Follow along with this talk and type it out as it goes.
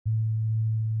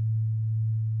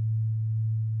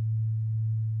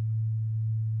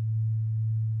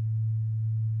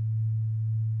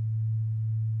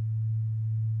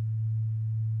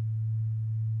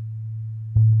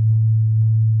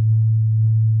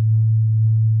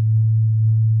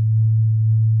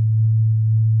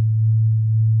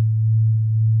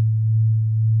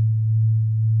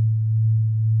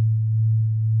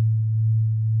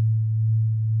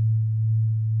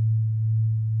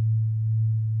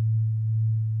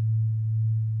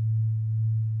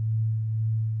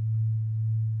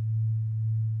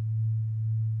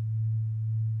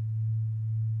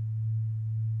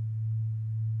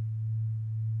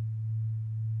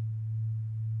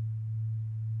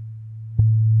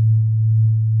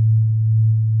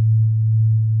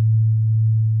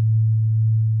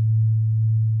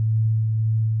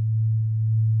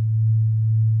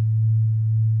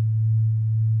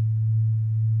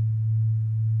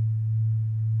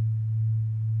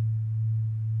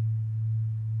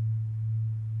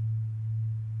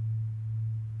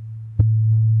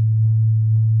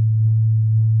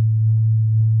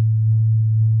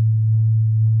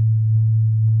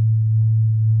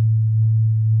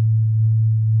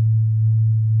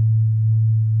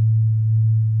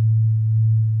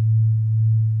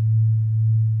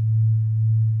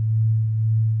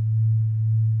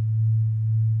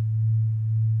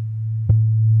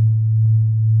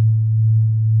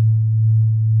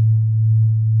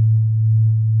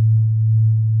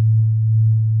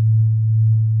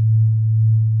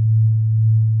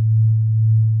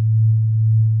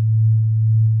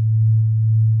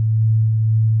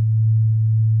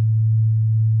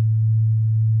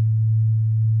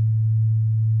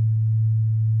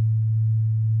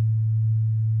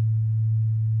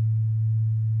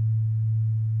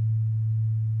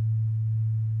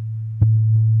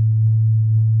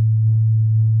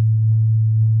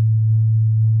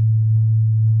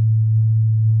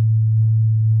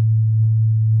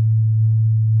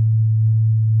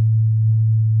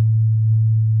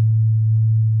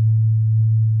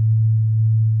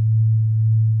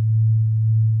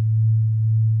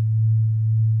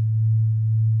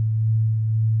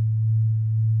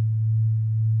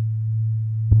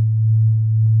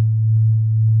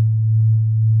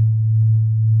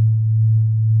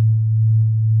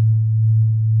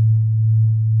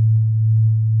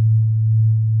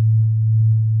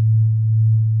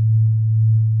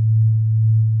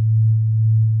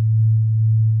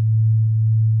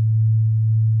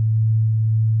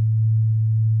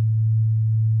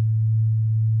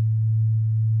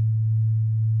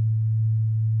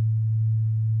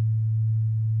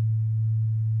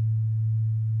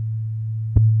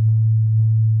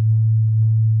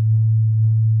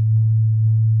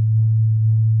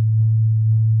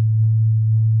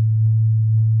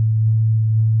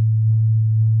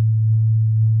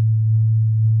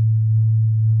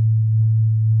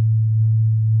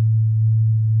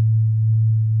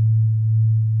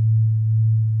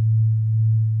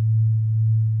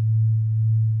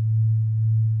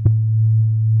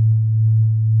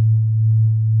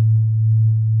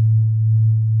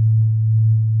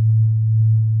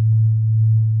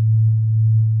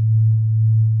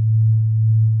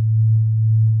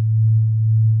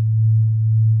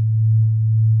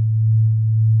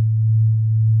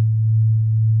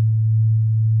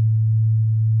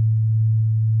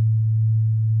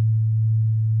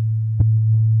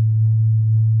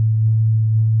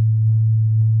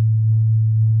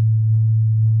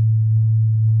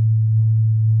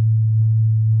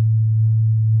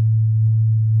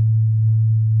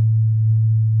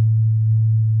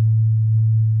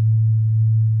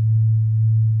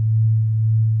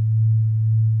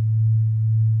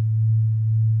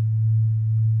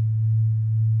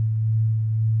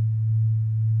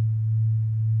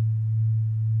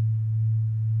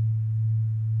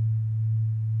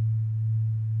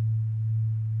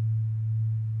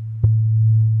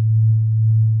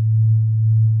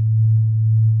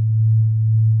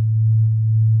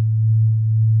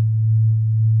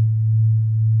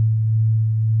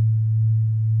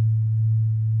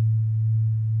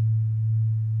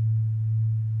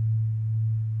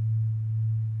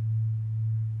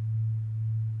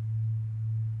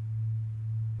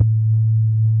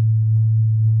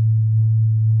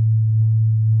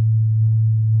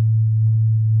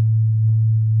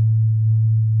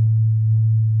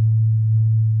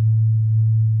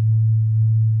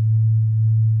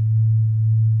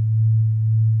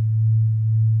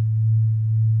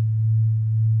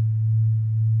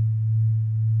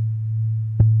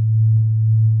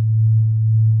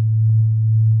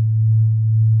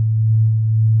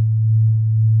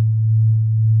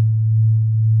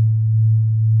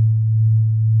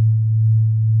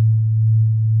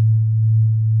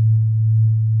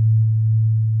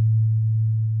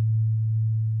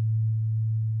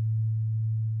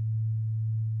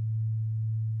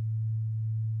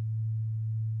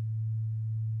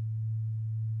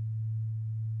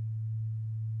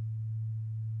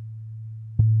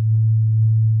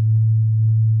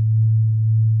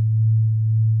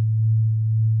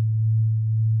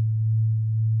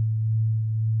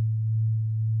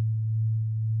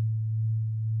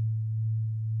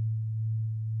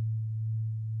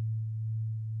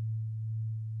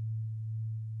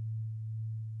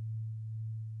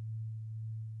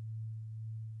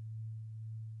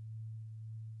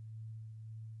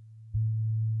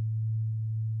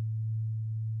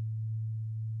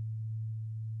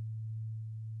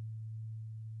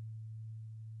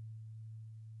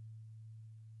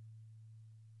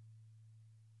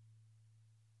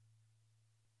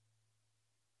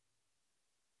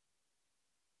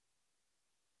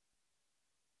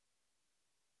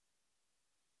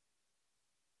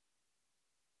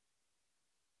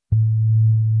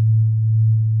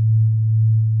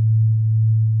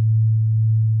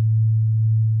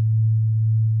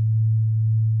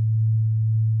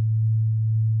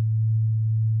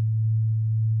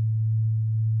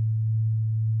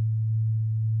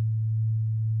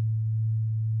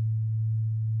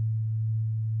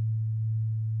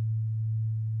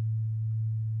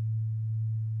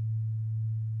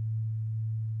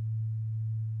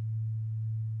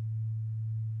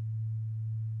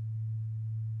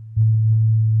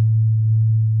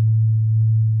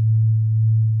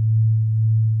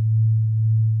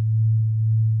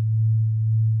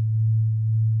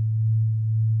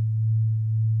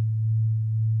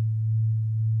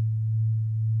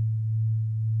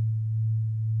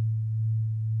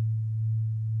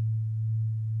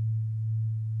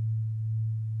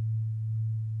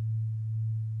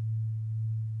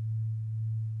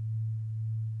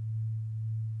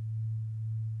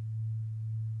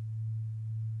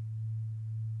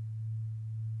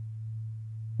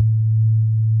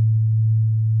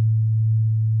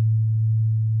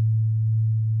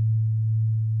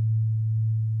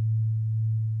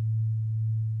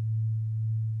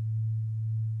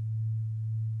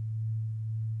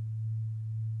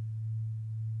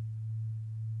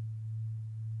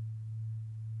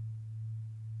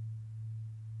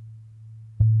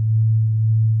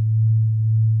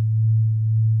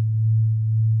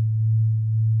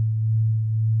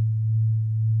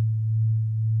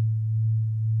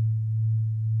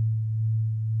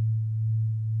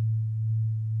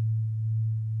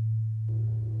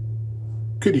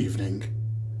good evening,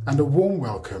 and a warm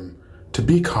welcome to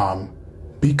Be Calm,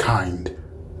 Be Kind,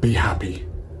 Be Happy.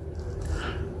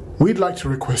 We'd like to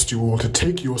request you all to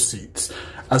take your seats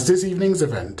as this evening's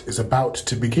event is about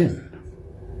to begin.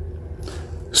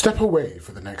 Step away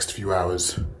for the next few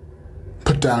hours.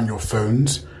 Put down your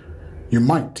phones. You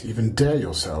might even dare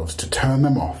yourselves to turn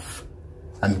them off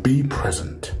and be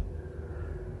present.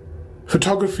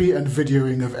 Photography and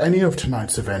videoing of any of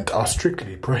tonight's event are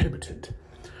strictly prohibited.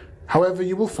 However,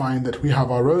 you will find that we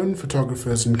have our own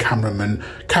photographers and cameramen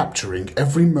capturing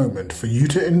every moment for you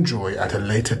to enjoy at a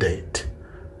later date.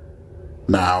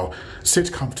 Now,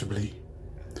 sit comfortably,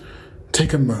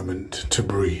 take a moment to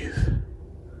breathe,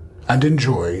 and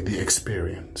enjoy the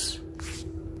experience.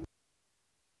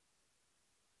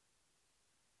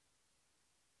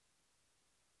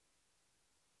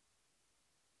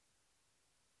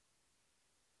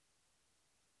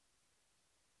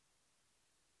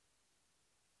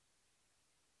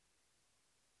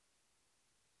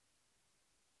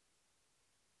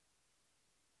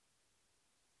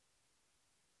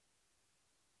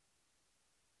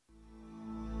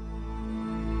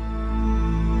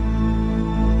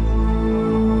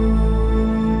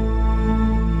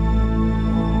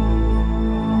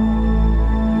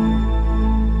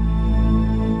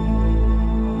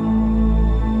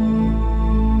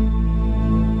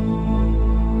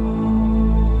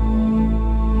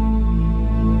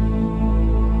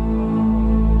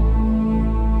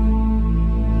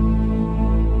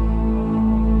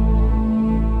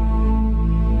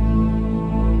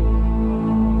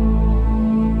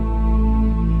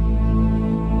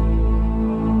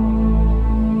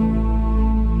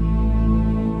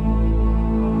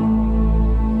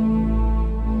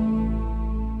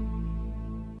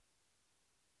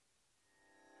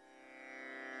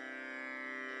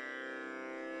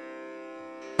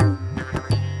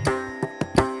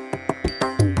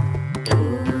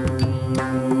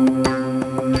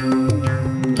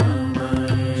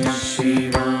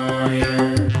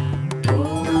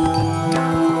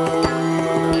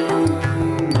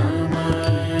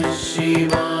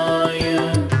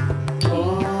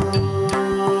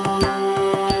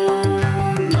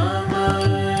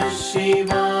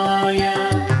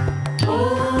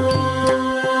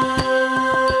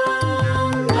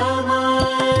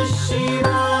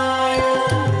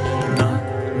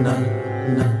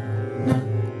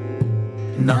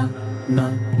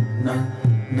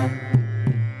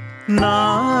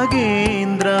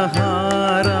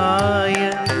 नागेन्द्रहाराय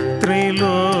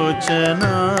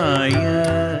त्रिलोचनाय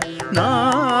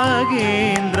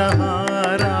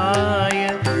नागेन्द्रहाराय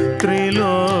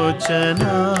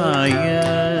त्रिलोचनाय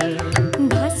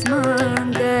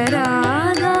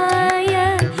भस्माङ्गरागाय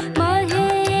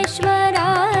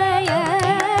महेश्वराय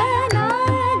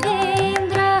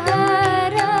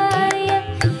नागेन्द्रहाराय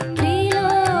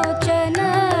त्रिलोचनाय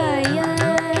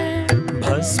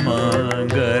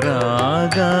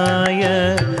भस्माङ्गरागाय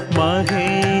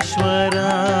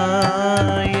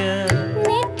महेश्वराय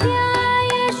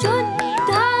नित्याय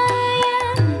शुद्धाय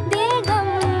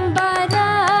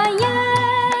दिगम्बराय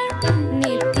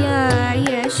नित्याय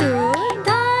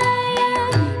शुद्धाय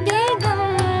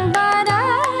दिगम्बराय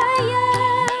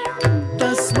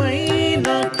तस्मै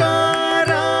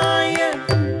नकाराय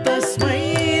तस्मै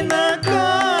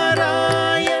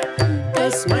नकाराय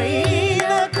तस्मै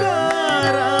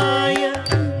नकाराय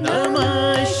नमः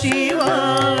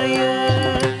शिवाय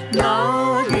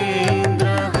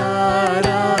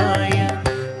नागेन्द्रहाराय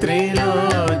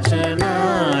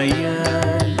त्रिलोचनाय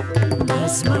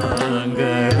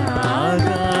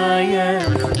भस्माङ्गरागाय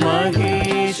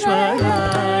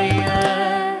महेश्वराय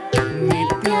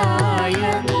नित्याय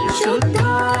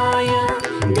शुद्धाय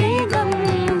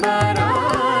दिगम्बराय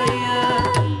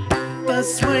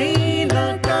तस्मै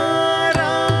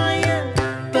नकाराय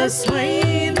तस्मै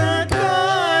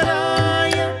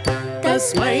नकाराय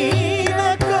तस्मै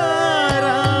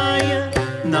नकाराय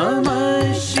नमः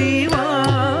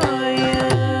शिवाय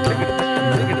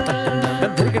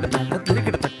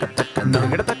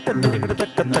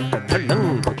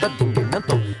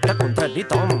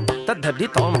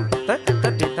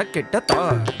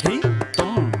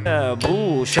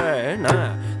भूषण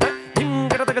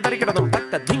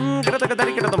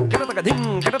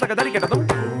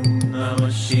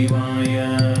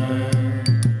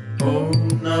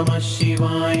नमः शिवाय ॐ नमः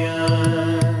शिवाय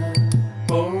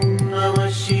ॐ नमः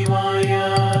शिवाय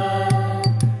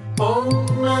ॐ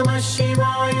नमः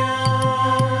शिवाय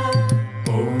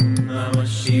ॐ नमः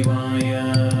शिवाय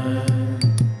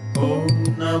ॐ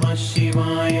नमः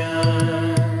शिवाय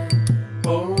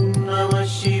ॐ नमः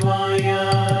शिवाय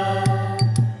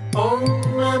ॐ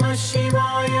नमः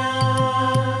शिवाय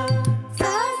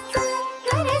सा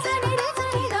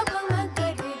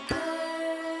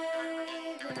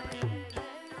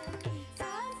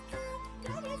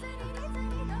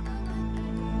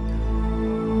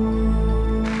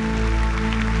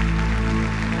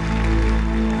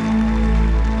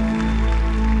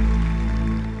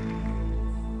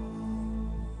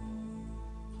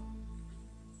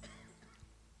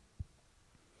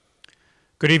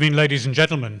Good evening, ladies and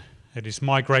gentlemen. It is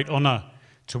my great honour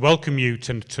to welcome you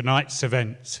to tonight's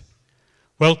event.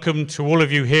 Welcome to all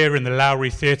of you here in the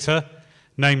Lowry Theatre,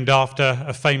 named after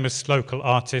a famous local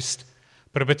artist,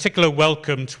 but a particular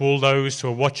welcome to all those who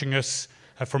are watching us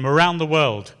from around the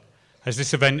world as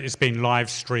this event is being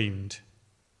live streamed.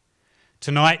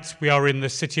 Tonight we are in the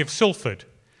city of Salford,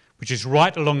 which is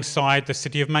right alongside the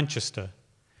city of Manchester.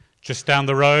 Just down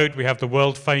the road we have the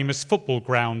world famous football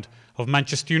ground of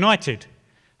Manchester United,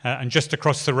 and just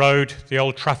across the road the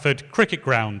Old Trafford cricket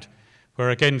ground, where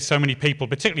again so many people,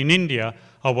 particularly in India,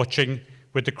 are watching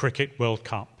with the Cricket World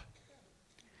Cup.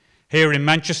 Here in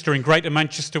Manchester, in Greater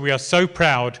Manchester, we are so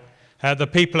proud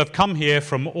that people have come here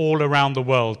from all around the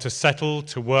world to settle,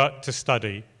 to work, to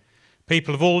study.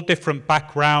 People of all different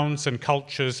backgrounds and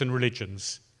cultures and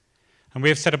religions. And we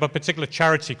have set up a particular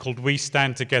charity called We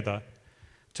Stand Together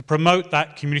to promote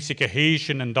that community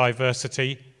cohesion and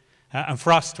diversity, and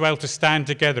for us to be able to stand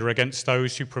together against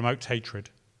those who promote hatred.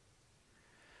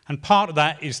 And part of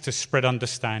that is to spread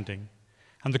understanding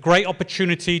and the great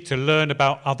opportunity to learn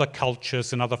about other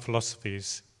cultures and other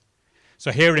philosophies.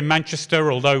 So here in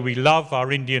Manchester, although we love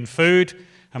our Indian food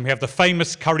and we have the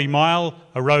famous Curry Mile,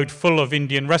 a road full of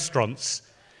Indian restaurants,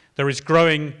 there is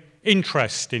growing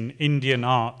interest in Indian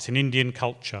art, in Indian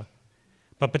culture,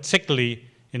 but particularly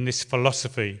in this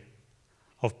philosophy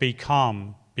of be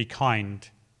calm, be kind,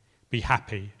 be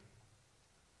happy.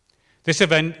 This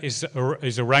event is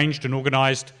arranged and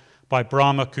organised by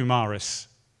Brahma Kumaris,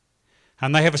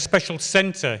 and they have a special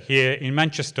centre here in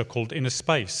Manchester called Inner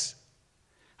Space,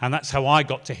 and that's how I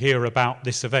got to hear about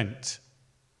this event.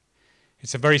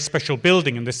 It's a very special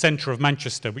building in the centre of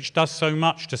Manchester which does so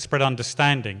much to spread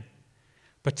understanding,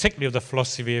 particularly of the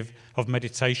philosophy of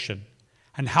meditation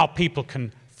and how people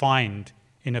can find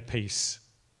inner peace.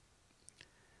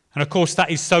 And of course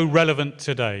that is so relevant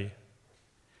today,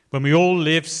 when we all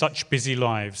live such busy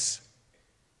lives.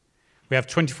 We have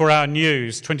 24-hour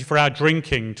news, 24-hour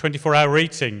drinking, 24-hour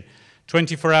eating,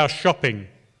 24-hour shopping.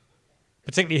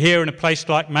 Particularly here in a place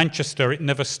like Manchester, it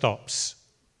never stops.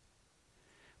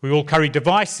 We all carry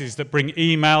devices that bring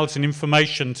emails and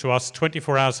information to us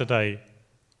 24 hours a day.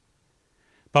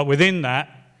 But within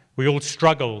that, we all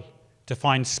struggle to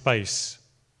find space.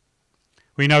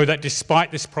 We know that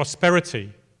despite this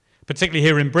prosperity, particularly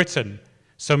here in Britain,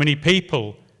 so many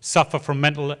people suffer from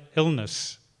mental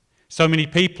illness. So many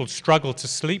people struggle to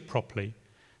sleep properly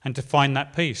and to find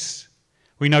that peace.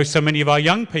 We know so many of our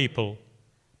young people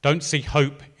don't see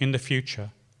hope in the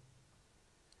future.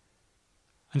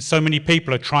 And so many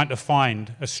people are trying to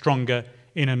find a stronger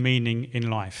inner meaning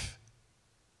in life.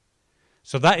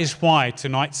 So that is why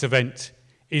tonight's event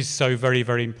is so very,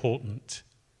 very important,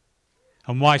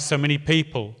 and why so many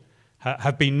people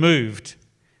have been moved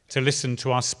to listen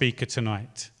to our speaker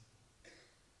tonight.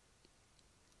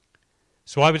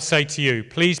 So I would say to you,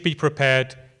 please be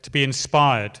prepared to be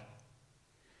inspired,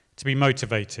 to be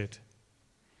motivated.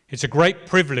 It's a great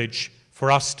privilege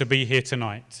for us to be here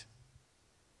tonight.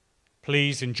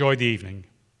 Please enjoy the evening.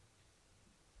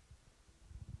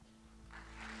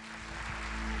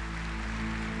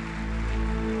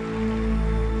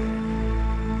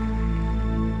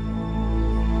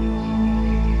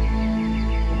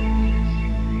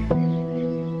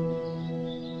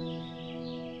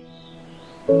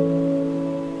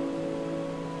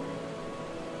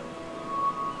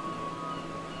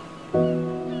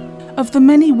 Of the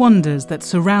many wonders that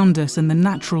surround us in the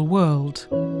natural world,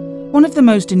 one of the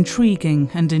most intriguing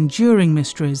and enduring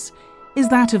mysteries is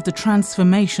that of the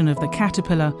transformation of the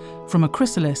caterpillar from a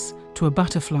chrysalis to a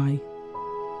butterfly.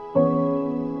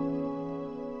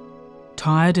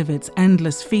 Tired of its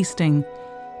endless feasting,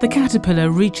 the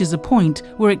caterpillar reaches a point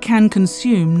where it can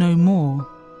consume no more.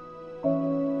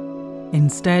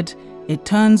 Instead, it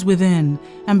turns within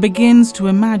and begins to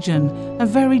imagine a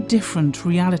very different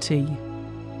reality.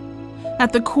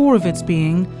 At the core of its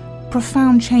being,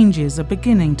 profound changes are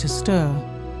beginning to stir.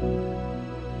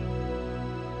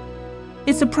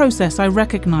 It's a process I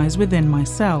recognise within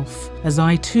myself, as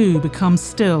I too become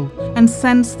still and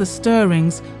sense the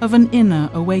stirrings of an inner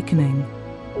awakening.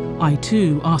 I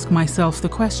too ask myself the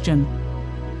question,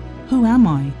 who am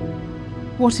I?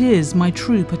 What is my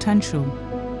true potential?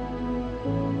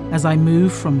 As I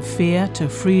move from fear to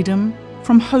freedom,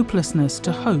 from hopelessness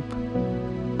to hope,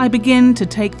 I begin to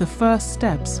take the first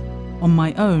steps on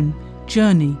my own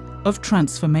journey of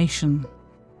transformation.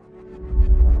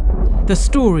 The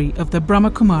story of the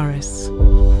Brahma Kumaris.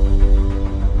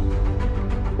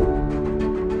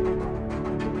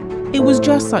 It was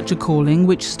just such a calling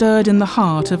which stirred in the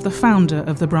heart of the founder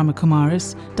of the Brahma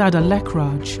Kumaris, Dada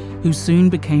Lekhraj, who soon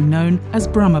became known as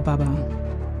Brahma Baba.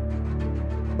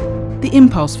 The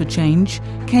impulse for change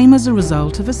came as a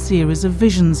result of a series of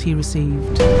visions he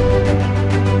received,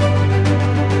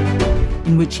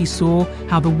 in which he saw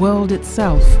how the world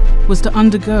itself was to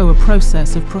undergo a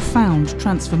process of profound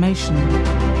transformation.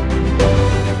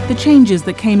 The changes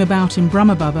that came about in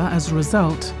Brahmababa as a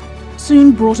result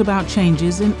soon brought about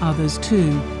changes in others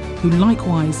too, who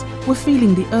likewise were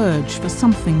feeling the urge for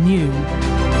something new.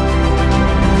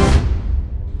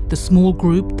 The small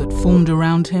group that formed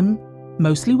around him,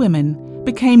 mostly women,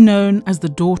 became known as the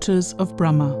Daughters of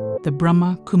Brahma, the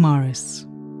Brahma Kumaris.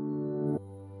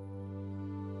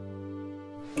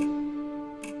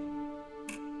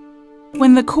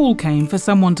 When the call came for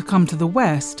someone to come to the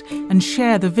West and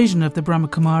share the vision of the Brahma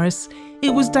Kumaris,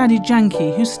 it was Daddy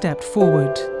Janki who stepped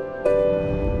forward.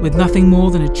 With nothing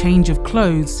more than a change of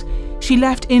clothes, she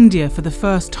left India for the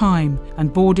first time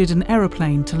and boarded an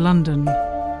aeroplane to London.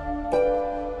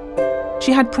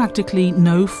 She had practically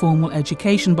no formal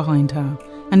education behind her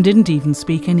and didn't even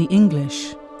speak any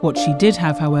English. What she did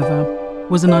have, however,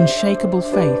 was an unshakable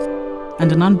faith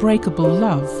and an unbreakable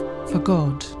love for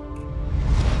God.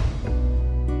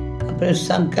 अपने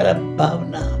संकल्प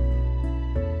भावना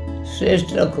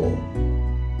श्रेष्ठ रखो,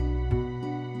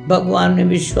 भगवान में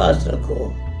विश्वास रखो,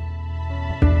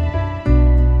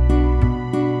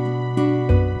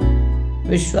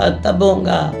 विश्वास तब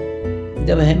होगा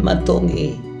जब हिम्मत होगी,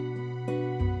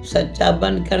 सच्चा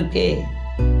बन करके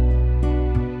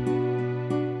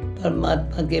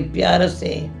परमात्मा के प्यार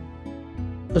से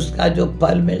उसका जो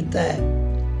फल मिलता है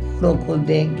औरों को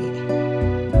देंगे.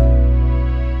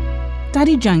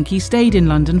 Daddy Janki stayed in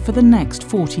London for the next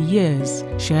 40 years,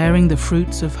 sharing the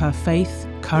fruits of her faith,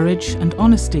 courage and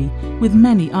honesty with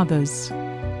many others,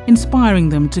 inspiring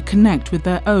them to connect with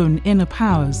their own inner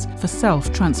powers for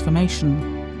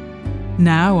self-transformation.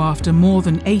 Now, after more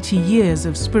than 80 years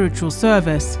of spiritual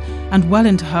service and well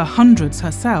into her hundreds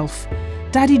herself,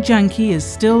 Daddy Janki is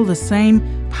still the same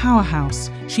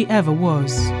powerhouse she ever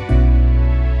was.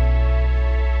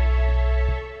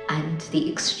 The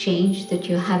exchange that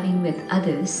you're having with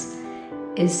others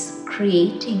is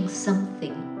creating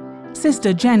something.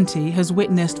 Sister Jenti has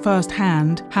witnessed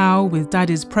firsthand how, with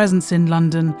Daddy's presence in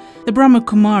London, the Brahma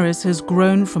Kumaris has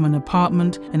grown from an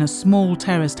apartment in a small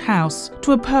terraced house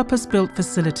to a purpose-built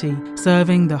facility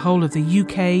serving the whole of the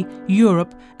UK,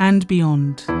 Europe and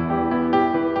beyond.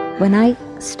 When I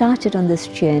started on this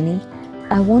journey,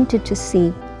 I wanted to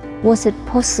see, was it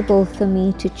possible for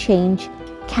me to change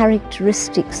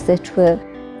characteristics that were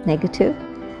negative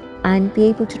and be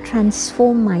able to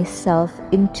transform myself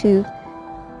into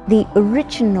the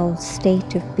original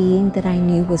state of being that I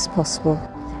knew was possible.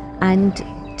 And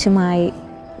to my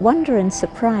wonder and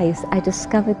surprise, I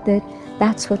discovered that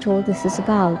that's what all this is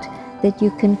about, that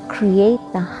you can create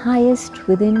the highest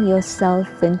within yourself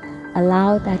and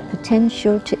allow that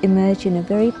potential to emerge in a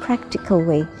very practical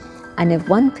way. And if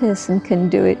one person can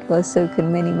do it, well, so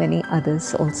can many, many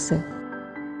others also.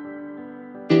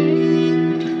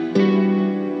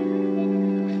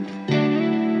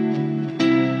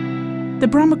 The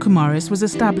Brahma Kumaris was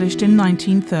established in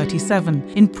 1937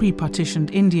 in pre-partitioned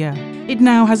India. It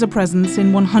now has a presence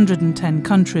in 110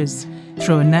 countries,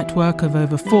 through a network of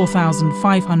over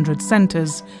 4,500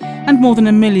 centres and more than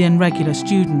 1 million regular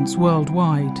students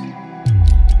worldwide.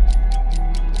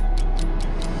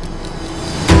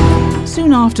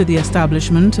 Soon after the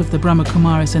establishment of the Brahma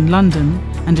Kumaris in London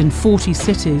and in 40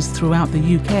 cities throughout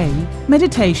the UK,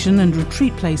 meditation and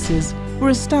retreat places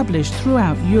were established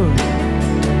throughout Europe.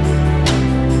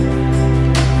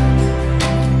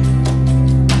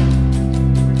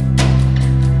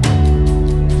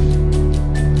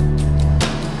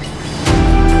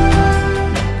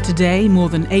 Today, more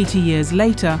than 80 years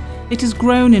later, it has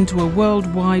grown into a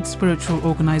worldwide spiritual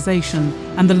organisation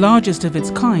and the largest of its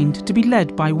kind to be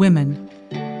led by women.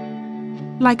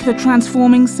 Like the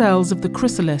transforming cells of the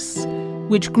chrysalis,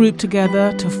 which group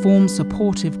together to form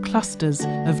supportive clusters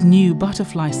of new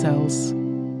butterfly cells,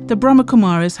 the Brahma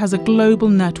Kumaris has a global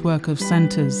network of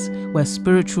centres where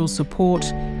spiritual support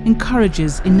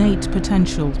encourages innate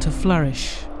potential to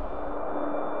flourish.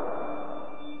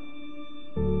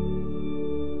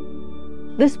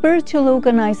 The spiritual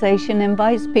organisation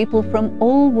invites people from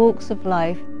all walks of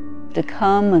life to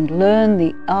come and learn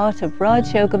the art of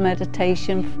Raj Yoga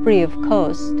meditation free of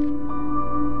cost.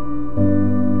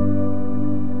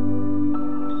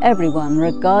 Everyone,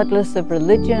 regardless of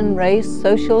religion, race,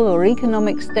 social or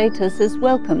economic status, is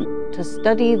welcome to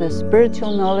study the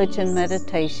spiritual knowledge and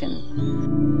meditation.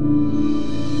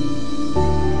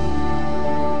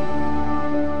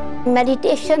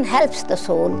 Meditation helps the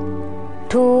soul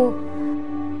to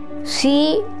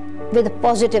see with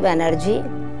positive energy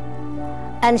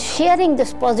and sharing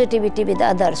this positivity with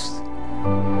others.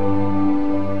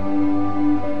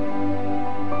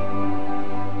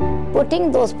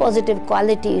 Putting those positive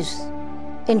qualities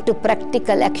into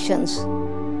practical actions,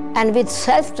 and with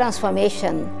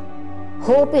self-transformation,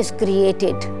 hope is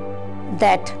created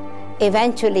that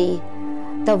eventually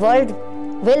the world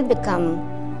will become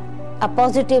a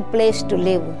positive place to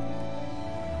live.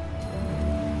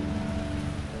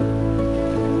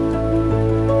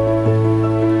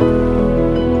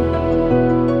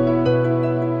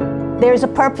 There's a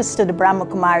purpose to the Brahma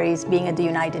Kumaris being at the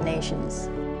United Nations.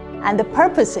 And the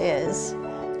purpose is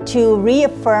to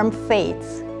reaffirm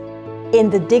faith in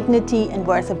the dignity and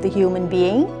worth of the human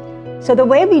being. So the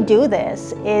way we do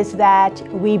this is that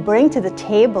we bring to the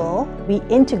table, we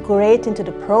integrate into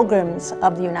the programs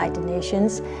of the United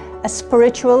Nations a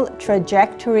spiritual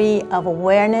trajectory of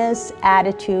awareness,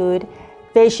 attitude,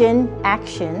 vision,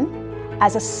 action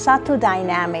as a subtle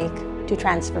dynamic to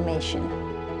transformation.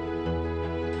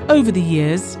 Over the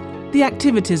years, the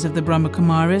activities of the Brahma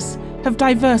Kumaris have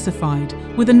diversified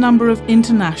with a number of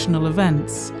international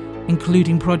events,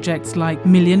 including projects like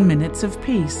Million Minutes of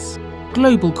Peace,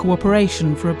 Global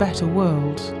Cooperation for a Better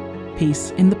World,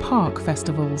 Peace in the Park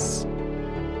festivals,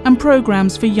 and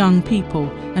programs for young people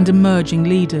and emerging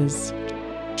leaders,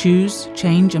 Choose,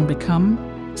 Change and Become,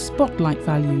 Spotlight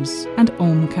Values, and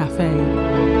Om Cafe.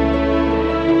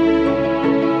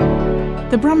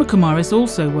 The Brahma Kumaris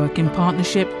also work in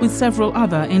partnership with several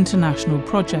other international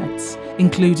projects,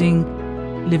 including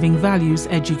Living Values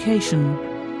Education,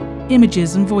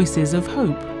 Images and Voices of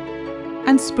Hope,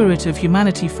 and Spirit of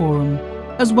Humanity Forum,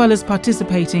 as well as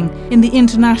participating in the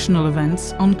international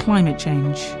events on climate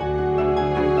change.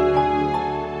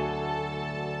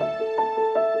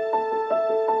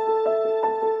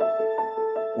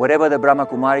 Wherever the Brahma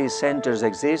Kumaris centers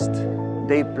exist,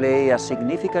 they play a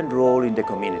significant role in the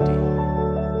community.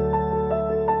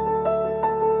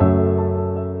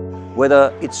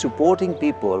 Whether it's supporting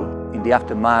people in the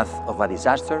aftermath of a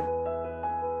disaster,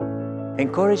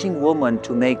 encouraging women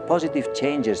to make positive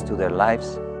changes to their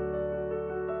lives,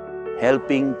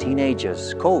 helping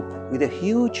teenagers cope with the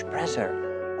huge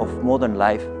pressure of modern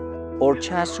life, or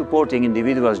just supporting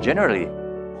individuals generally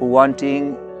who are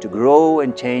wanting to grow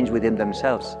and change within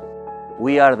themselves.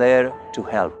 We are there to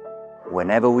help.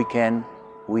 Whenever we can,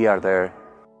 we are there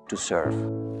to serve.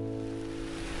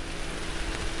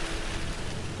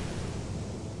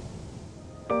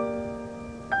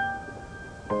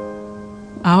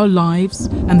 Our lives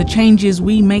and the changes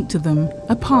we make to them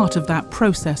are part of that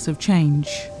process of change,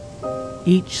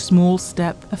 each small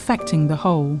step affecting the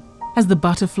whole. As the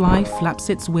butterfly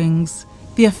flaps its wings,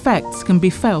 the effects can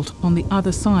be felt on the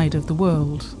other side of the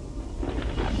world.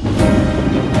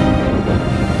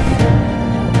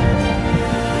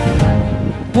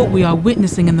 What we are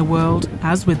witnessing in the world,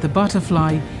 as with the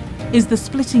butterfly, is the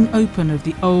splitting open of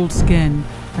the old skin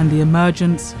and the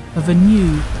emergence of a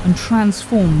new and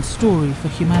transformed story for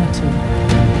humanity.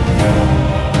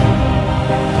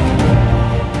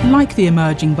 Like the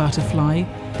emerging butterfly,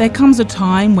 there comes a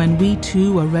time when we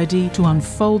too are ready to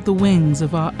unfold the wings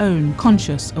of our own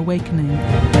conscious awakening.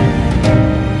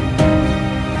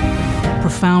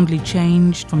 Profoundly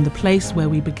changed from the place where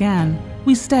we began,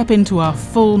 we step into our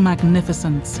full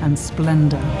magnificence and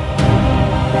splendor.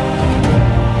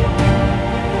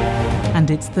 And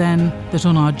it's then that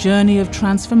on our journey of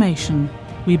transformation,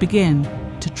 we begin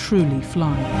to truly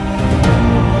fly.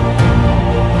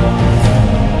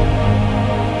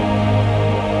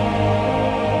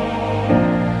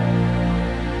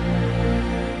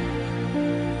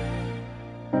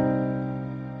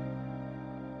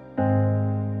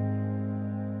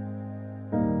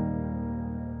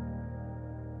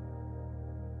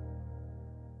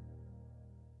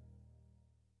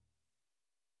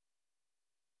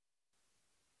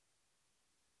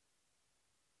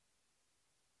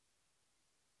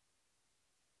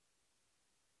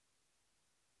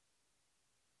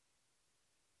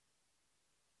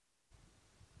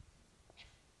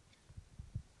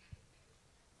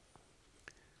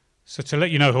 So to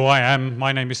let you know who I am,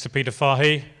 my name is Sir Peter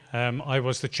Fahy. I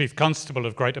was the Chief Constable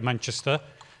of Greater Manchester,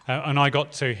 and I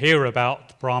got to hear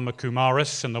about Brahma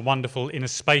Kumaris and the wonderful Inner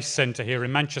Space Centre here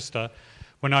in Manchester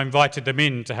when I invited them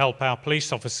in to help our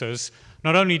police officers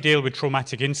not only deal with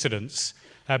traumatic incidents,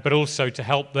 but also to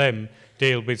help them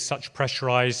deal with such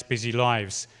pressurised, busy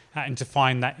lives and to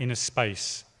find that inner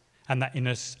space and that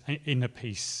inner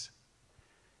peace.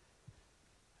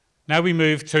 Now we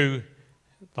move to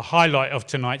the highlight of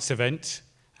tonight's event,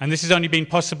 and this has only been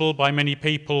possible by many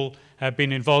people who have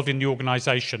been involved in the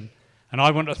organisation. And I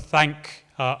want to thank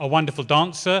a wonderful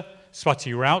dancer,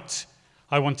 Swati Raut.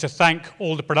 I want to thank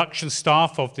all the production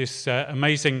staff of this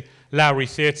amazing Lowry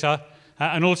Theatre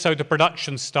and also the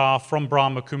production staff from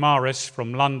Brahma Kumaris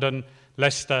from London,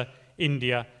 Leicester,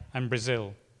 India and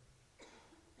Brazil.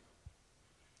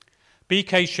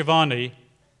 BK Shivani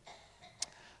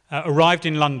arrived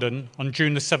in London on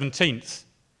June the 17th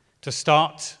to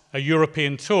start a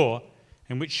European tour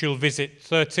in which she'll visit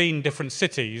 13 different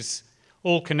cities,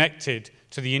 all connected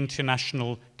to the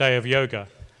International Day of Yoga.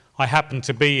 I happened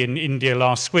to be in India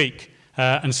last week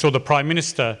and saw the Prime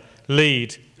Minister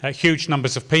lead huge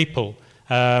numbers of people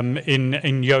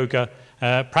in yoga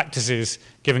practices,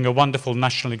 giving a wonderful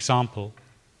national example.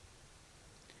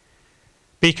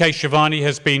 BK Shivani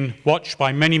has been watched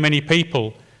by many, many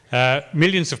people,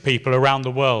 millions of people around the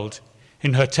world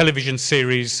in her television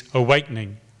series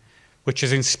Awakening, which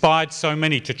has inspired so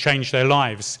many to change their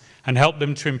lives and help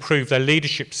them to improve their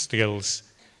leadership skills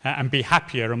and be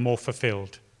happier and more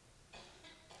fulfilled.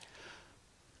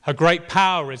 Her great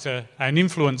power as an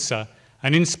influencer,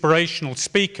 an inspirational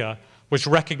speaker, was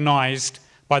recognised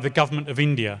by the government of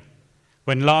India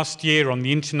when last year on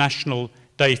the International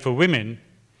Day for Women,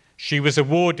 she was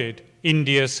awarded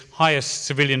India's highest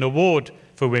civilian award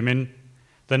for women,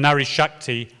 the Nari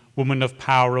Shakti Woman of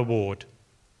Power Award.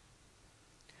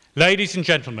 Ladies and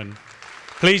gentlemen,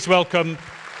 please welcome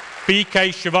BK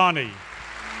Shivani.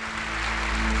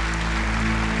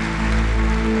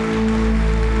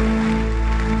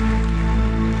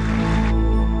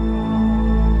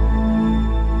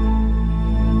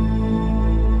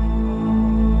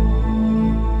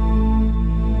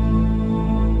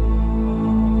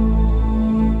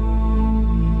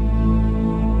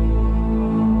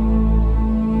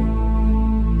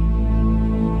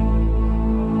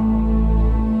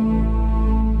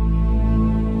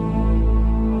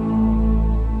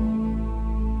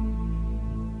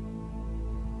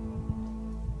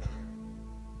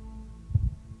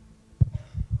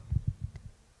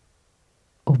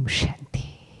 Om Shanti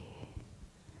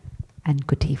and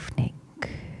good evening.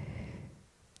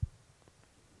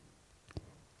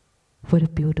 What a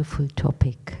beautiful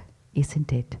topic,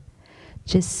 isn't it?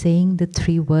 Just saying the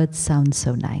 3 words sounds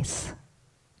so nice.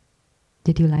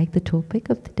 Did you like the topic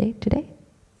of the day today?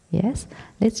 Yes?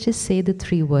 Let's just say the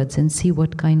 3 words and see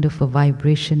what kind of a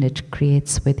vibration it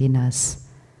creates within us.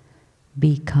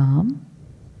 Be calm.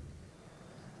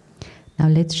 Now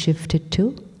let's shift it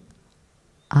to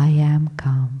I am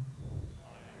calm.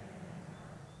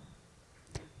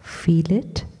 Feel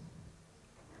it,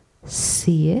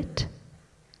 see it,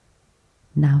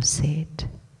 now say it.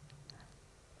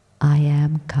 I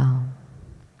am calm.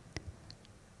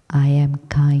 I am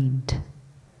kind.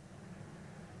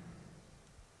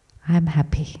 I am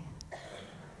happy.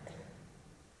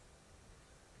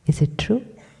 Is it true?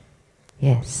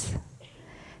 Yes.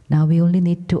 Now we only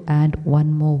need to add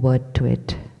one more word to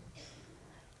it.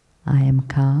 I am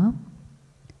calm,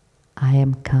 I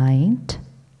am kind,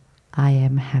 I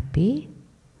am happy,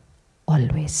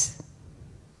 always.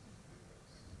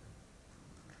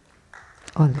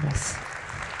 Always.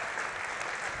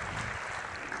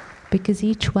 Because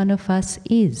each one of us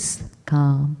is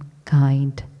calm,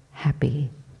 kind, happy.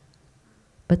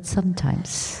 But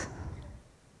sometimes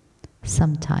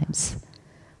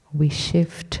we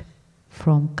shift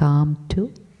from calm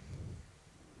to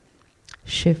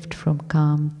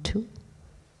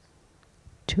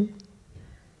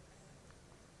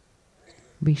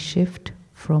we shift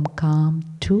from calm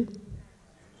to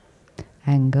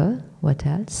anger. What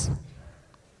else?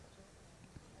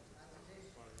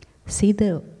 See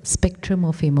the spectrum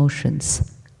of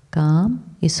emotions.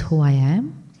 Calm is who I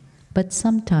am, but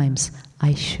sometimes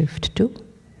I shift to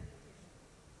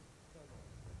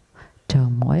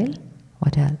turmoil.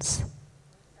 What else?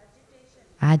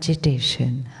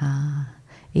 Agitation.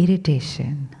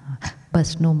 Irritation.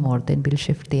 But no more, then we'll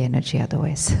shift the energy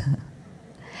otherwise.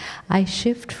 I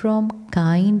shift from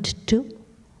kind to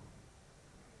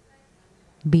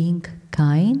being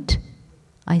kind.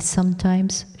 I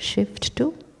sometimes shift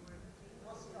to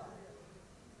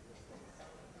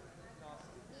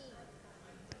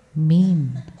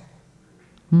mean.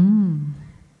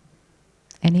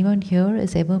 Anyone here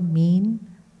is ever mean?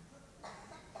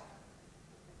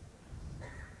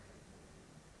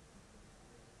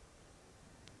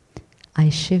 I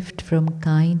shift from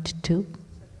kind to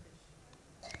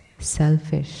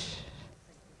selfish.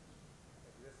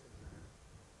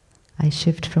 I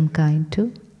shift from kind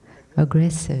to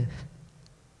aggressive.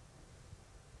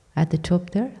 At the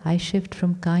top there, I shift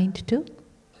from kind to,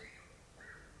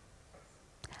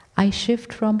 I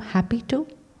shift from happy to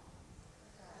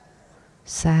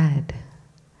sad.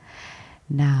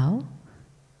 Now,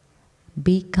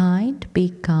 be kind, be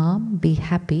calm, be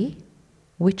happy,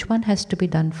 which one has to be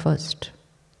done first?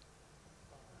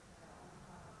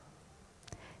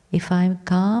 If I'm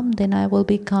calm, then I will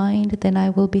be kind, then I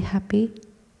will be happy.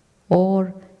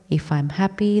 Or if I'm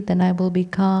happy, then I will be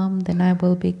calm, then I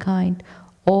will be kind.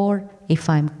 Or if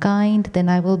I'm kind, then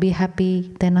I will be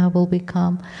happy, then I will be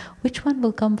calm. Which one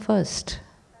will come first?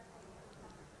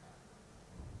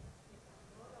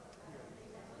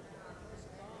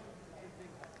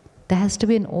 There has to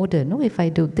be an order, no? If I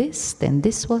do this, then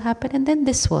this will happen, and then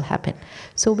this will happen.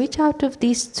 So which out of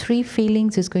these three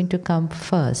feelings is going to come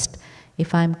first?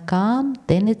 If I'm calm,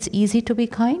 then it's easy to be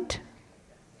kind.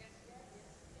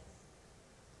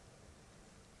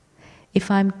 If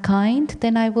I'm kind,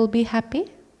 then I will be happy.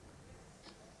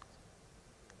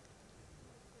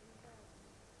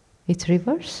 It's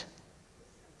reverse.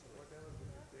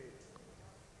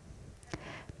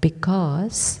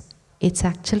 Because it's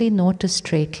actually not a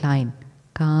straight line.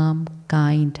 Calm,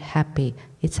 kind, happy.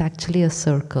 It's actually a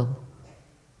circle.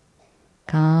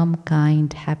 Calm,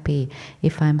 kind, happy.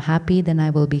 If I'm happy, then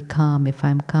I will be calm. If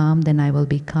I'm calm, then I will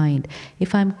be kind.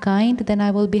 If I'm kind, then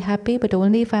I will be happy, but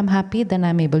only if I'm happy, then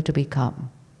I'm able to be calm.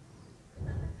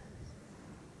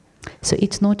 So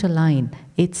it's not a line,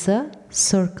 it's a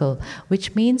circle,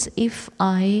 which means if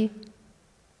I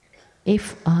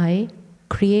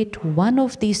create one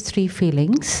of these three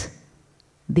feelings,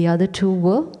 the other two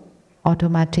will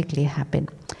automatically happen.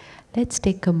 Let's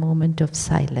take a moment of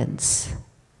silence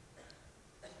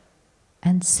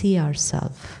and see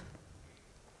ourselves.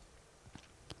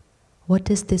 What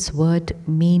does this word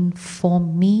mean for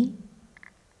me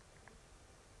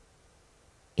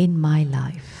in my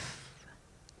life?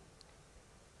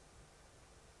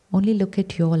 Only look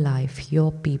at your life,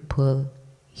 your people,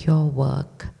 your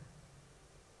work,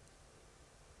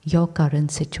 your current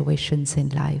situations in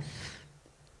life.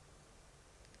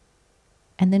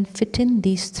 And then fit in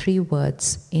these three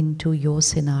words into your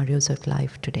scenarios of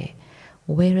life today.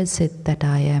 Where is it that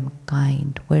I am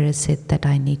kind? Where is it that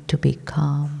I need to be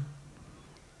calm?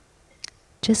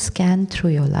 Just scan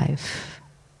through your life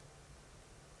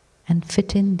and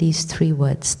fit in these three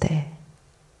words there.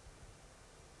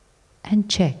 And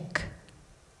check.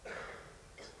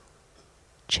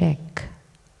 Check.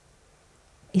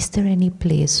 Is there any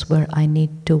place where I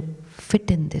need to fit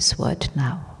in this word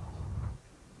now?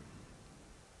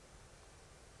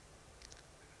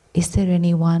 Is there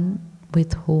anyone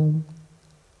with whom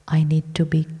I need to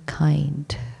be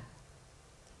kind?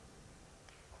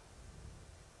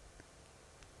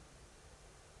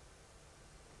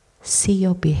 See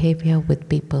your behavior with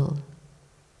people.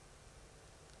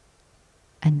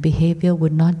 And behavior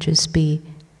would not just be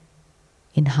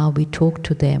in how we talk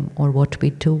to them or what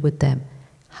we do with them,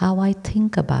 how I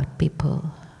think about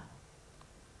people.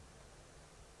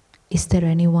 Is there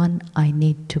anyone I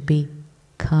need to be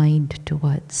kind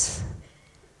towards?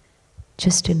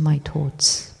 Just in my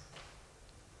thoughts.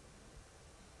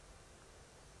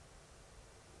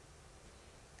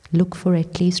 Look for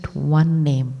at least one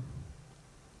name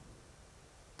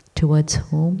towards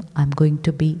whom I'm going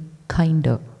to be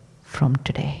kinder from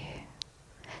today,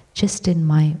 just in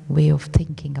my way of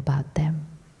thinking about them.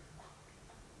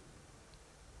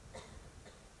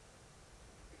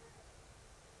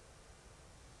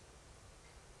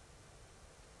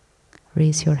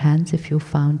 Raise your hands if you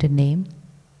found a name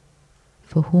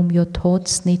for whom your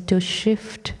thoughts need to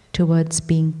shift towards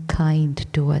being kind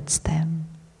towards them.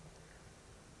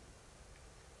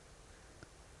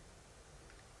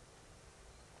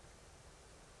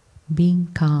 Being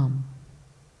calm.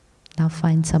 Now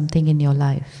find something in your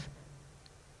life.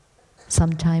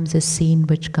 Sometimes a scene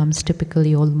which comes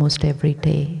typically almost every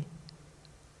day,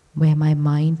 where my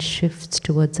mind shifts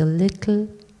towards a little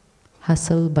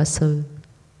hustle, bustle,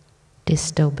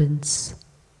 disturbance.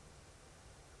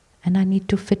 And I need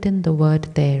to fit in the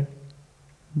word there,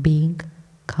 being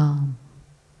calm.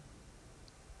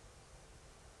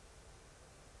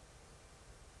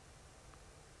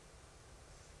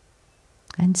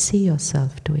 And see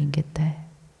yourself doing it there.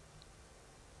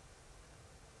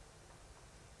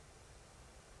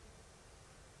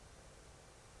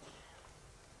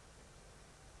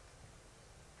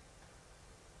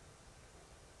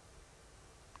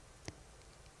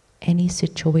 Any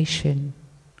situation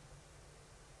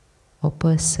or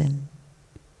person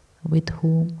with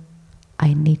whom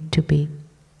I need to be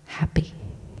happy.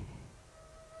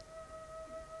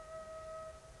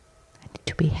 I need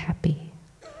to be happy.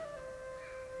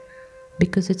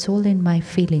 Because it's all in my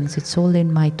feelings, it's all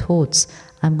in my thoughts.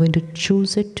 I'm going to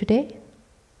choose it today,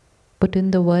 put in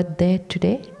the word there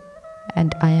today,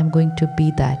 and I am going to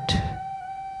be that.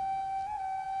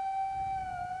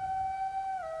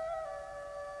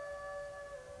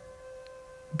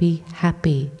 be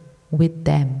happy with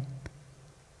them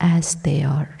as they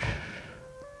are.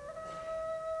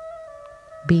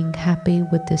 Being happy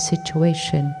with the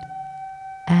situation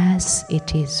as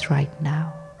it is right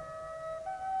now.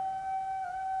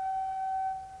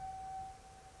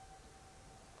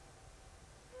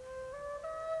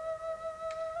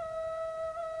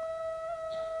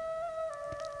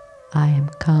 I am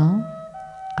calm,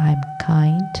 I am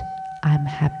kind, I am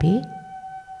happy.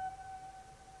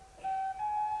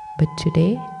 But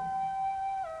today,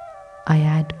 I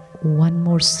add one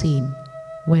more scene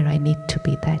where I need to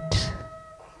be that.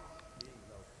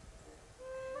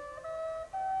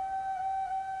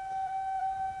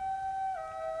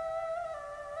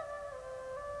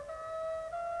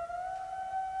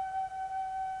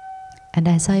 And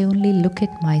as I only look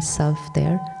at myself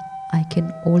there, I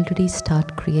can already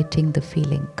start creating the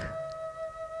feeling,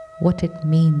 what it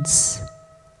means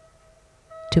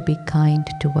to be kind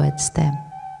towards them,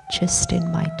 just in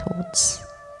my thoughts.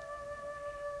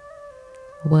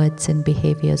 Words and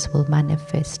behaviors will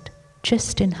manifest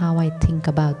just in how I think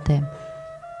about them.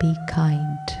 Be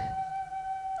kind.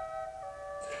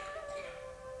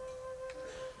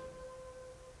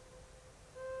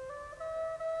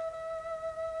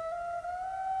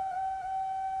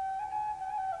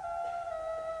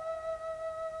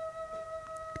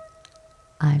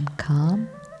 I'm calm,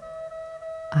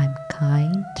 I'm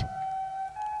kind,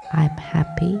 I'm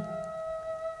happy,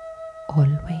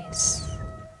 always.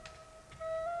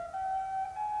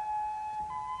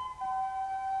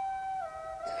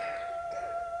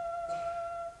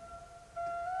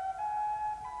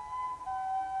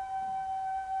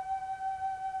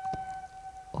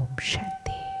 Om Shanti.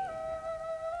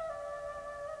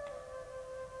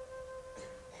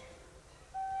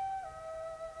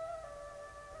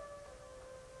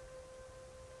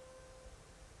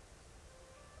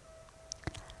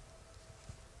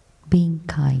 Being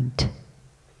kind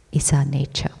is our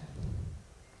nature.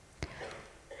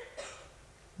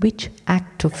 Which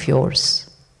act of yours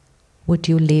would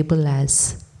you label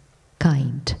as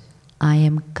kind? I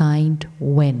am kind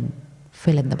when,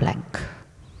 fill in the blank.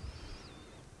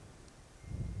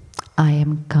 I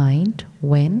am kind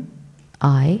when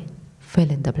I,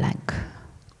 fill in the blank.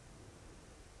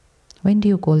 When do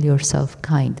you call yourself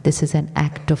kind? This is an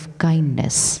act of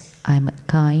kindness. I am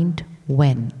kind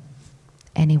when.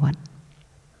 Anyone?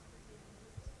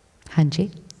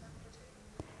 Hanji?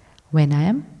 When I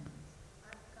am?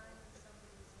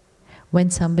 When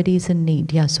somebody is in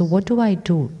need. Yeah, so what do I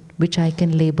do which I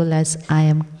can label as I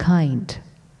am kind?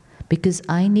 Because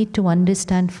I need to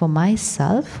understand for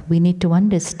myself, we need to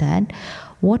understand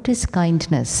what is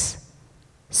kindness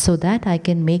so that I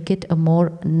can make it a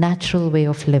more natural way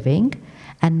of living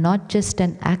and not just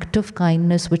an act of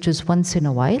kindness which is once in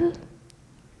a while,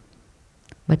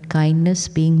 but kindness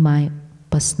being my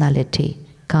personality,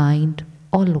 kind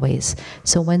always.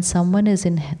 So when someone is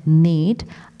in need,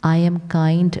 I am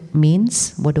kind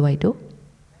means, what do?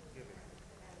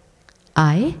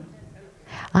 I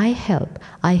help.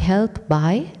 I help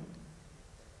by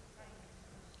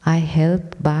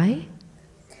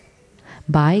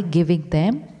giving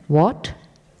them what?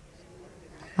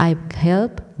 I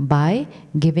help by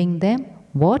giving them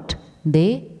what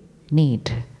they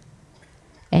need.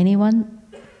 Anyone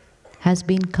has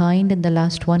been kind in the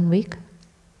last 1 week?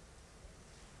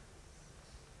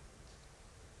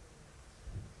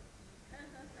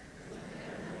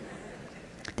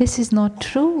 This is not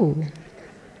true.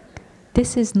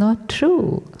 This is not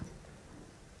true.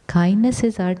 Kindness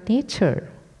is our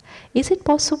nature. Is it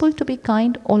possible to be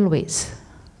kind always?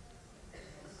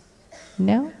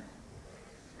 No?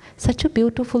 Such a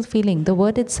beautiful feeling. The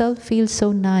word itself feels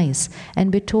so nice.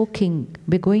 And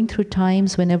we're going through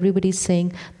times when everybody's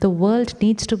saying, the world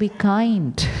needs to be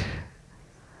kind.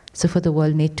 So for the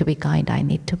world need to be kind, I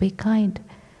need to be kind.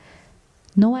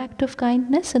 No act of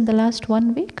kindness in the last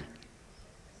 1 week?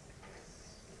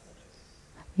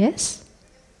 Yes?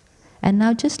 And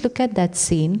now just look at that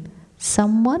scene.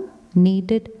 Someone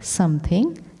needed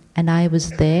something and I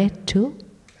was there to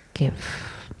give.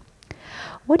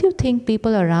 What do you think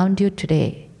people around you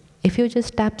today, if you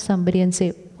just tap somebody and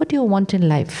say, what do you want in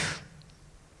life?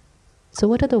 So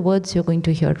what are the words you're going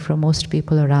to hear from most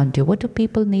people around you? What do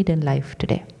people need in life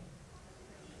today?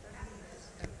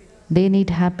 They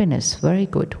need happiness. Very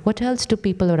good. What else do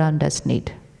people around us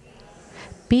need?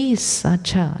 Peace.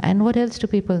 Acha. And what else do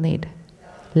people need?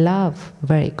 Love.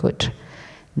 Very good.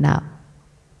 Now,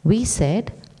 we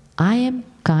said, I am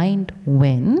kind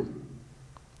when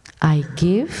I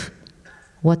give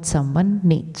what someone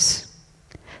needs.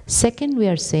 Second, we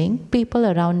are saying people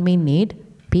around me need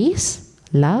peace,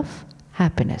 love,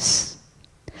 happiness.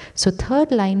 So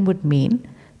third line would mean,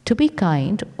 to be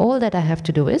kind, all that I have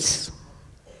to do is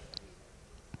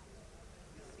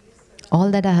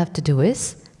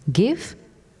give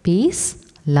peace,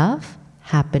 love,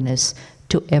 happiness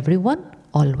to everyone,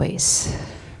 always.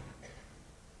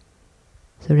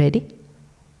 So ready?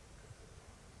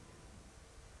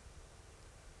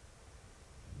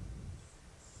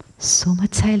 So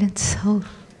much silence. Oh,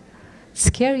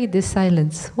 scary, this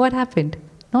silence. What happened?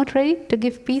 Not ready to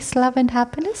give peace, love, and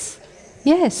happiness?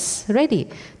 Yes, ready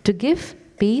to give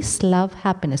peace, love,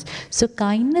 happiness. So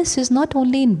kindness is not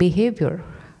only in behavior.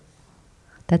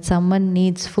 That someone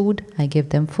needs food, I give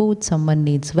them food. Someone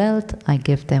needs wealth, I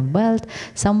give them wealth.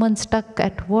 Someone stuck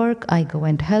at work, I go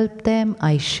and help them,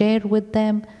 I share with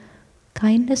them.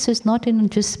 Kindness is not in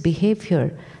just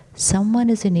behavior. Someone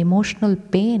is in emotional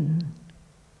pain.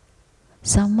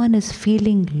 Someone is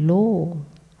feeling low.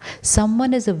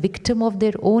 Someone is a victim of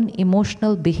their own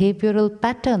emotional behavioral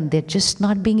pattern. They're just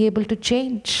not being able to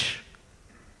change.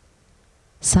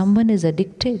 Someone is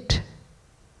addicted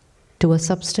to a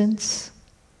substance,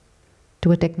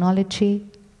 to a technology,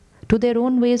 to their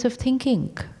own ways of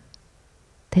thinking.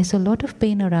 There's a lot of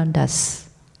pain around us.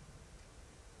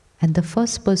 And the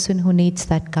first person who needs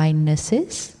that kindness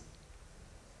is?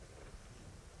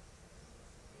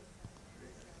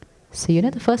 So you know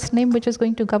the first name which is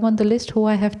going to come on the list, who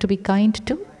I have to be kind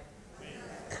to?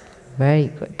 Very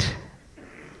good.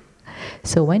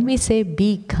 So when we say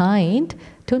be kind,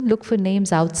 don't look for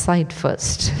names outside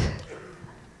first.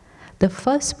 The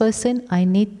first person I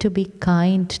need to be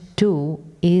kind to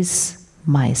is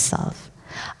myself.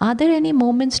 Are there any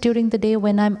moments during the day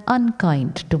when I'm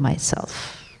unkind to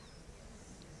myself?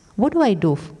 What do I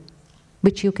do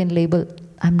which you can label,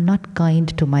 I'm not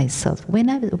kind to myself? When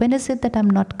is it that I'm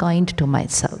not kind to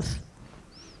myself?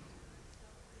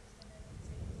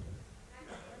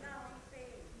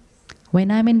 When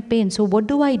I'm in pain. So what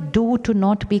do I do to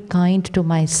not be kind to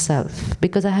myself?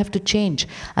 Because I have to change.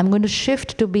 I'm going to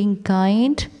shift to being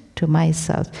kind to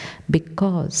myself.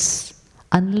 Because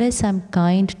unless I'm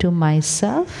kind to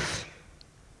myself,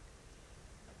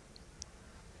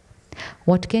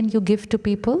 what can you give to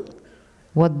people?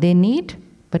 What they need,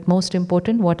 but most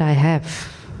important, what I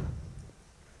have.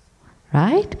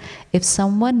 Right? If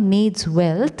someone needs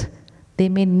wealth, they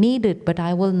may need it, but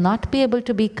I will not be able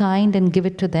to be kind and give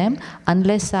it to them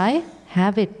unless I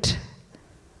have it.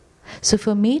 So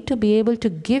for me to be able to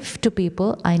give to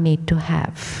people, I need to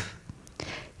have.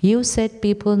 You said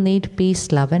people need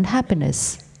peace, love, and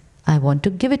happiness. I want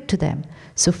to give it to them.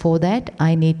 So for that,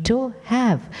 I need to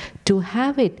have. To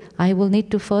have it, I will need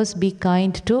to first be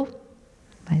kind to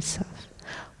myself.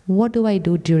 What do I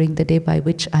do during the day by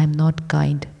which I am not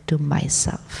kind to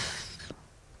myself?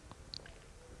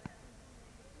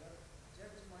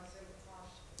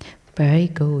 Very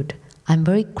good. I'm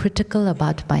very critical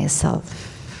about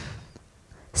myself.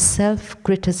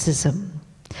 Self-criticism.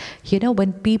 You know,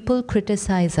 when people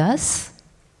criticize us,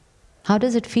 how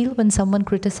does it feel when someone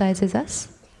criticizes us?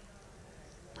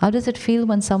 How does it feel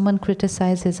when someone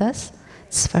criticizes us?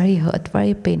 It's very hurt,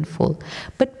 very painful.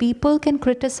 But people can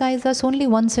criticize us only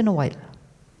once in a while.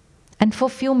 And for a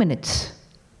few minutes.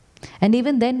 And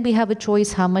even then we have a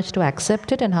choice how much to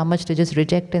accept it and how much to just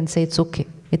reject and say it's okay.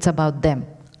 It's about them.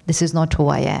 This is not who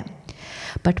I am.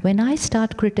 But when I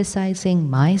start criticizing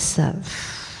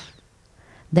myself,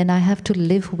 then I have to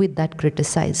live with that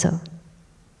criticizer.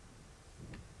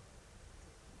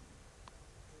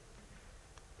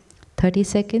 "30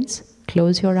 seconds,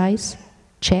 close your eyes,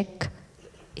 check,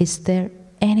 is there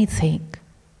anything,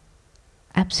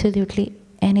 absolutely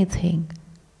anything,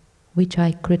 which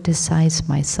I criticize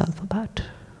myself about?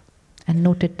 And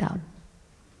note it down.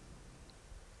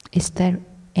 Is there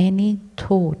any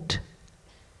thought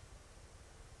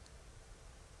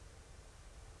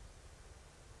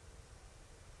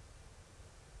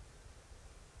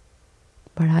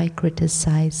where I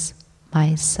criticize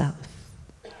myself?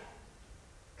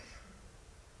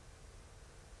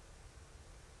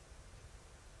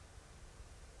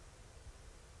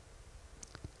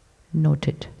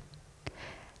 Noted.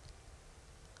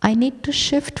 I need to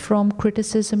shift from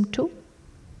criticism to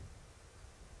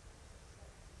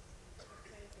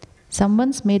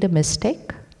someone's made a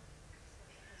mistake.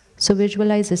 So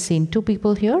visualize a scene. Two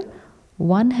people here.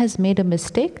 One has made a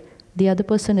mistake. The other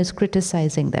person is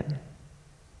criticizing them.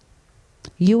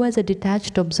 You as a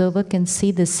detached observer can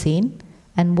see this scene.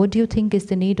 And what do you think is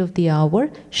the need of the hour?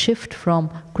 Shift from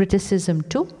criticism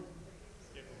to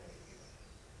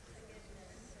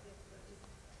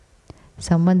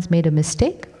someone's made a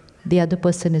mistake. The other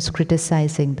person is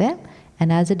criticizing them.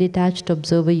 And as a detached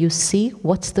observer, you see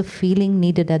what's the feeling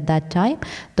needed at that time.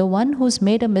 The one who's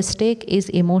made a mistake is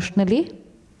emotionally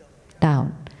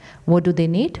down. What do they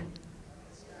need?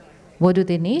 What do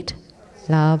they need?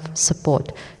 Love,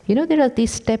 support. You know, there are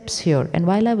these steps here, and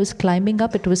while I was climbing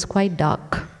up, it was quite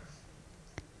dark.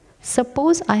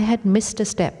 Suppose I had missed a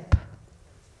step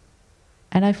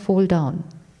and I fall down.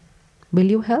 Will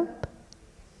you help?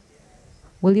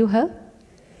 Will you help?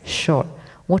 Sure.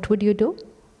 What would you do?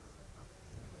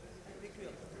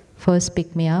 First,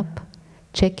 pick me up,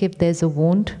 check if there's a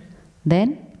wound,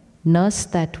 then nurse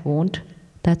that wound.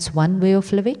 That's one way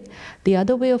of living. The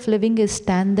other way of living is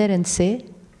stand there and say,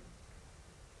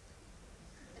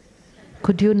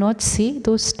 could you not see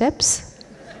those steps?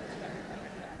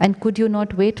 And could you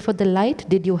not wait for the light?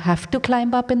 Did you have to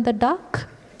climb up in the dark?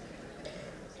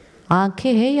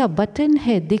 Aankhein hai ya button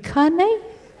hai, dikha nahi?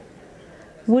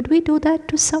 Would we do that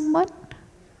to someone?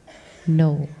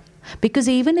 No. Because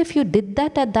even if you did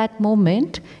that at that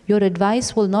moment, your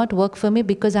advice will not work for me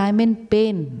because I'm in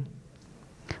pain.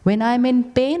 When I'm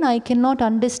in pain, I cannot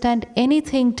understand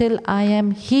anything till I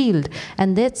am healed.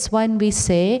 And that's when we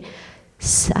say,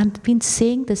 I've been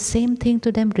saying the same thing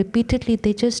to them repeatedly.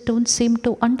 They just don't seem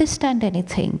to understand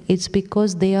anything. It's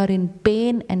because they are in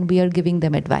pain and we are giving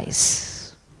them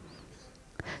advice.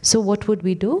 So what would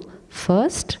we do?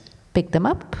 First, pick them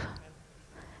up,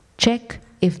 check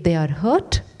if they are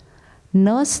hurt,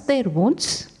 nurse their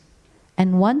wounds,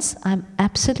 and once I'm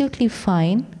absolutely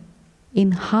fine,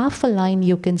 in half a line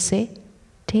you can say,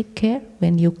 take care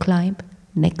when you climb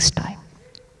next time.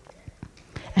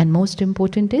 And most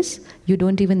important is, you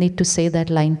don't even need to say that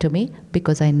line to me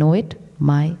because I know it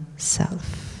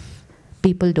myself.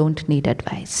 People don't need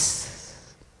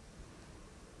advice.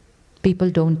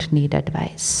 People don't need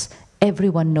advice.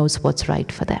 Everyone knows what's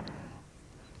right for them.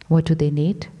 What do they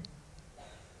need?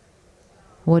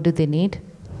 What do they need?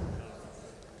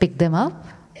 Pick them up.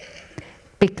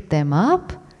 Pick them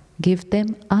up. Give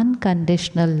them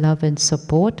unconditional love and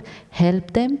support.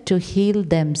 Help them to heal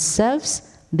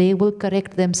themselves. They will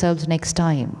correct themselves next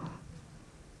time.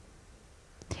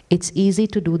 It's easy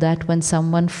to do that when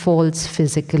someone falls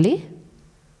physically.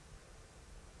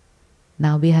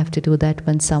 Now we have to do that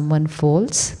when someone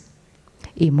falls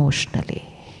emotionally.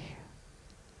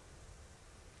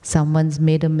 Someone's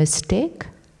made a mistake,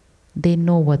 they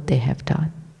know what they have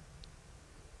done.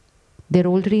 They're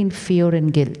already in fear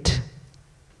and guilt.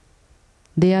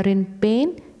 They are in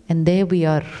pain, and there we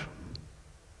are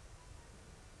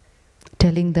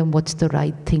telling them what's the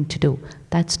right thing to do.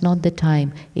 That's not the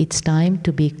time. It's time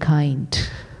to be kind.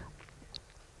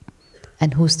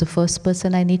 And who's the first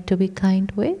person I need to be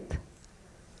kind with?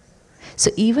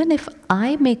 So even if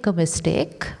I make a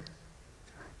mistake,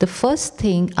 the first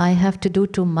thing I have to do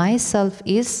to myself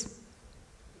is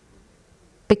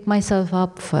pick myself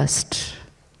up first.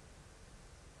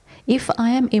 If I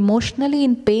am emotionally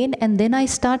in pain and then I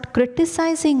start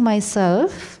criticizing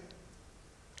myself,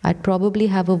 I'd probably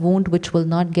have a wound which will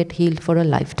not get healed for a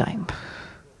lifetime.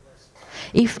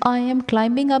 If I am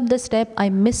climbing up the step, I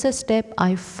miss a step,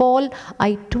 I fall,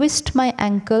 I twist my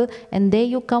ankle, and there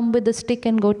you come with a stick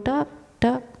and go tuck,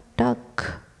 tuck,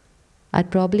 tuck.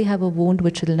 I'd probably have a wound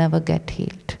which will never get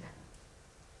healed.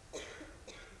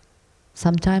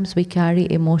 Sometimes we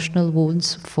carry emotional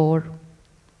wounds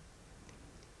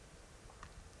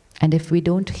and if we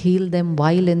don't heal them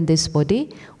while in this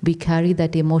body, we carry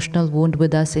that emotional wound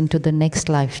with us into the next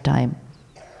lifetime.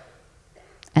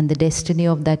 And the destiny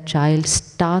of that child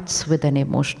starts with an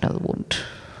emotional wound.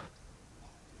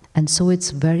 And so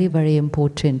it's very, very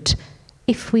important,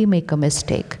 if we make a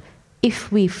mistake,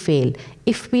 if we fail,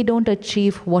 if we don't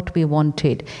achieve what we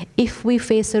wanted, if we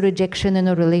face a rejection in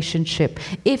a relationship,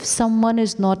 if someone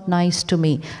is not nice to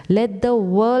me, let the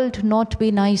world not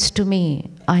be nice to me.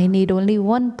 I need only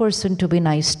one person to be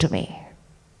nice to me.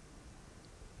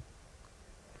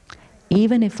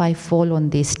 Even if I fall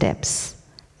on these steps,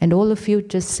 and all of you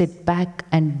just sit back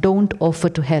and don't offer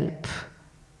to help,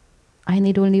 I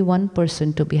need only one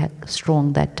person to be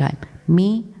strong that time.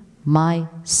 Me,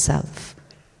 myself.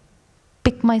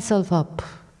 Pick myself up.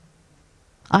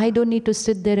 I don't need to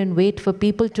sit there and wait for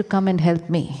people to come and help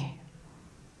me.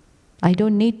 I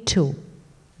don't need to,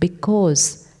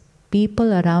 because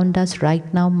people around us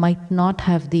right now might not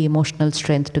have the emotional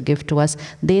strength to give to us.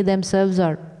 They themselves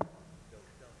are.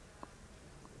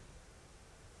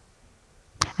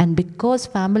 And because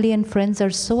family and friends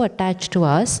are so attached to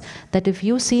us, that if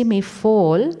you see me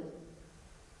fall,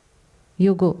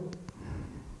 you go.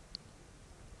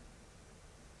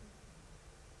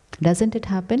 Doesn't it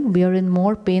happen? We are in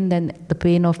more pain than the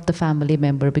pain of the family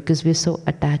member because we're so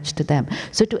attached to them.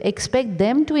 So to expect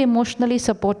them to emotionally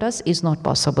support us is not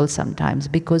possible sometimes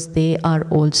because they are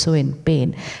also in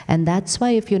pain. And that's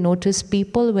why if you notice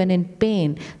people when in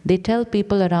pain, they tell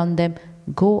people around them,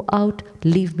 go out,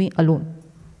 leave me alone.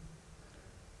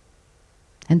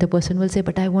 And the person will say,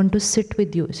 but I want to sit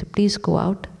with you. So please go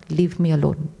out, leave me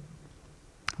alone.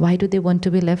 Why do they want to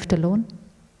be left alone?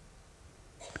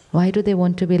 Why do they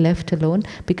want to be left alone?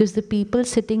 Because the people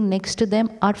sitting next to them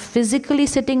are physically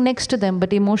sitting next to them,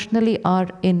 but emotionally are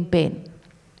in pain.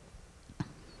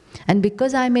 And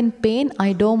because I'm in pain,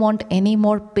 I don't want any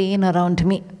more pain around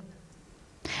me.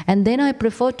 And then I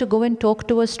prefer to go and talk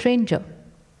to a stranger.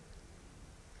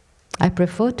 I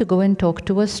prefer to go and talk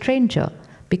to a stranger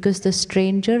because the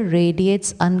stranger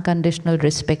radiates unconditional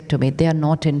respect to me. They are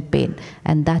not in pain.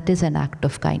 And that is an act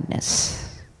of kindness.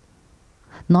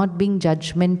 Not being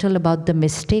judgmental about the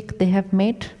mistake they have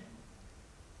made,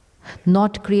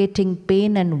 not creating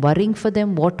pain and worrying for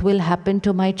them, what will happen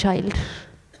to my child.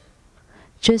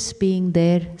 Just being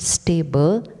there,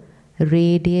 stable,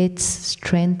 radiates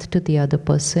strength to the other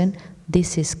person.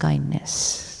 This is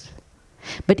kindness.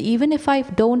 But even if I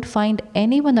don't find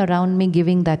anyone around me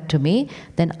giving that to me,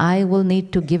 then I will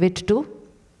need to give it to,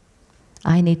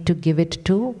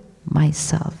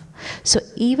 myself. So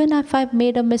even if I've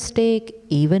made a mistake,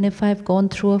 even if I've gone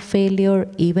through a failure,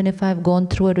 even if I've gone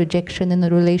through a rejection in a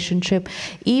relationship,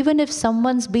 even if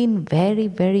someone's been very,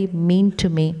 very mean to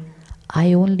me,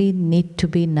 I only need to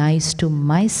be nice to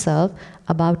myself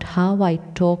about how I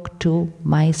talk to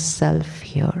myself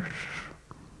here.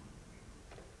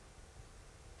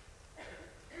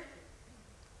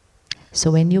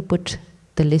 So when you put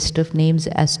the list of names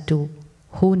as to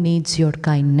who needs your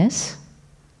kindness,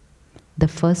 the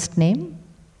first name,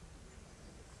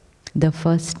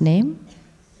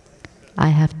 I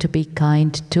have to be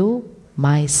kind to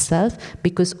myself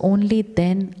because only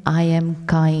then I am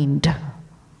kind.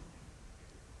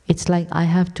 It's like I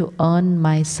have to earn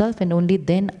myself and only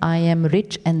then I am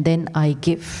rich and then I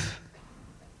give.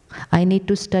 I need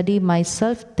to study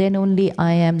myself, then only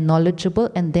I am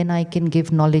knowledgeable and then I can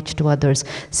give knowledge to others.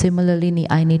 Similarly,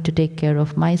 I need to take care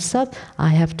of myself. I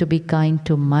have to be kind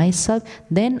to myself.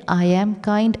 Then I am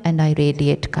kind and I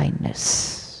radiate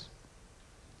kindness.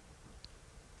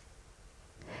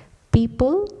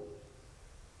 People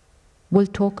will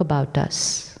talk about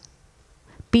us.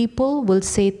 People will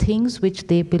say things which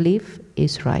they believe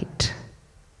is right.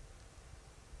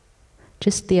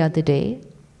 Just the other day,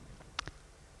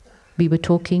 we were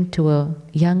talking to a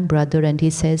young brother and he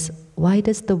says, why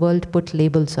does the world put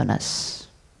labels on us?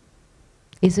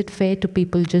 Is it fair to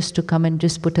people just to come and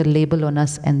just put a label on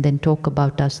us and then talk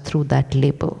about us through that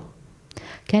label?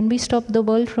 Can we stop the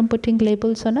world from putting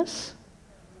labels on us?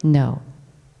 No.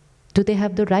 Do they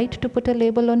have the right to put a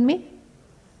label on me?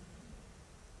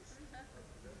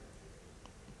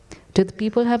 Do the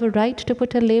people have a right to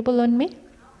put a label on me?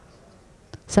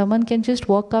 Someone can just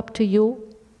walk up to you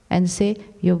and say,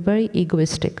 you're very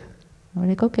egoistic. I'm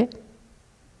like, okay.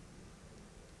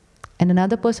 And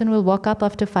another person will walk up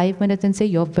after 5 minutes and say,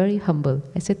 you're very humble.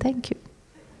 I say, thank you.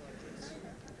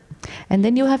 And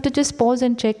then you have to just pause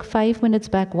and check. 5 minutes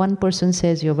back, one person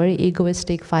says, you're very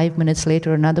egoistic. 5 minutes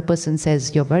later, another person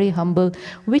says, you're very humble.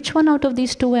 Which one out of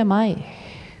these two am I?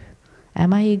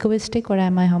 Am I egoistic or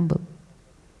am I humble?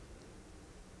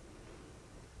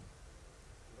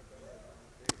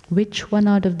 Which one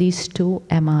out of these two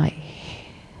am I?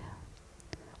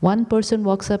 One person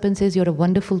walks up and says, you're a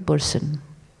wonderful person.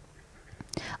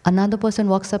 Another person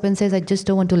walks up and says, I just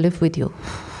don't want to live with you.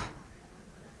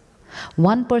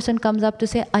 One person comes up to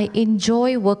say, I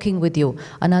enjoy working with you.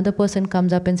 Another person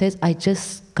comes up and says, I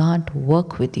just can't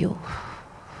work with you.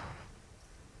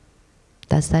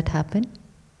 Does that happen?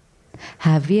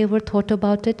 Have we ever thought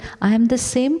about it? I am the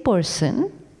same person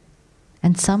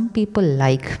and some people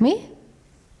like me.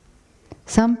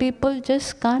 Some people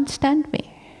just can't stand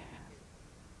me.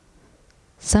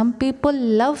 Some people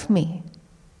love me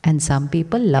and some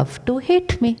people love to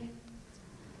hate me.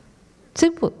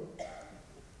 Simple.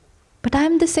 But I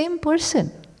am the same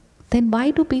person. Then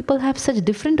why do people have such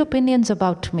different opinions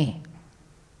about me?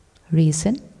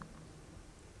 Reason?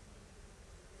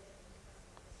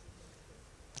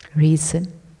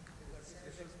 Reason?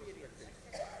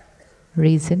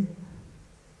 Reason?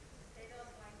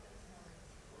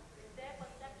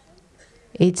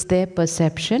 It's their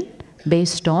perception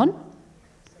based on,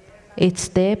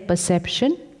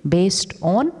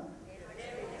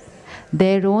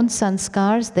 their own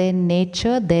sanskars, their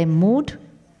nature, their mood.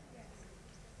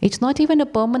 It's not even a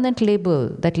permanent label.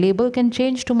 That label can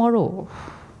change tomorrow.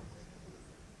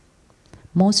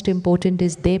 Most important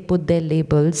is they put their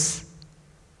labels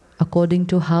according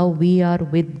to how we are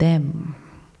with them.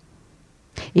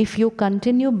 If you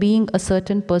continue being a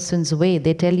certain person's way,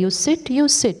 they tell you sit, you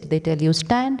sit. They tell you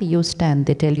stand, you stand.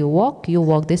 They tell you walk, you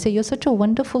walk. They say you're such a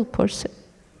wonderful person.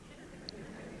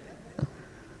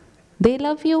 They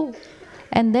love you.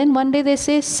 And then one day they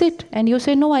say sit, and you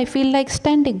say no, I feel like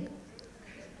standing.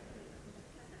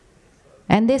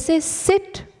 And they say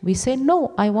sit. We say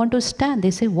no, I want to stand.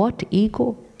 They say what?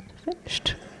 Ego.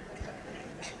 Finished.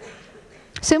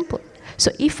 Simple.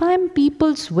 So if I'm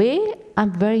people's way,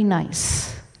 I'm very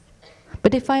nice.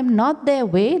 But if I'm not their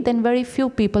way, then very few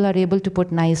people are able to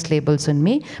put nice labels on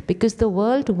me, because the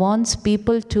world wants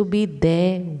people to be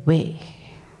their way.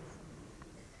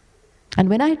 And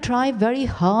when I try very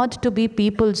hard to be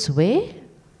people's way,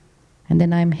 and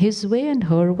then I'm his way and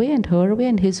her way and her way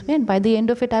and his way, and by the end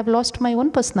of it I've lost my own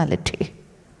personality.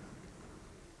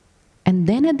 And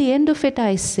then at the end of it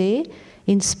I say,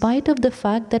 in spite of the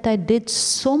fact that I did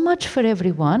so much for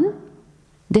everyone,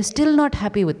 they're still not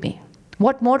happy with me.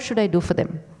 What more should I do for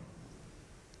them?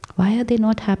 Why are they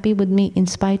not happy with me in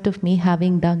spite of me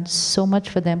having done so much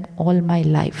for them all my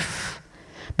life?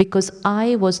 Because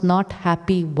I was not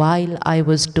happy while I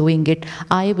was doing it.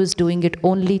 I was doing it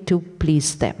only to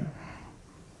please them.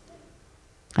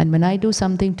 And when I do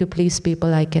something to please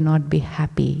people, I cannot be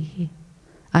happy.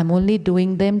 I'm only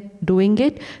doing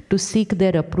it to seek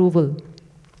their approval.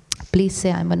 Please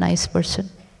say I'm a nice person.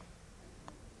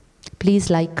 Please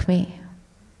like me.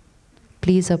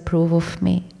 Please approve of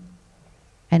me.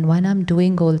 And when I'm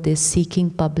doing all this, seeking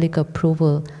public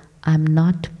approval, I'm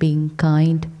not being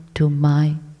kind to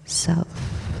myself.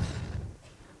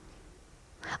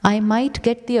 I might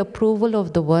get the approval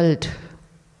of the world,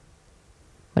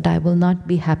 but I will not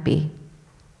be happy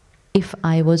if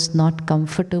I was not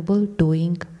comfortable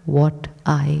doing what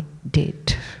I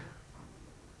did.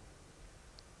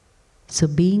 So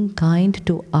being kind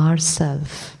to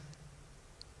ourselves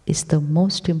is the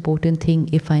most important thing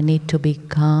if I need to be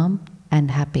calm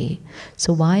and happy.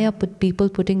 So why are people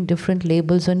putting different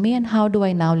labels on me, and how do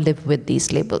I now live with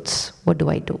these labels? What do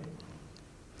I do?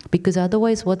 Because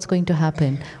otherwise what's going to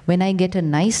happen? When I get a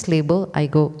nice label, I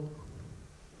go.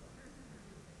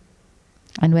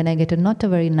 And when I get a not a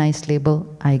very nice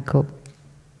label, I go.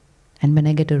 And when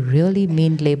I get a really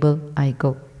mean label, I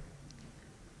go.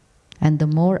 And the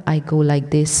more I go like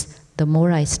this, the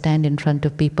more I stand in front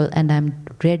of people and I'm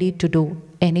ready to do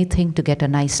anything to get a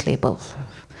nice label.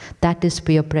 That is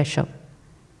peer pressure.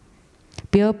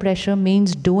 Peer pressure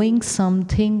means doing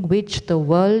something which the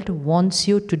world wants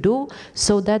you to do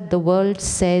so that the world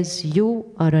says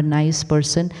you are a nice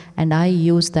person, and I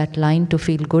use that line to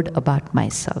feel good about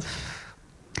myself.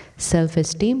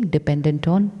 Self-esteem dependent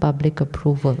on public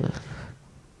approval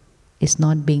is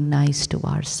not being nice to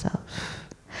ourselves.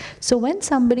 So when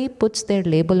somebody puts their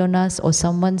label on us or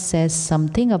someone says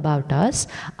something about us,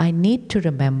 I need to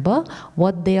remember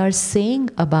what they are saying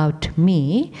about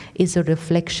me is a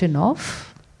reflection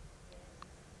of,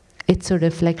 it's a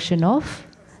reflection of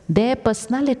their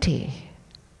personality,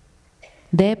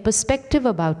 their perspective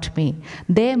about me,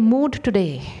 their mood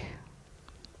today.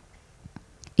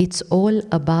 It's all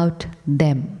about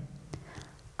them.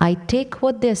 I take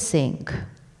what they're saying.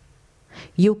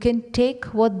 You can take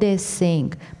what they're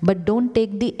saying, but don't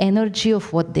take the energy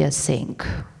of what they're saying.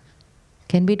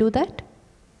 Can we do that?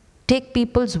 Take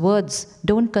people's words,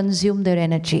 don't consume their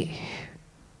energy.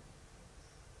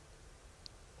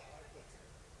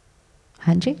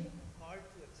 Hanji?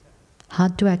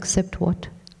 Hard to accept what?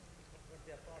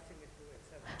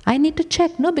 I need to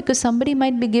check, no, because somebody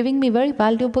might be giving me very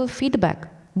valuable feedback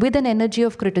with an energy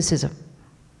of criticism.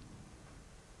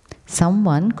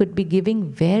 Someone could be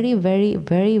giving very, very,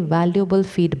 very valuable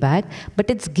feedback, but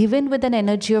it's given with an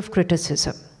energy of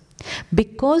criticism.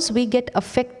 Because we get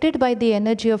affected by the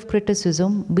energy of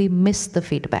criticism, we miss the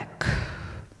feedback.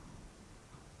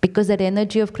 Because that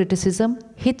energy of criticism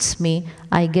hits me,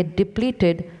 I get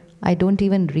depleted, I don't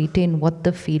even retain what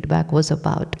the feedback was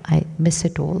about. I miss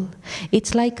it all.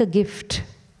 It's like a gift.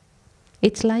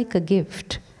 It's like a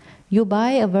gift. You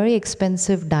buy a very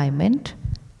expensive diamond,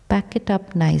 pack it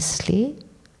up nicely,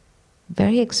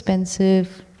 very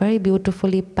expensive, very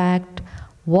beautifully packed,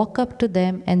 walk up to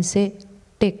them and say,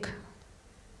 take.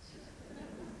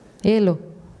 Hello.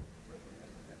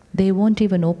 They won't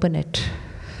even open it.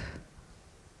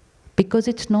 Because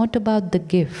it's not about the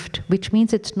gift, which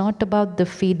means it's not about the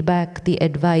feedback, the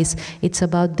advice, it's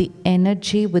about the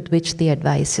energy with which the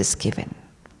advice is given.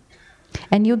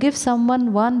 And you give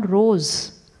someone one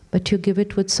rose, but you give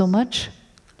it with so much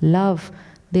love,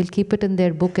 they'll keep it in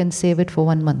their book and save it for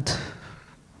 1 month.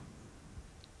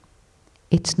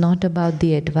 It's not about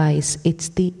the advice, it's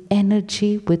the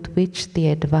energy with which the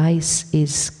advice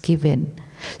is given.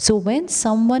 So when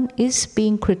someone is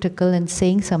being critical and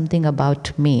saying something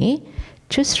about me,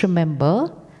 just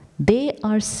remember, they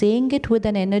are saying it with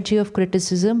an energy of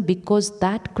criticism because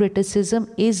that criticism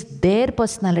is their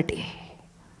personality.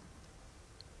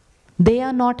 They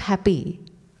are not happy.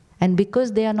 And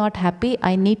because they are not happy,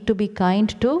 I need to be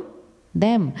kind to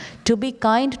them. To be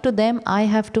kind to them, I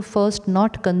have to first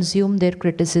not consume their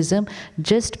criticism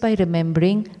just by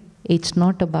remembering it's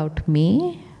not about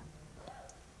me,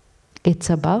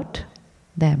 it's about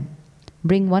them.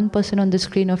 Bring one person on the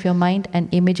screen of your mind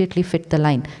and immediately fit the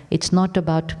line. It's not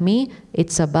about me,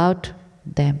 it's about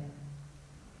them.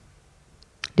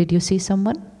 Did you see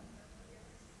someone?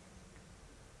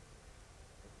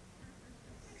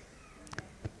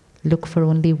 Look for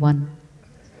only one.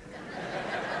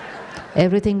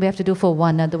 Everything we have to do for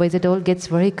one, otherwise it all gets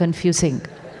very confusing.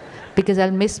 Because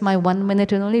I'll miss my 1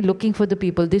 minute and only looking for the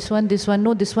people. This one,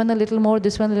 no, this one a little more,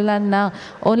 this one a little, and now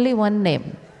only one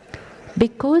name.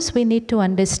 Because we need to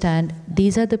understand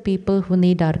these are the people who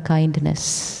need our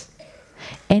kindness.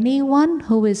 Anyone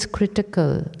who is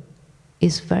critical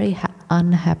is very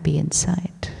unhappy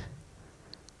inside.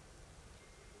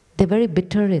 They're very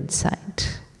bitter inside.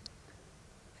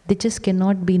 They just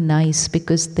cannot be nice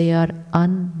because they are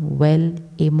unwell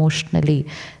emotionally.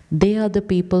 They are the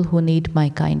people who need my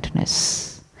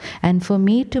kindness. And for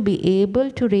me to be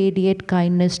able to radiate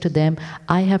kindness to them,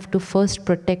 I have to first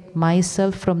protect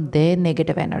myself from their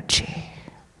negative energy.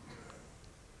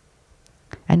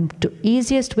 And the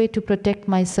easiest way to protect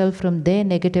myself from their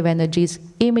negative energy is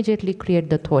immediately create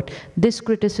the thought, this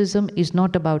criticism is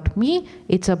not about me,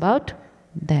 it's about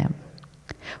them.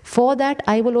 For that,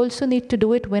 I will also need to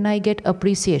do it when I get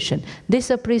appreciation. This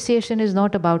appreciation is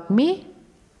not about me,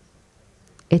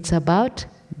 it's about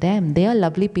them. They are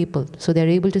lovely people, so they are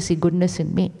able to see goodness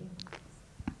in me.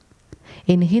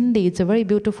 In Hindi, it's a very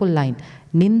beautiful line.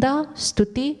 Ninda,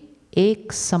 stuti,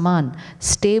 ek saman.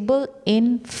 Stable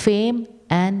in fame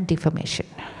and defamation.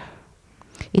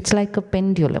 It's like a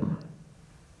pendulum.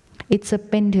 It's a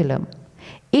pendulum.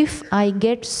 If I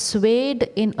get swayed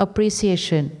in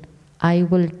appreciation, I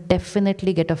will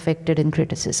definitely get affected in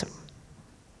criticism.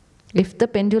 If the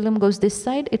pendulum goes this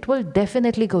side, it will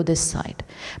definitely go this side.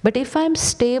 But if I'm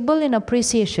stable in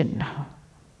appreciation,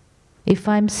 if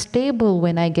I'm stable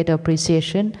when I get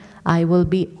appreciation, I will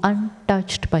be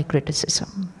untouched by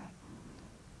criticism.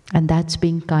 And that's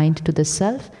being kind to the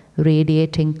self,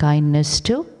 radiating kindness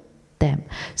to them.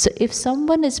 So if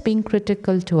someone is being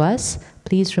critical to us,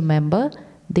 please remember,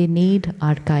 they need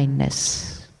our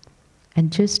kindness.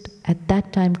 And just at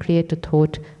that time create a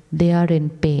thought, they are in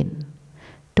pain.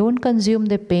 Don't consume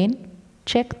their pain,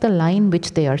 check the line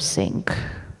which they are saying.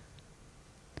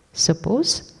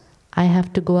 Suppose I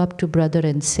have to go up to brother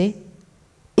and say,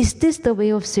 is this the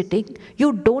way of sitting?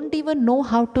 You don't even know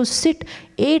how to sit.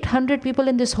 800 people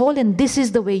in this hall and this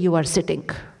is the way you are sitting.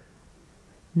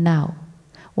 Now,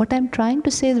 what I'm trying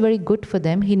to say is very good for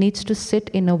them. He needs to sit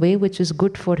in a way which is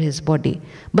good for his body.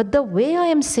 But the way I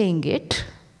am saying it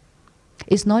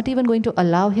is not even going to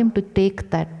allow him to take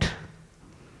that.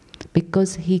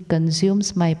 Because he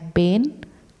consumes my pain,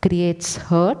 creates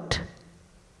hurt.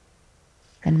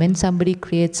 And when somebody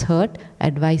creates hurt,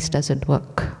 advice doesn't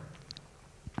work.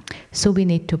 So we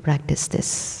need to practice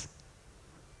this.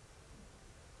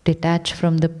 Detach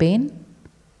from the pain,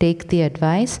 take the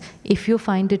advice. If you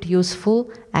find it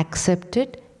useful, accept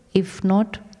it. If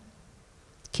not,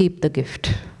 keep the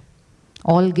gift.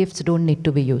 All gifts don't need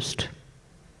to be used.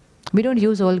 We don't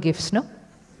use all gifts, no?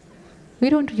 We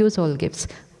don't use all gifts.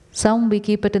 Some we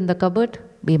keep it in the cupboard,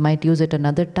 we might use it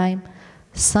another time.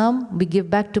 Some we give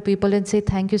back to people and say,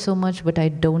 thank you so much, but I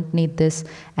don't need this.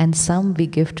 And some we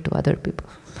gift to other people.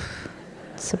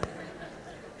 So,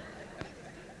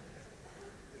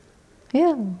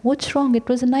 yeah, what's wrong? It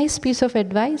was a nice piece of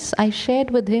advice. I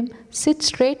shared with him, sit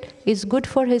straight, is good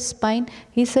for his spine.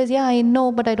 He says, yeah, I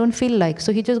know, but I don't feel like.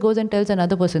 So he just goes and tells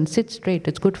another person, sit straight,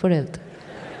 it's good for health.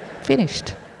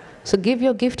 Finished. So give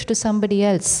your gift to somebody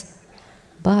else.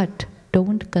 But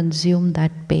don't consume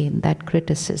that pain, that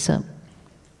criticism.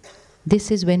 This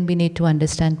is when we need to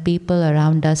understand people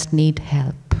around us need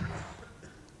help.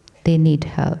 They need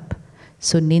help.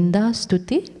 So ninda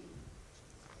stuti,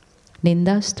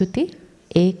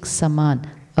 ek saman.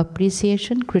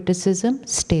 Appreciation, criticism,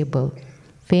 stable.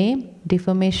 Fame,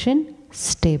 defamation,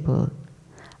 stable.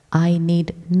 I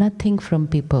need nothing from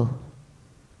people.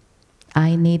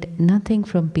 I need nothing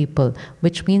from people,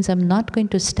 which means I'm not going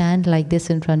to stand like this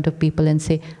in front of people and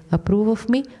say, approve of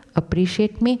me,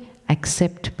 appreciate me,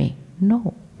 accept me.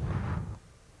 No.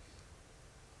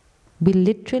 we're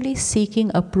literally seeking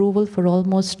approval for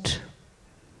almost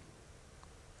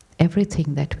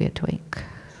everything that we are doing.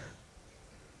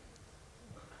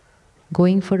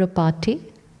 Going for a party,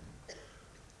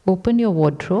 open your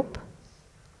wardrobe,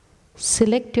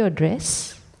 select your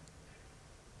dress,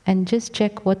 and just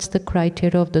check what's the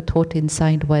criteria of the thought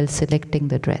inside while selecting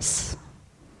the dress.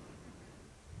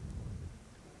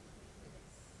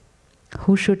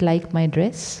 Who should like my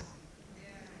dress?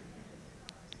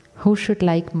 Who should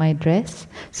like my dress?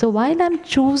 So while I'm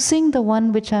choosing the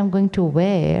one which I'm going to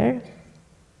wear,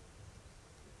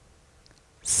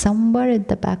 somewhere at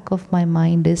the back of my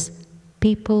mind is,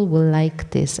 people will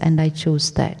like this and I choose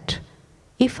that.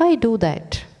 If I do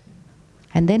that,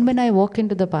 and then when I walk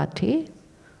into the party,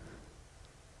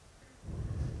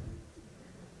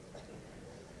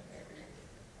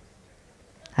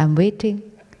 I'm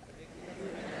waiting.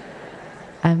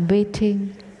 I'm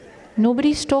waiting.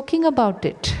 Nobody's talking about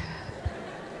it.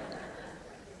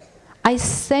 I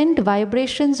send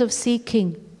vibrations of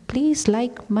seeking. Please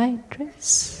like my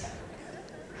dress.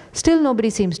 Still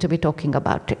nobody seems to be talking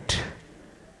about it.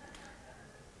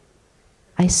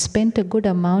 I spent a good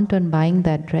amount on buying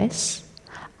that dress.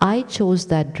 I chose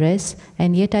that dress,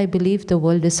 and yet I believe the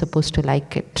world is supposed to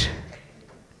like it.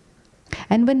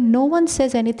 And when no one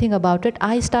says anything about it,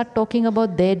 I start talking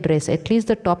about their dress. At least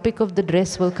the topic of the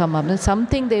dress will come up, and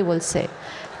something they will say.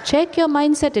 Check your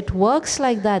mindset, it works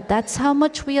like that. That's how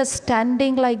much we are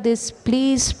standing like this.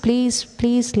 Please, please,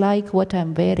 please like what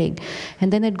I'm wearing.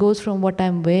 And then it goes from what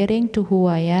I'm wearing to who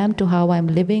I am, to how I'm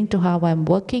living, to how I'm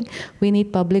working. We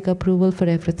need public approval for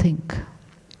everything.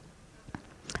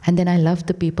 And then I love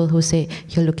the people who say,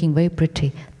 you're looking very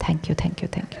pretty. Thank you, thank you,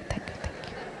 thank you, thank you, thank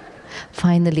you.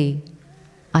 Finally,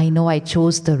 I know I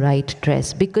chose the right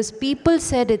dress because people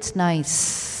said it's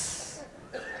nice.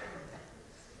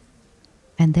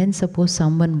 And then suppose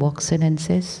someone walks in and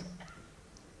says,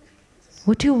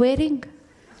 what are you wearing?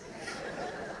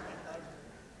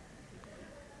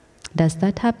 Does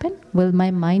that happen? Will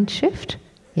my mind shift?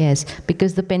 Yes,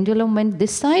 because the pendulum went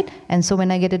this side, and so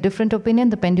when I get a different opinion,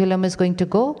 the pendulum is going to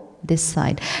go this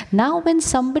side. Now when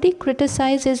somebody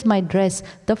criticizes my dress,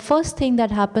 the first thing that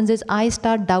happens is I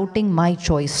start doubting my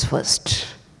choice first.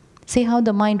 See how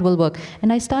the mind will work.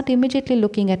 And I start immediately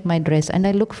looking at my dress, and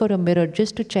I look for a mirror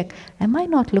just to check, am I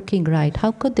not looking right?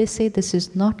 How could they say this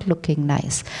is not looking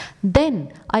nice?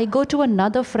 Then I go to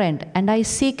another friend and I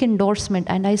seek endorsement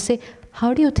and I say,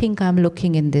 how do you think I'm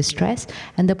looking in this dress?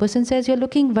 And the person says, you're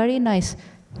looking very nice.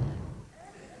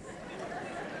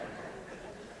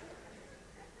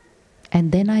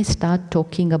 And then I start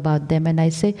talking about them and I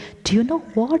say, do you know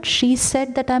what? She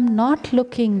said that I'm not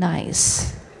looking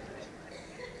nice.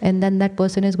 And then that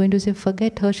person is going to say,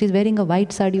 forget her, she's wearing a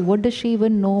white sari. What does she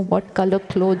even know? What color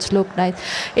clothes look nice?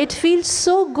 It feels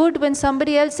so good when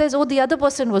somebody else says, oh, the other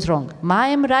person was wrong. I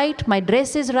am right, my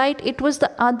dress is right. It was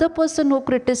the other person who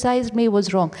criticized me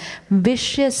was wrong.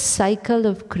 Vicious cycle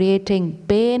of creating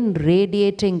pain,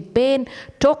 radiating pain,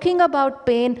 talking about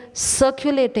pain,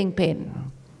 circulating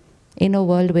pain. In a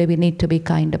world where we need to be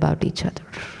kind about each other.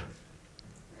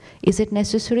 Is it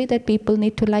necessary that people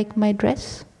need to like my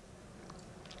dress?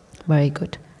 Very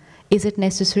good. Is it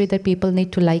necessary that people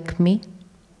need to like me?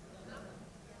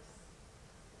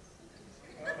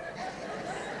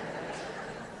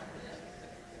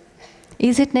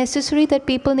 Is it necessary that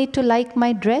people need to like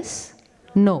my dress?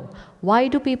 No. Why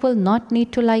do people not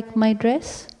need to like my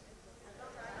dress?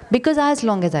 Because as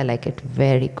long as I like it,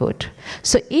 very good.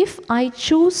 So if I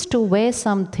choose to wear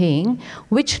something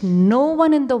which no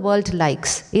one in the world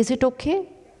likes, is it okay?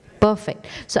 Perfect.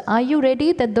 So are you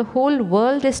ready that the whole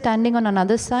world is standing on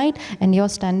another side and you're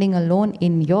standing alone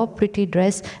in your pretty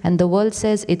dress and the world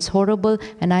says it's horrible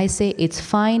and I say it's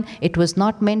fine, it was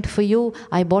not meant for you,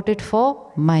 I bought it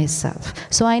for myself.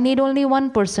 So I need only one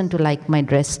person to like my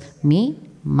dress, me,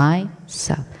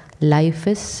 myself. Life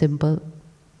is simple.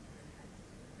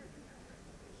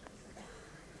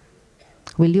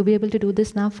 Will you be able to do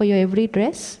this now for your every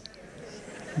dress?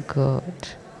 Good.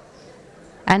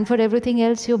 And for everything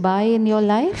else you buy in your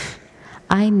life,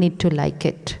 I need to like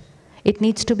it. It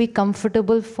needs to be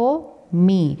comfortable for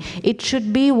me. It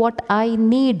should be what I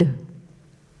need.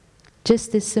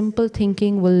 Just this simple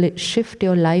thinking will shift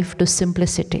your life to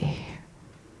simplicity.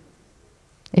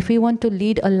 If we want to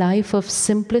lead a life of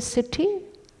simplicity,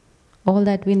 all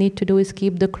that we need to do is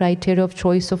keep the criteria of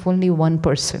choice of only one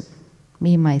person,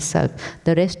 me, myself.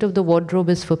 The rest of the wardrobe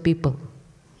is for people.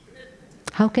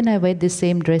 How can I wear this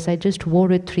same dress? I just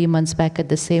wore it 3 months back at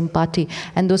the same party.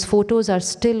 And those photos are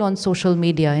still on social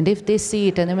media. And if they see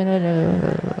it, and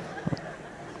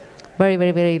Very,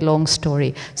 very, very long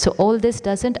story. So all this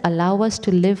doesn't allow us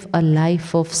to live a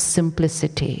life of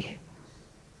simplicity.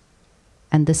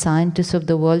 And the scientists of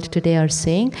the world today are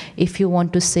saying, if you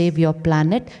want to save your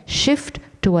planet, shift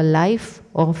to a life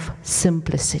of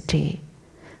simplicity.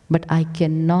 But I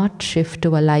cannot shift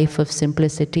to a life of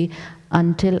simplicity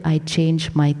until I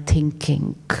change my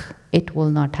thinking. It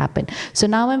will not happen. So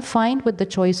now I'm fine with the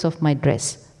choice of my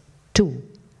dress. 2,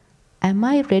 am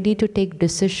I ready to take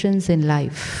decisions in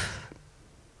life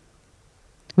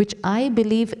which I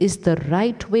believe is the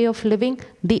right way of living,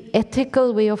 the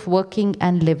ethical way of working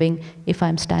and living, if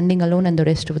I'm standing alone and the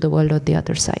rest of the world on the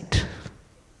other side?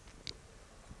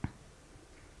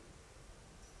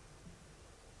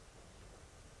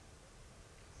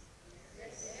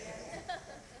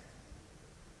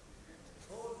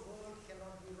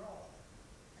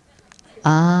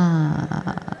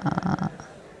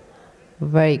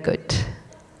 Very good.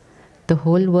 The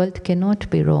whole world cannot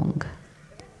be wrong.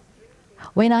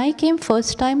 When I came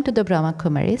first time to the Brahma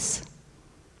Kumaris,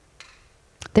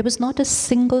 there was not a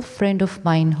single friend of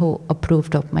mine who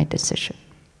approved of my decision.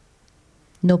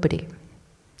 Nobody.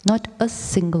 Not a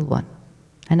single one.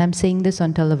 And I'm saying this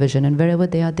on television, and wherever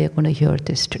they are, they're going to hear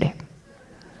this today.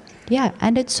 Yeah,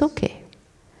 and it's okay.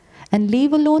 And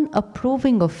leave alone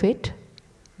approving of it,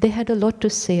 they had a lot to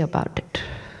say about it.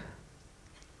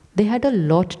 They had a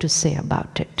lot to say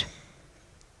about it.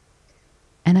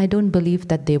 And I don't believe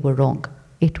that they were wrong.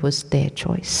 It was their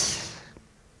choice.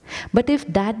 But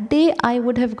if that day I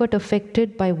would have got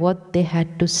affected by what they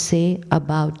had to say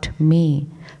about me,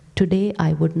 today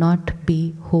I would not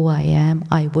be who I am.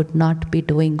 I would not be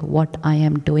doing what I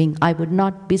am doing. I would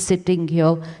not be sitting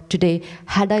here today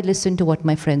had I listened to what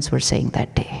my friends were saying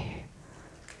that day.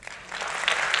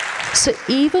 So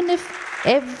even if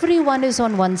everyone is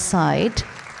on one side,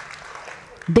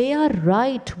 they are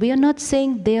right. We are not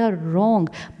saying they are wrong.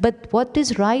 But what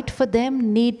is right for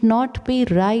them need not be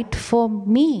right for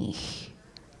me.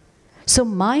 So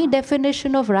my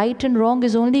definition of right and wrong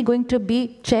is only going to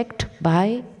be checked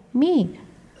by me.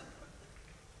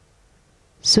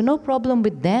 So no problem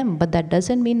with them, but that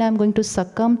doesn't mean I'm going to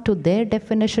succumb to their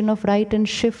definition of right and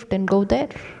shift and go there.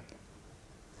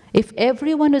 If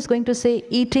everyone is going to say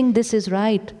eating this is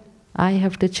right, I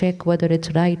have to check whether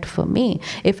it's right for me.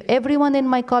 If everyone in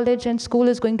my college and school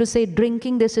is going to say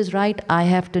drinking this is right, I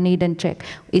have to need and check,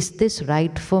 is this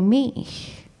right for me?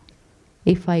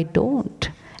 If I don't,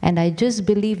 and I just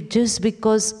believe just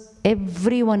because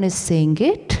everyone is saying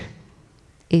it,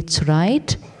 it's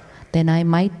right, then I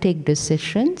might take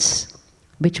decisions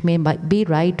which may be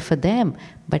right for them,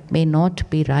 but may not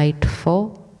be right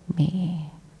for me.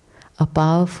 A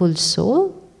powerful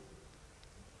soul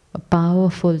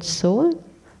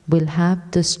will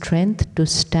have the strength to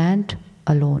stand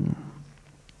alone.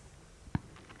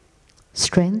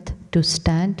 Strength to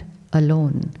stand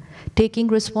alone. Taking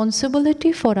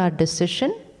responsibility for our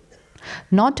decision,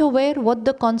 not aware what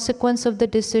the consequence of the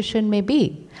decision may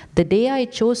be. The day I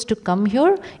chose to come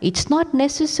here, it's not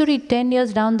necessary 10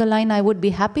 years down the line I would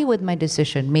be happy with my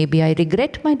decision. Maybe I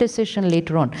regret my decision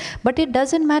later on. But it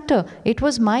doesn't matter. It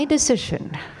was my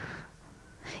decision.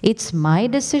 It's my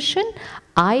decision.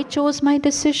 I chose my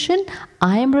decision.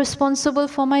 I am responsible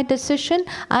for my decision.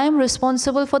 I am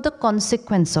responsible for the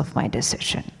consequence of my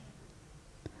decision.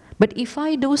 But if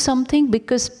I do something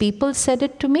because people said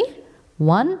it to me,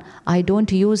 one, I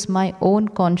don't use my own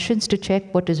conscience to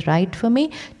check what is right for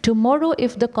me. Tomorrow,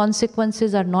 if the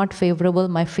consequences are not favorable,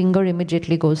 my finger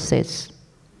immediately says,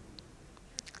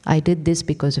 I did this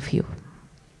because of you.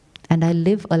 And I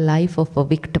live a life of a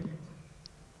victim.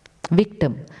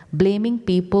 Blaming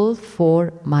people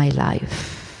for my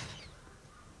life.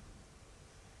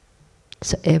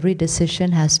 So every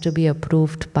decision has to be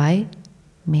approved by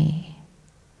me.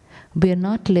 We are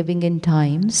not living in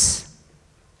times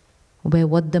where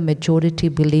what the majority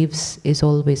believes is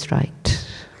always right.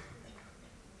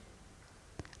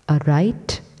 A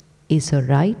right is a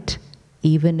right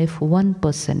even if one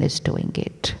person is doing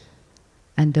it.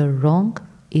 And a wrong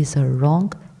is a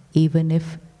wrong even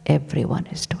if everyone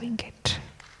is doing it.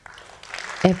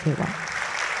 Everyone.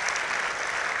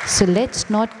 So let's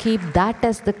not keep that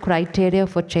as the criteria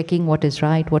for checking what is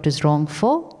right, what is wrong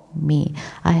for me.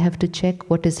 I have to check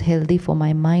what is healthy for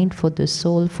my mind, for the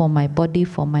soul, for my body,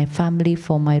 for my family,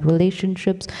 for my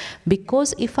relationships.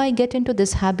 Because if I get into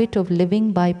this habit of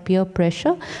living by peer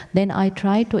pressure, then I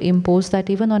try to impose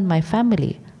that even on my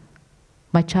family.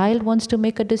 My child wants to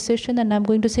make a decision and I'm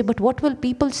going to say, but what will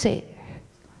people say?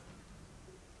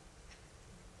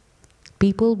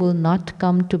 People will not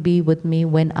come to be with me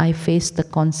when I face the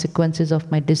consequences of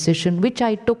my decision, which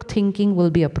I took thinking will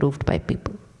be approved by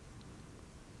people.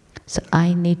 So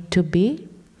I need to be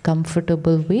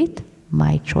comfortable with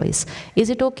my choice. Is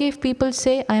it okay if people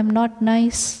say I am not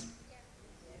nice?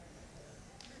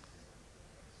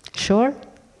 Sure?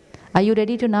 Are you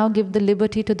ready to now give the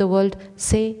liberty to the world?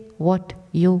 Say what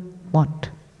you want.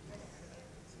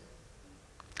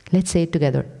 Let's say it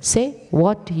together. Say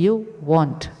what you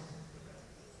want.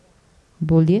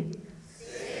 Boliye.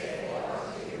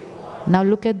 Now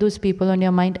look at those people on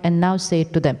your mind and now say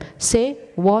it to them. Say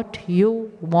what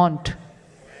you want.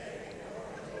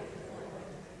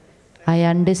 I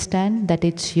understand that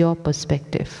it's your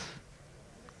perspective.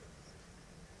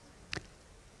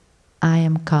 I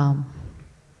am calm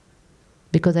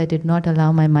because I did not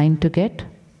allow my mind to get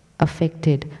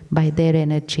affected by their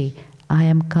energy. I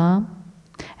am calm,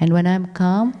 and when I am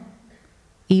calm,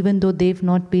 even though they've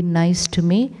not been nice to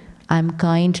me, I'm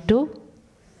kind to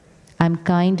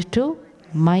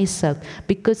myself,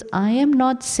 because I am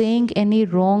not saying any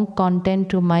wrong content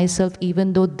to myself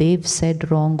even though they've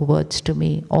said wrong words to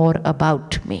me or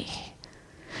about me.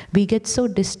 We get so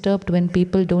disturbed when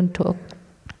people don't talk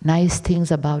nice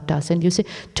things about us, and you say,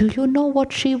 do you know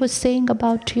what she was saying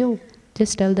about you?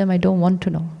 Just tell them, I don't want to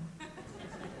know.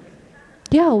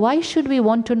 Yeah, why should we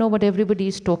want to know what everybody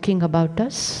is talking about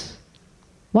us?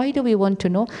 Why do we want to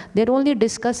know? They're only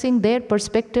discussing their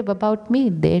perspective about me,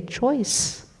 their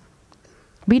choice.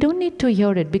 We don't need to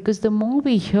hear it, because the more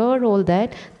we hear all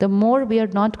that, the more we are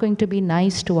not going to be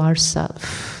nice to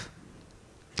ourselves.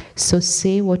 So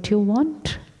say what you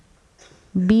want,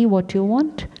 be what you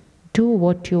want, do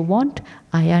what you want.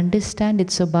 I understand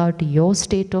it's about your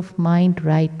state of mind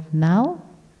right now.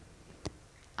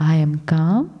 I am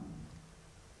calm.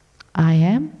 I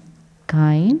am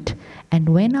kind. And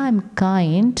when I'm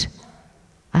kind,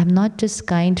 I'm not just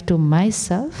kind to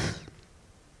myself,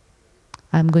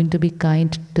 I'm going to be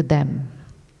kind to them.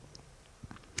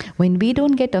 When we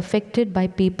don't get affected by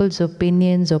people's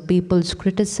opinions or people's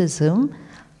criticism,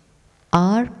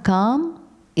 our calm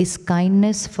is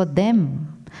kindness for them.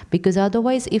 Because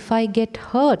otherwise, if I get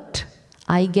hurt,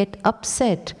 I get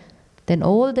upset, then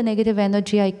all the negative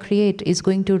energy I create is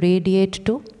going to radiate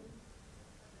to,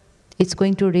 it's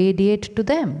going to radiate to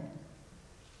them.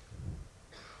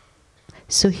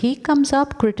 So he comes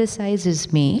up,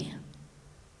 criticizes me.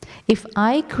 If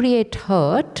I create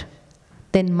hurt,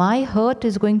 then my hurt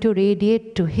is going to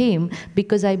radiate to him,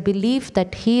 because I believe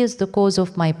that he is the cause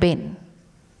of my pain.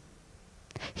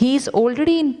 He is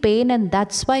already in pain, and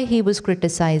that's why he was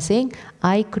criticizing.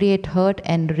 I create hurt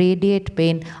and radiate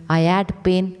pain. I add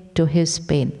pain to his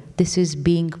pain. This is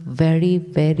being very,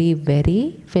 very,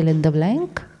 very fill in the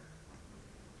blank.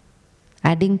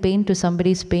 Adding pain to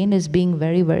somebody's pain is being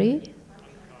very, very.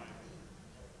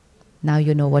 Now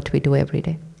you know what we do every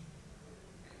day.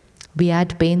 We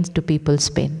add pain to people's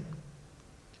pain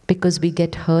because we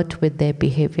get hurt with their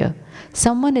behavior.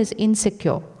 Someone is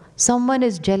insecure, someone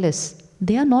is jealous.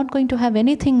 They are not going to have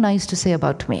anything nice to say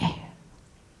about me.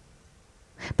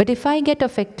 But if I get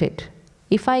affected,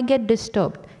 if I get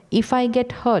disturbed, if I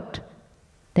get hurt,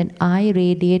 then I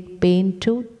radiate pain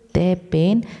to their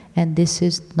pain, and this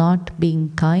is not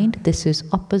being kind, this is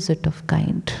opposite of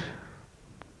kind.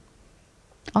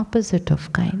 Opposite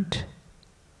of kind.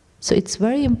 So it's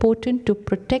very important to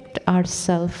protect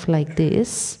ourselves like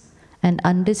this and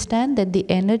understand that the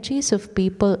energies of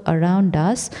people around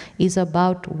us is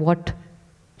about what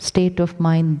state of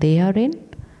mind they are in.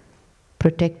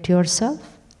 Protect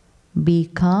yourself, be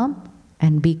calm,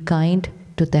 and be kind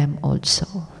to them also.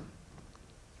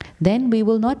 Then we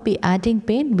will not be adding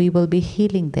pain, we will be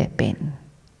healing their pain.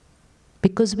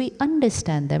 Because we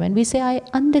understand them and we say, I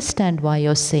understand why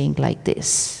you're saying like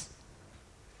this.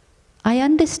 I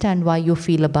understand why you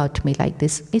feel about me like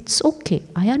this. It's okay,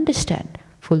 I understand.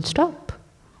 Full stop.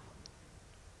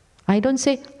 I don't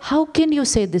say, how can you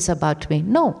say this about me?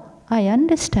 No, I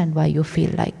understand why you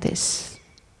feel like this.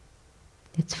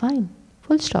 It's fine.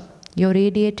 Full stop. You're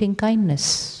radiating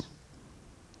kindness.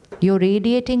 You're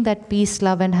radiating that peace,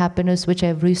 love, and happiness which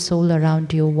every soul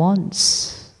around you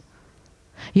wants.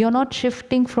 You're not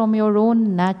shifting from your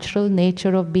own natural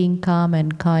nature of being calm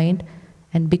and kind,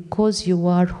 and because you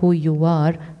are who you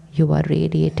are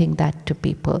radiating that to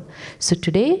people. So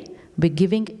today, we're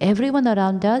giving everyone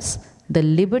around us the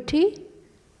liberty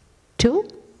to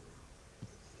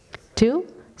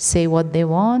say what they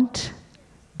want,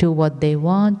 do what they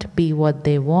want, be what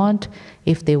they want.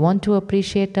 If they want to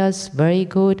appreciate us, very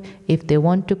good. If they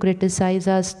want to criticize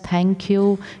us, thank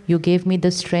you. You gave me the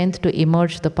strength to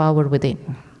emerge the power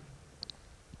within.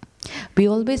 We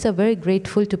always are very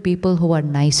grateful to people who are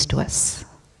nice to us.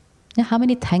 Now, how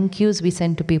many thank yous we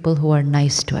send to people who are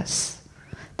nice to us?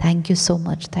 Thank you so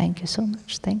much, thank you so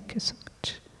much, thank you so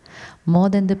much. More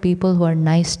than the people who are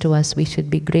nice to us, we should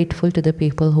be grateful to the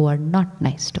people who are not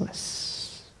nice to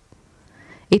us.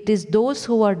 It is those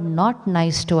who are not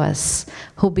nice to us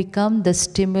who become the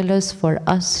stimulus for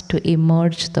us to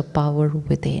emerge the power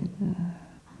within.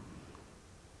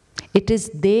 It is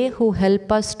they who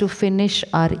help us to finish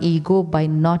our ego by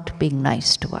not being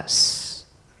nice to us.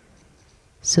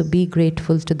 So be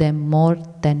grateful to them more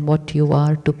than what you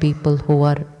are to people who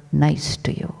are nice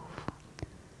to you.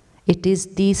 It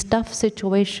is these tough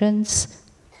situations,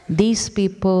 these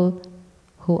people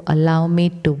who allow me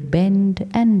to bend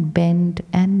and bend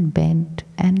and bend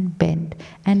and bend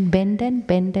and bend and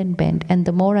bend and bend. And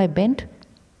the more I bend,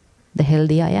 the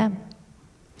healthier I am.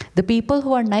 The people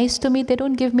who are nice to me, they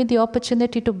don't give me the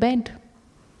opportunity to bend.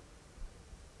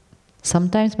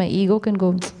 Sometimes my ego can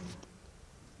go,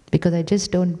 because I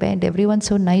just don't bend. Everyone's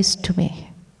so nice to me.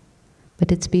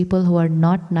 But it's people who are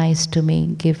not nice to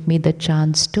me give me the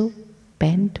chance to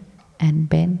bend and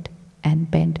bend and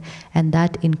bend. And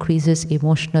that increases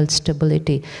emotional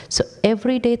stability. So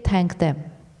every day thank them.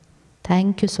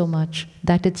 Thank you so much.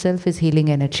 That itself is healing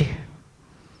energy.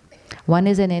 One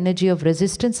is an energy of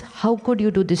resistance. How could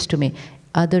you do this to me?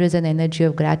 Other is an energy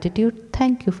of gratitude.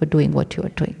 Thank you for doing what you are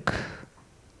doing.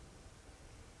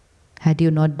 Had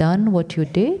you not done what you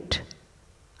did,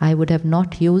 I would have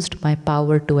not used my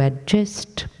power to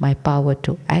adjust, my power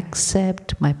to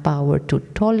accept, my power to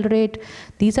tolerate.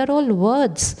 These are all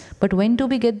words. But when do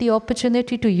we get the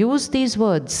opportunity to use these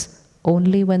words?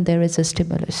 Only when there is a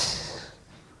stimulus.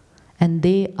 And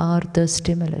they are the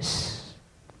stimulus.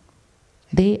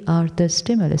 They are the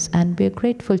stimulus, and we are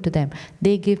grateful to them.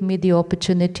 They give me the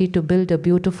opportunity to build a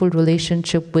beautiful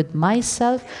relationship with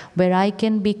myself, where I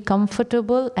can be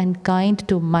comfortable and kind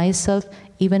to myself,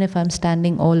 even if I'm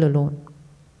standing all alone.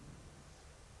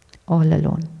 All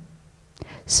alone.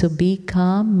 So be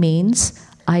calm means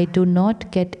I do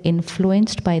not get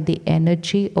influenced by the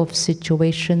energy of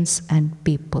situations and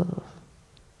people.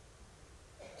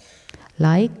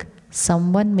 Like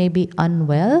someone may be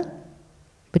unwell,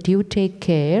 but you take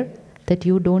care that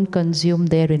you don't consume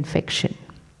their infection.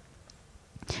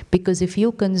 Because if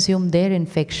you consume their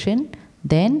infection,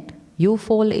 then you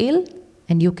fall ill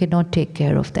and you cannot take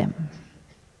care of them.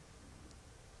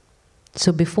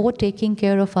 So before taking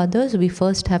care of others, we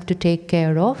first have to take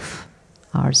care of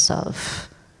ourselves.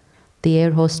 The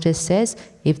air hostess says,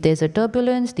 if there's a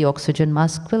turbulence, the oxygen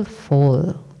mask will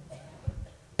fall.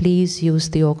 Please use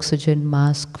the oxygen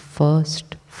mask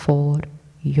first for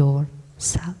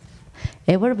yourself.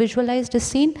 Ever visualized a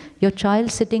scene? Your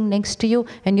child sitting next to you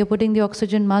and you're putting the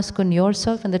oxygen mask on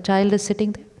yourself and the child is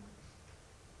sitting there?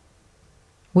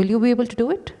 Will you be able to do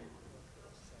it?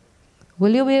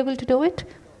 Will you be able to do it?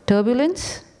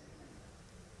 Turbulence?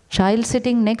 Child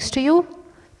sitting next to you?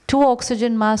 2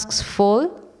 oxygen masks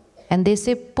full, and they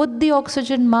say put the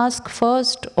oxygen mask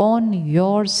first on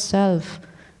yourself.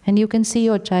 And you can see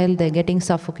your child there getting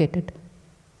suffocated.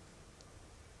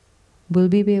 Will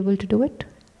we be able to do it?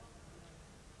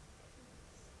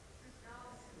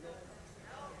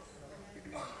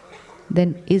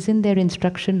 Then isn't their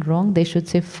instruction wrong? They should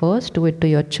say first, do it to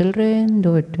your children,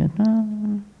 do it to...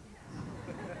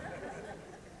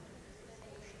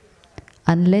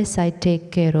 Unless I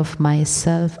take care of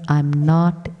myself, I'm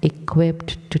not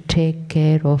equipped to take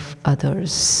care of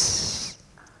others.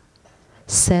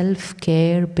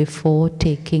 Self-care before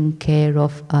taking care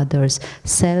of others.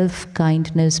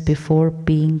 Self-kindness before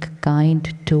being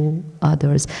kind to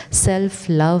others.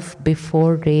 Self-love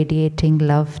before radiating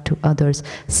love to others.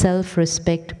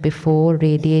 Self-respect before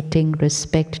radiating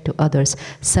respect to others.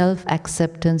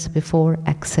 Self-acceptance before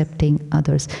accepting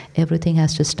others. Everything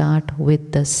has to start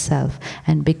with the self.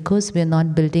 And because we're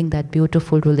not building that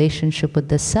beautiful relationship with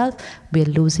the self, we're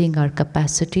losing our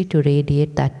capacity to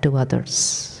radiate that to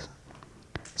others.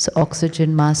 So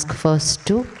oxygen mask first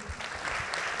to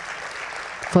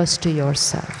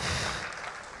yourself.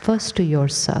 First to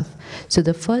yourself. So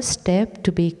the first step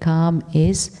to be calm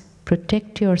is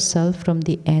protect yourself from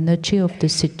the energy of the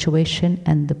situation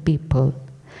and the people.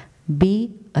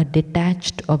 Be a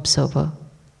detached observer.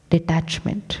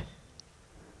 Detachment.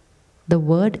 The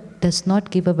word does not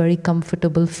give a very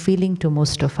comfortable feeling to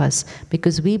most of us,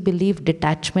 because we believe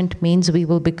detachment means we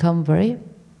will become very...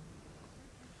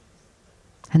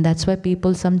 And that's why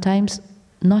people sometimes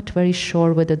not very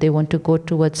sure whether they want to go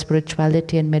towards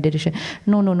spirituality and meditation.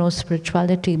 No,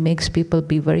 spirituality makes people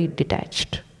be very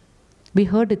detached. We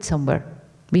heard it somewhere.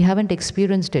 We haven't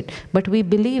experienced it. But we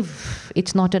believe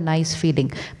it's not a nice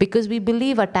feeling, because we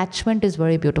believe attachment is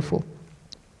very beautiful.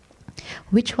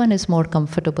 Which one is more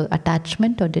comfortable,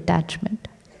 attachment or detachment?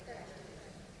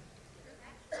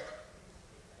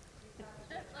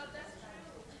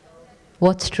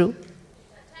 What's true?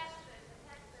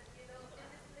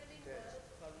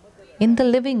 In the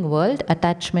living world,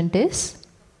 attachment is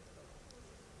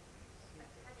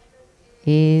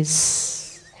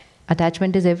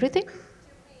attachment is everything?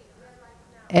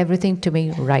 Everything to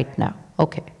me right now.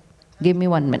 Okay. Give me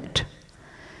 1 minute.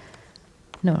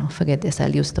 No, forget this.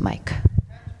 I'll use the mic.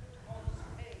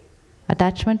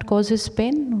 Attachment causes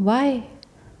pain. Why?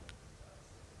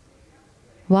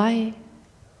 Why?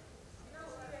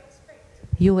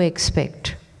 You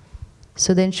expect.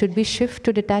 So then should we shift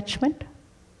to detachment?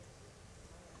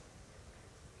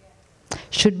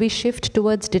 Should we shift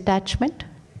towards detachment?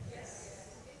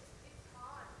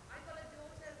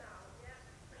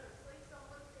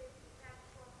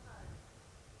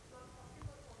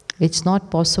 It's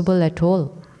not possible at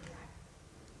all.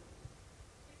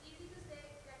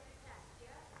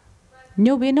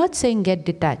 No, we're not saying get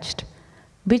detached.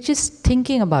 We're just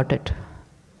thinking about it.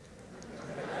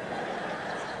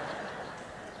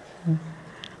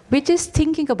 We're just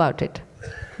thinking about it.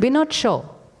 We're not sure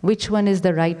which one is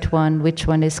the right one, which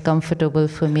one is comfortable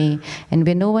for me. And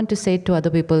we're no one to say to other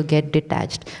people, get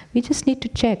detached. We just need to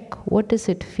check, what does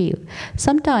it feel?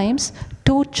 Sometimes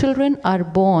 2 children are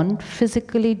born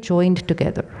physically joined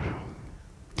together.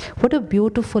 What a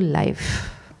beautiful life.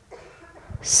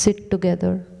 Sit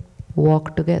together,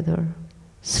 walk together,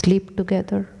 sleep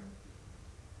together.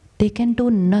 They can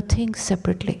do nothing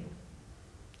separately.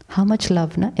 How much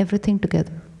love, na? Everything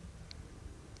together.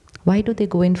 Why do they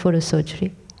go in for a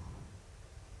surgery?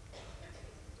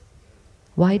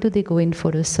 Why do they go in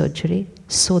for a surgery?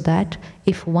 So that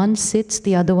if one sits,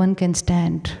 the other one can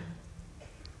stand.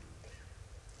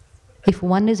 If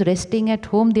one is resting at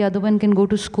home, the other one can go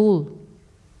to school.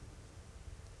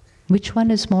 Which one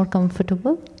is more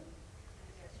comfortable?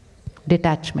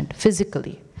 Detachment,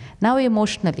 physically. Now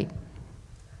emotionally.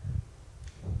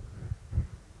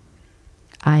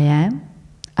 I am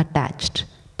attached.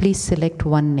 Please select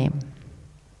one name.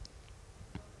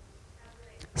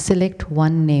 Select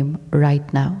one name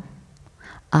right now.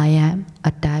 I am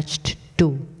attached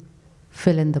to.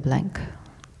 Fill in the blank.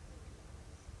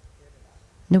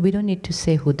 No, we don't need to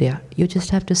say who they are. You just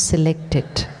have to select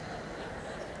it.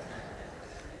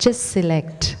 Just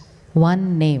select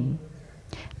one name.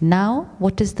 Now,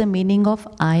 what is the meaning of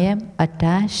I am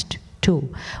attached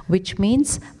to? Which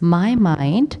means my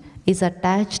mind is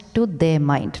attached to their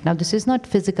mind. Now, this is not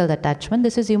physical attachment,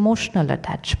 this is emotional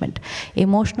attachment.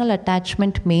 Emotional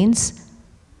attachment means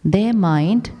their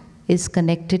mind is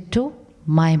connected to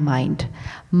my mind.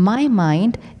 My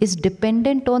mind is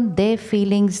dependent on their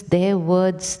feelings, their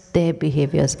words, their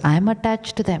behaviors. I am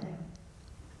attached to them.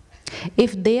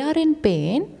 If they are in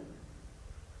pain,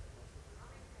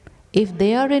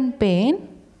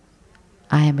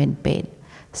 I am in pain.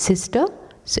 Sister,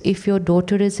 so if your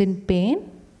daughter is in pain,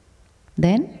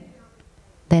 then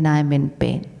I am in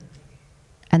pain.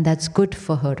 And that's good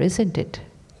for her, isn't it?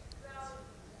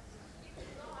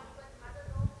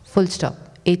 Full stop.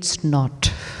 It's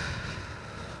not.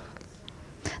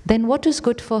 Then what is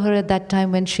good for her at that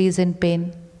time when she is in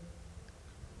pain?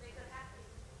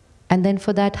 And then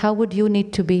for that, how would you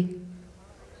need to be?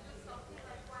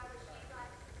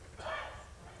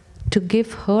 To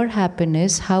give her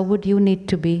happiness, how would you need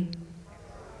to be?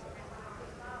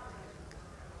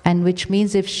 And which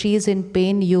means if she is in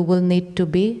pain, you will need to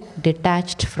be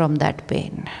detached from that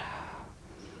pain.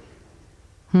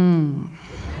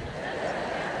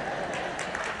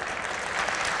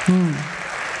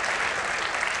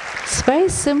 It's very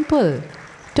simple.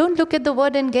 Don't look at the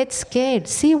word and get scared.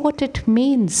 See what it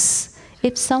means.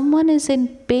 If someone is in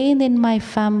pain in my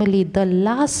family, the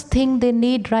last thing they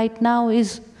need right now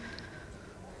is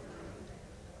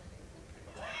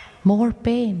more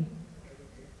pain.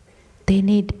 They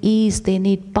need ease, they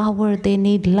need power, they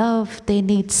need love, they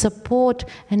need support.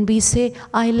 And we say,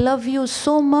 I love you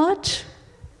so much,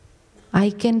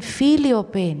 I can feel your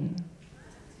pain.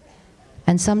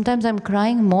 And sometimes I'm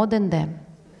crying more than them.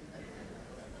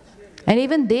 And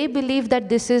even they believe that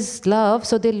this is love,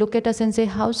 so they look at us and say,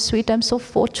 how sweet, I'm so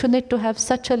fortunate to have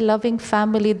such a loving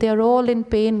family. They're all in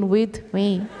pain with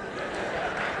me.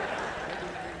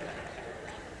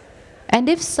 And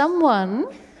if someone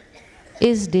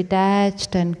is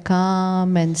detached and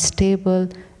calm and stable,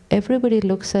 everybody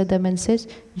looks at them and says,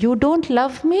 you don't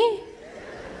love me?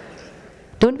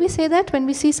 Don't we say that when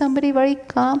we see somebody very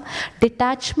calm?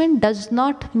 Detachment does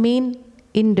not mean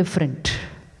indifferent.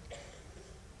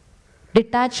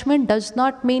 Detachment does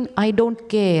not mean I don't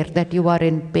care that you are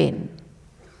in pain.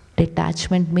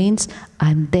 Detachment means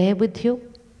I'm there with you.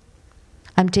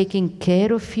 I'm taking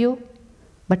care of you.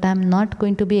 but I'm not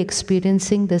going to be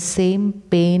experiencing the same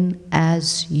pain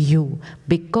as you.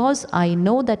 Because I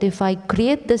know that if I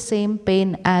create the same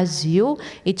pain as you,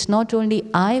 it's not only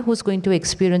I who's going to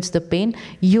experience the pain,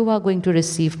 you are going to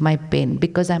receive my pain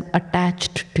because I'm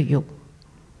attached to you.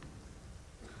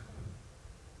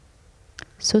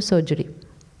 So surgery.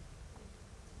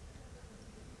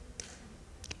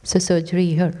 So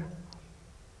surgery here.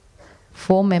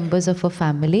 4 members of a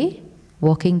family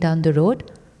walking down the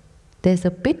road. There's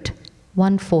a pit,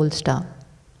 one falls down.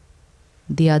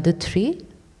 The other 3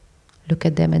 look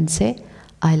at them and say,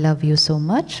 I love you so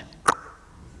much.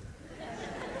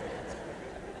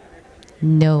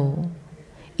 No.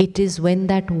 It is when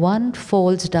that one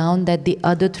falls down that the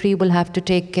other 3 will have to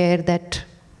take care that,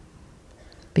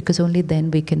 because only then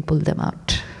we can pull them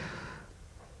out.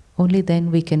 Only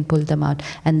then we can pull them out.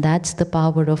 And that's the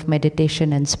power of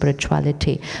meditation and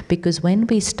spirituality. Because when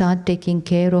we start taking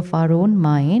care of our own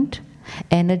mind,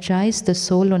 energize the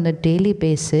soul on a daily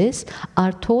basis,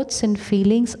 our thoughts and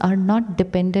feelings are not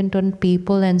dependent on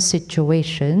people and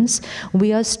situations.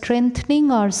 We are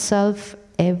strengthening ourselves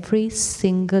every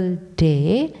single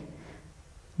day.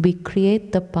 We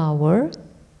create the power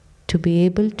to be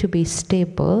able to be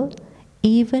stable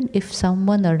even if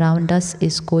someone around us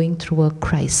is going through a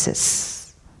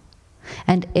crisis.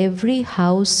 And every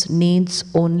house needs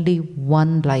only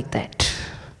one like that.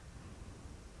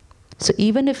 So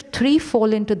even if 3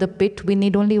 fall into the pit, we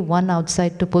need only 1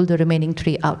 outside to pull the remaining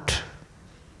 3 out.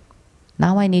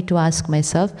 Now I need to ask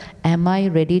myself, am I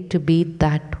ready to be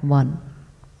that one?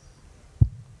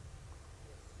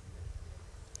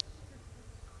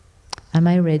 Am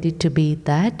I ready to be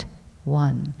that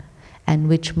one? And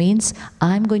which means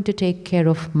I'm going to take care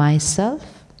of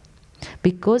myself,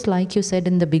 because like you said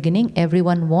in the beginning,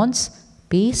 everyone wants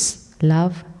peace,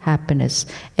 love, happiness.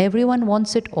 Everyone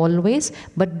wants it always,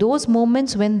 but those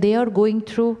moments when they are going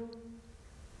through,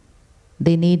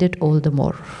 they need it all the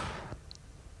more.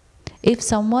 If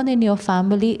someone in your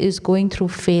family is going through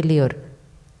failure,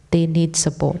 they need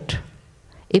support.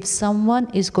 If someone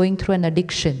is going through an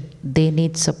addiction, they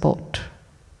need support.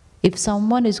 If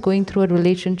someone is going through a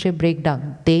relationship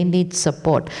breakdown, they need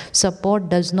support. Support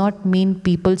does not mean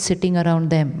people sitting around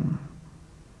them.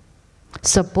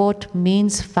 Support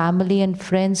means family and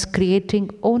friends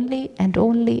creating only and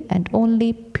only and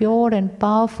only pure and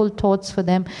powerful thoughts for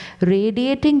them,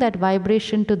 radiating that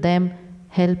vibration to them,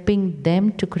 helping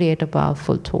them to create a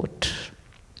powerful thought.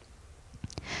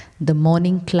 The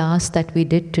morning class that we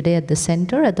did today at the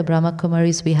center, at the Brahma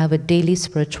Kumaris, we have a daily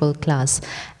spiritual class.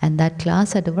 And that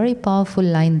class had a very powerful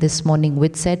line this morning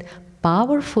which said,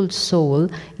 powerful soul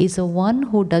is a one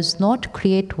who does not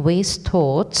create waste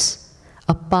thoughts.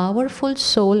 A powerful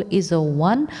soul is a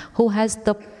one who has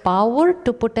the power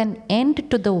to put an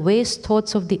end to the waste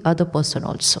thoughts of the other person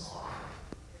also.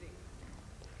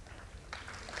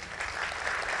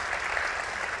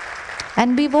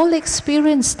 And we've all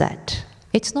experienced that.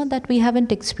 It's not that we haven't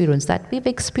experienced that. We've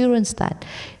experienced that.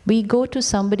 We go to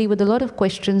somebody with a lot of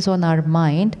questions on our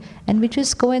mind, and we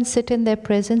just go and sit in their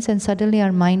presence, and suddenly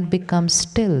our mind becomes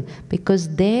still,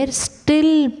 because their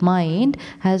still mind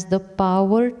has the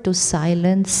power to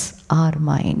silence our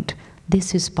mind.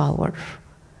 This is power.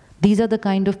 These are the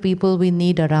kind of people we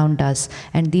need around us,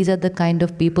 and these are the kind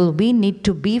of people we need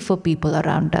to be for people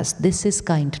around us. This is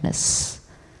kindness.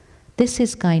 This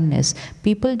is kindness.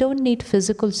 People don't need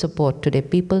physical support today.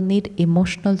 People need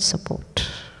emotional support.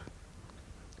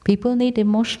 People need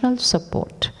emotional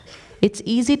support. It's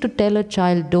easy to tell a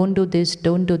child, don't do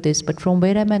this, but from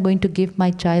where am I going to give my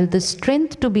child the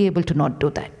strength to be able to not do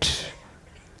that?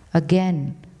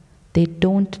 Again, they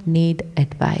don't need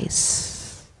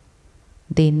advice.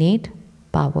 They need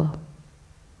power.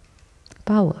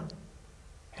 Power.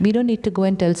 We don't need to go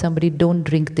and tell somebody, don't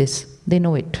drink this. They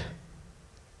know it.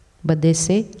 But they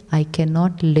say, I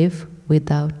cannot live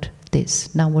without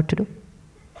this. Now what to do?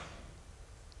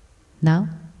 Now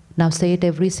say it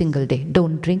every single day.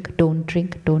 Don't drink, don't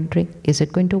drink, don't drink. Is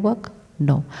it going to work?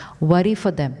 No. Worry for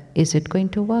them. Is it going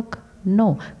to work?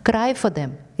 No. Cry for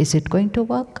them. Is it going to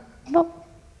work? No.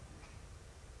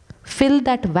 Fill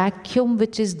that vacuum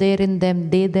which is there in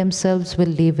them. They themselves will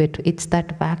leave it. It's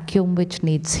that vacuum which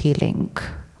needs healing.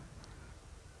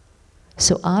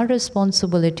 So our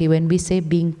responsibility when we say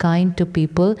being kind to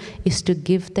people is to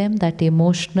give them that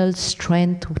emotional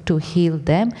strength to heal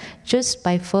them just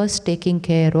by first taking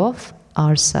care of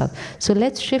ourselves. So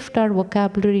let's shift our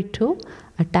vocabulary to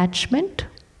attachment.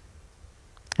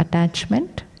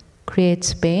 Attachment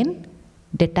creates pain.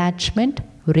 Detachment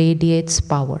radiates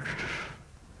power.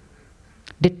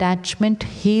 Detachment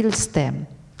heals them.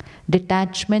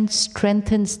 Detachment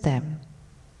strengthens them.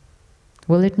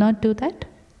 Will it not do that?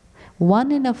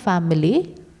 one in a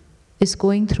family is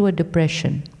going through a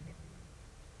depression.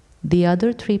 The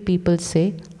other 3 people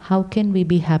say, how can we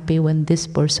be happy when this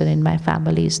person in my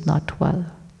family is not well?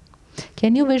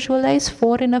 Can you visualize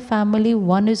 4 in a family,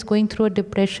 1 is going through a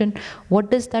depression? What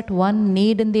does that one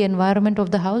need in the environment of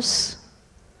the house?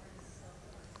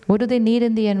 What do they need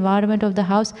in the environment of the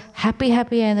house? Happy,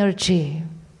 happy energy.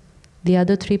 The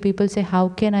other 3 people say, how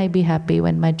can I be happy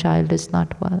when my child is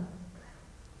not well?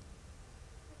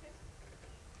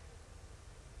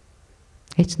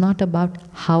 It's not about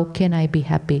how can I be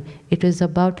happy. It is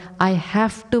about I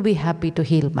have to be happy to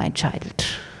heal my child.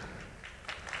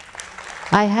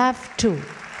 I have to.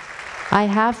 I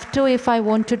have to, if I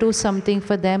want to do something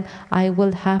for them, I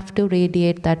will have to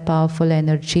radiate that powerful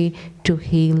energy to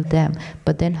heal them.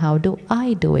 But then how do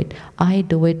I do it? I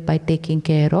do it by taking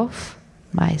care of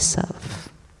myself.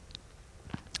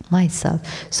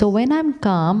 So when I'm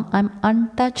calm, I'm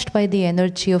untouched by the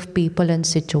energy of people and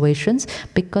situations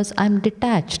because I'm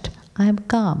detached. I'm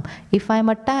calm. If I'm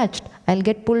attached, I'll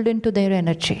get pulled into their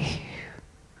energy.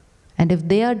 And if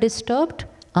they are disturbed,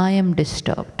 I am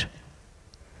disturbed.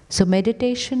 So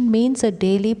meditation means a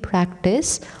daily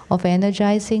practice of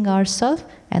energizing ourselves,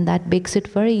 and that makes it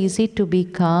very easy to be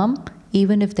calm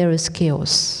even if there is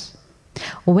chaos.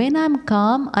 When I'm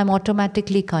calm, I'm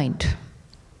automatically kind.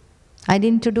 I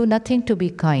need to do nothing to be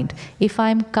kind. If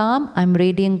I'm calm, I'm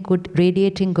radiating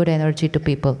good energy to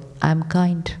people. I'm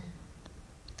kind.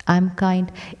 I'm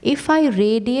kind. If I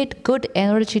radiate good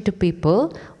energy to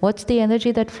people, what's the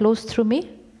energy that flows through me?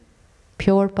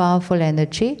 Pure, powerful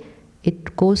energy.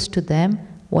 It goes to them.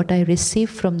 What I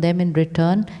receive from them in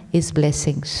return is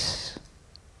blessings.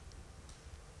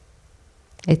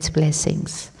 It's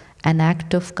blessings. An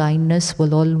act of kindness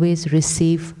will always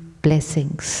receive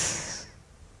blessings.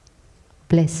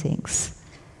 Blessings.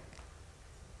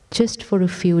 Just for a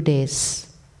few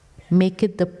days, make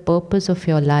it the purpose of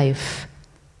your life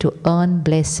to earn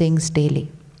blessings daily.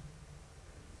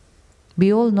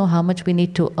 We all know how much we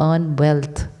need to earn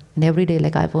wealth. And every day,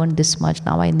 like, I've earned this much,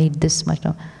 now I need this much.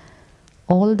 Now,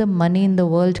 all the money in the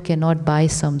world cannot buy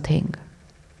something.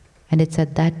 And it's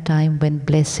at that time when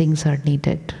blessings are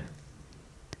needed.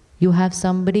 You have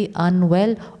somebody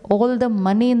unwell, all the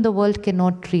money in the world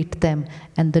cannot treat them.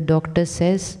 And the doctor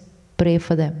says, pray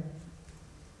for them.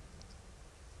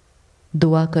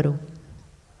 Dua karo.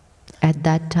 At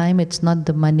that time, it's not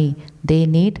the money. They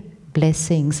need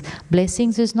blessings.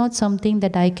 Blessings is not something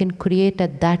that I can create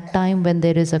at that time when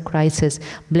there is a crisis.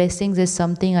 Blessings is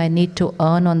something I need to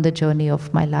earn on the journey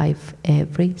of my life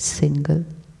every single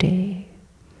day.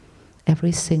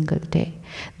 Every single day.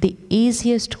 The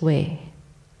easiest way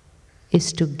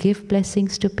is to give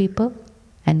blessings to people,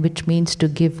 and which means to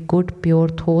give good, pure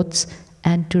thoughts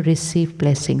and to receive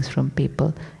blessings from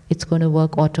people. It's going to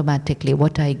work automatically.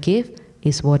 What I give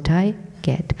is what I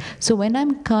get. So when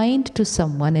I'm kind to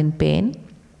someone in pain,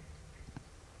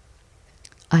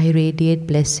 I radiate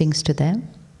blessings to them.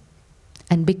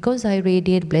 And because I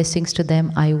radiate blessings to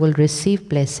them, I will receive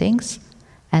blessings,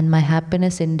 and my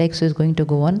happiness index is going to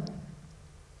go on.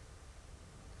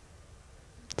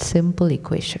 Simple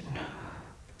equation.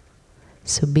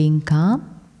 So being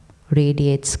calm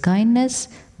radiates kindness,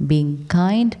 being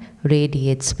kind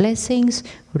radiates blessings,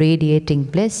 radiating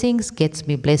blessings gets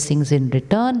me blessings in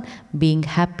return, being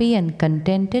happy and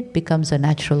contented becomes a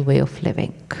natural way of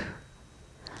living.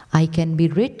 I can be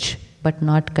rich but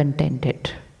not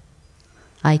contented.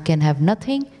 I can have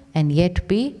nothing and yet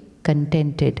be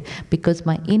contented because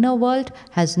my inner world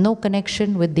has no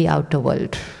connection with the outer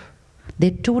world. They're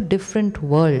two different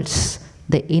worlds,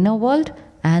 the inner world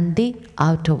and the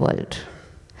outer world.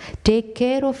 Take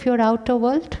care of your outer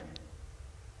world,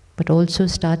 but also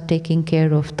start taking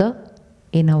care of the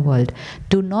inner world.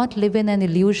 Do not live in an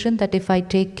illusion that if I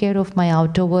take care of my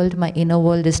outer world, my inner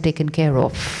world is taken care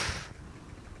of.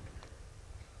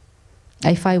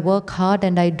 If I work hard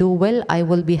and I do well, I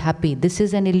will be happy. This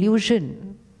is an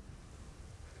illusion.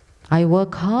 I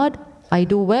work hard, I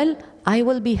do well, I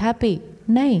will be happy.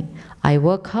 Nay, I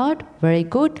work hard, very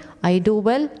good. I do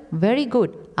well, very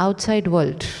good. Outside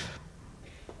world.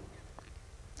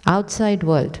 Outside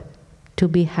world. To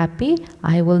be happy,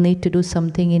 I will need to do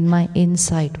something in my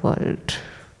inside world.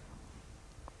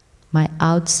 My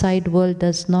outside world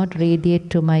does not radiate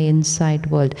to my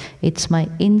inside world. It's my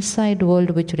inside world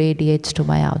which radiates to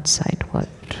my outside world.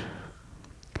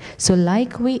 So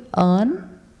like we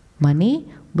earn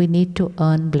money, we need to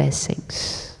earn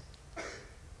blessings.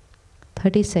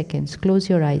 30 seconds, close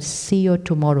your eyes, see your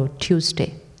tomorrow,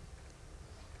 Tuesday.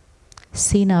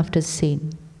 Scene after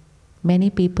scene,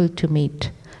 many people to meet,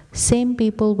 same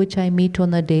people which I meet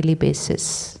on a daily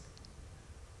basis.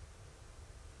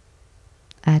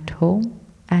 at home,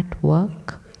 at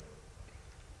work,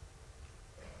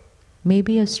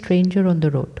 maybe a stranger on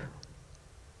the road.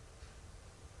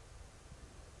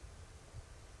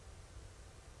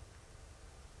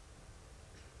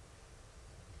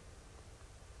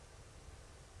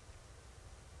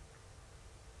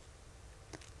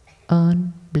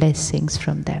 Earn blessings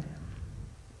from them.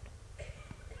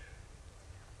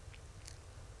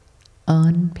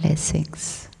 Earn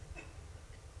blessings.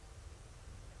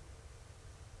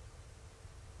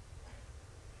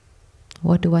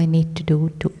 What do I need to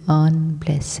do to earn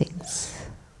blessings?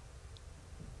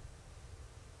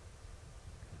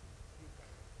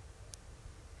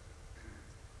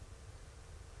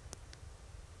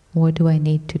 What do I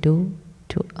need to do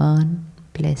to earn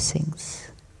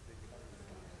blessings?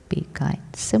 Be kind.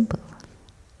 Simple.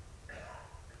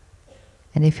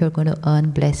 And if you're going to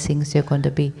earn blessings, you're going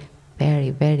to be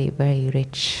very, very, very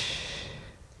rich.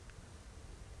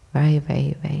 Very,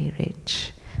 very, very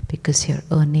rich. Because you're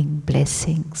earning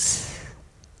blessings.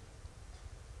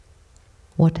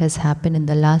 What has happened in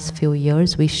the last few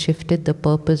years, we shifted the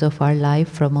purpose of our life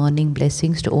from earning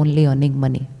blessings to only earning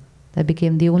money. That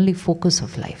became the only focus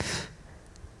of life.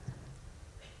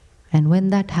 And when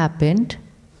that happened,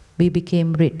 we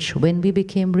became rich. When we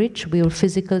became rich, we were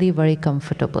physically very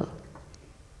comfortable.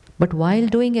 But while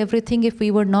doing everything, if we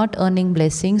were not earning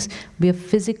blessings, we are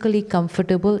physically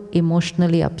comfortable,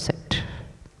 emotionally upset.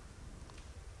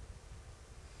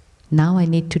 Now I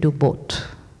need to do both.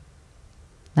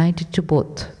 I need to do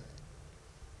both.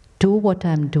 Do what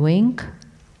I'm doing,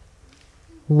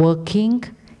 working,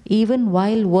 even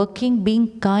while working,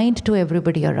 being kind to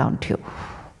everybody around you.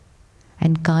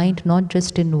 And kind not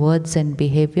just in words and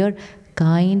behavior,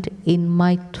 kind in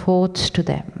my thoughts to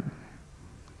them.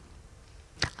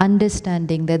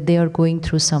 Understanding that they are going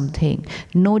through something.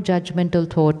 No judgmental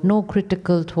thought, no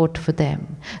critical thought for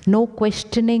them. No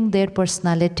questioning their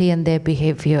personality and their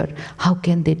behavior. How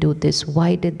can they do this?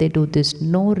 Why did they do this?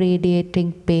 No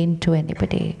radiating pain to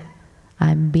anybody.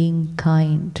 I'm being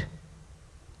kind,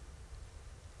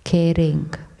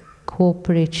 caring,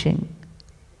 cooperating,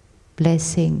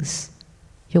 blessings.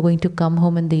 You're going to come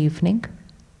home in the evening.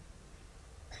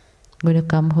 Going to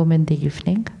come home in the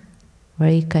evening.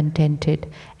 Very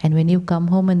contented. And when you come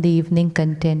home in the evening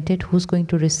contented, who's going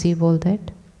to receive all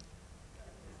that?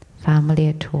 Family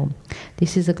at home.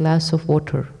 This is a glass of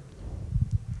water.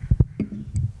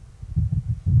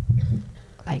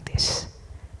 Like this.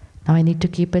 Now I need to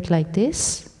keep it like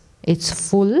this. It's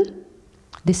full.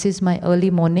 This is my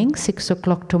early morning, 6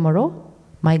 o'clock tomorrow.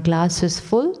 My glass is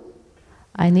full.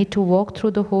 I need to walk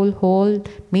through the whole hall,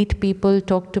 meet people,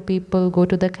 talk to people, go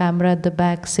to the camera at the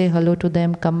back, say hello to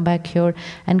them, come back here,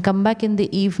 and come back in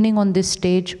the evening on this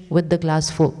stage with the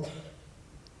glass full.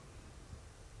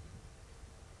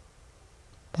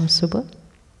 Possible?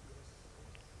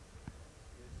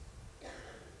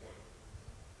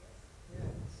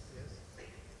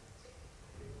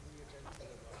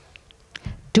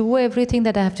 Do everything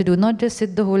that I have to do, not just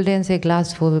sit the whole day and say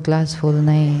glass full,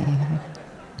 nahi.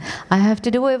 I have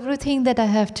to do everything that I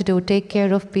have to do. Take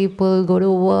care of people, go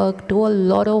to work, do a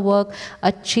lot of work,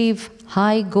 achieve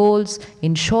high goals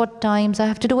in short times. I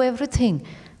have to do everything.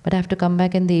 But I have to come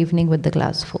back in the evening with the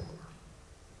glass full.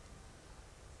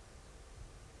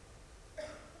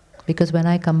 Because when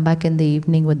I come back in the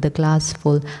evening with the glass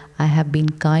full, I have been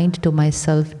kind to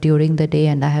myself during the day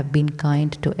and I have been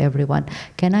kind to everyone.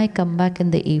 Can I come back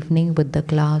in the evening with the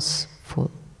glass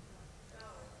full?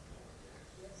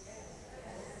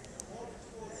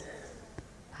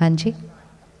 Hanji?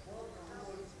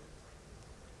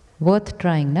 Worth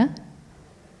trying, na?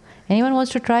 Anyone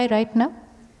wants to try right now?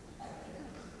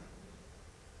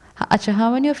 Acha, how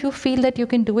many of you feel that you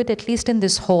can do it at least in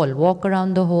this hall? Walk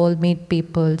around the hall, meet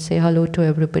people, say hello to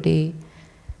everybody,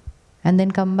 and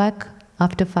then come back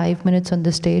after 5 minutes on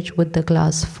the stage with the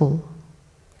glass full.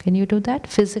 Can you do that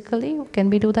physically?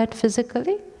 Can we do that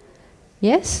physically?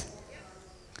 Yes?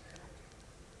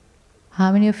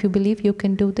 How many of you believe you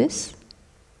can do this?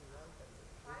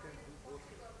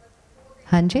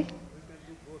 Hanji?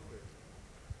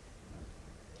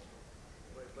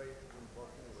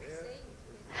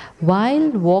 While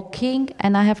walking,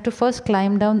 and I have to first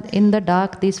climb down in the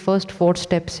dark these first 4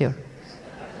 steps here.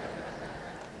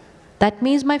 That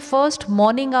means my first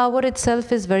morning hour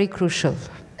itself is very crucial.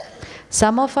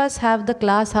 Some of us have the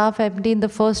glass half empty in the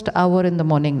first hour in the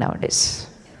morning nowadays.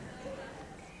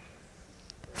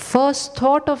 First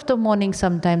thought of the morning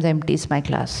sometimes empties my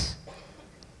glass.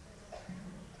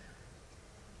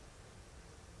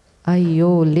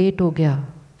 Ayyo, late ho gaya.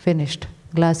 Finished.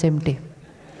 Glass empty.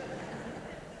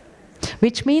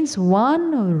 Which means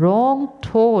one wrong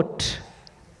thought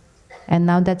And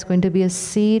now that's going to be a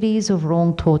series of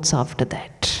wrong thoughts after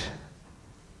that.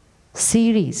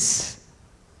 Series.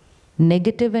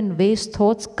 Negative and waste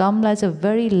thoughts come as a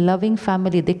very loving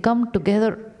family. They come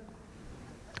together.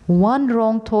 One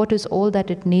wrong thought is all that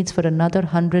it needs for another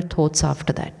 100 thoughts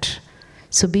after that.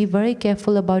 So be very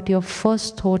careful about your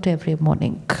first thought every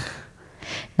morning.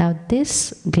 Now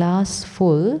this glass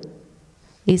full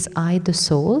is I the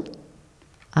soul.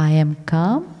 I am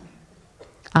calm.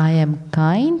 I am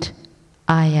kind.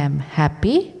 I am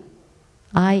happy.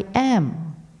 I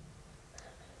am.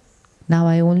 Now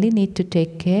I only need to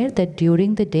take care that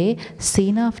during the day,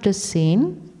 scene after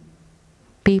scene,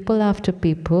 people after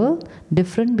people,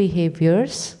 different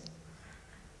behaviors,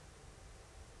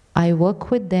 I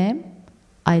work with them,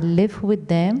 I live with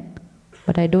them,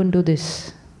 but I don't do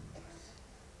this.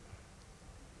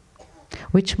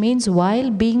 Which means while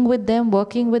being with them,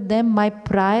 working with them, my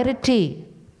priority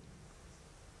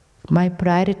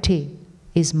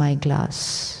is my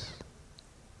glass.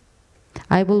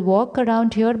 I will walk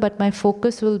around here, but my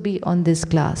focus will be on this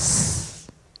glass.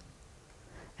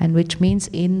 And which means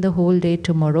in the whole day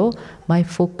tomorrow, my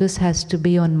focus has to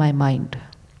be on my mind.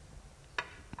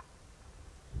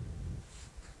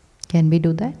 Can we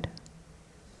do that?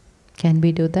 Can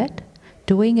we do that?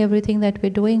 Doing everything that we're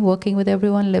doing, working with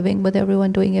everyone, living with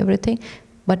everyone, doing everything,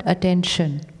 but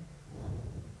attention.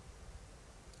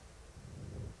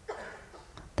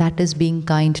 That is being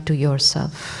kind to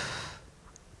yourself,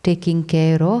 taking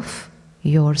care of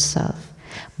yourself.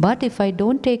 But if I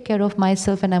don't take care of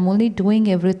myself and I'm only doing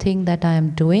everything that I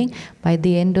am doing, by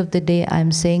the end of the day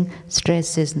I'm saying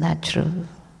stress is natural,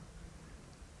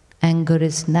 anger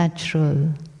is natural.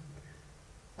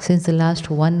 Since the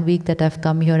last 1 week that I've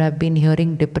come here, I've been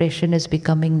hearing depression is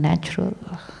becoming natural.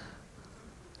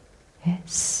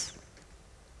 Yes.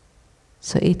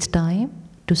 So it's time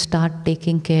to start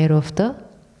taking care of the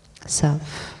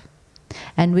self.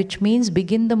 And which means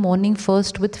begin the morning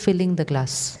first with filling the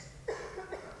glass.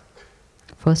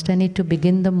 First I need to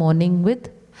begin the morning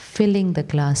with filling the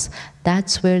glass.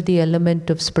 That's where the element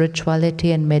of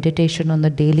spirituality and meditation on a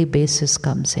daily basis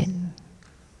comes in.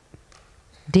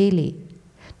 Daily.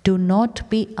 Do not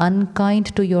be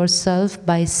unkind to yourself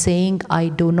by saying, I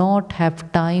do not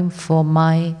have time for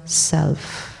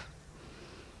myself.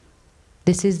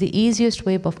 This is the easiest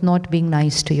way of not being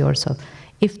nice to yourself.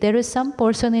 If there is some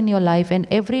person in your life and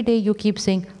every day you keep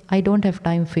saying, I don't have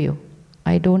time for you,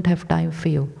 I don't have time for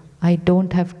you, I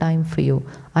don't have time for you,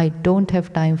 I don't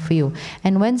have time for you.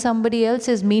 And when somebody else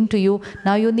is mean to you,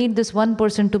 now you need this one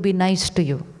person to be nice to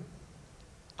you.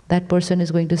 That person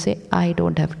is going to say, I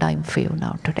don't have time for you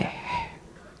now today.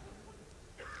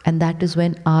 And that is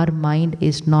when our mind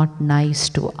is not nice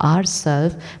to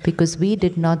ourselves, because we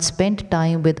did not spend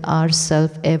time with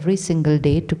ourselves every single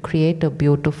day to create a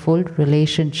beautiful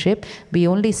relationship. We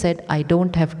only said, I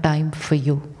don't have time for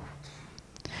you.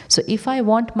 So if I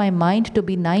want my mind to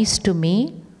be nice to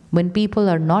me, when people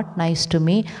are not nice to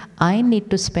me, I need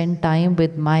to spend time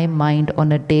with my mind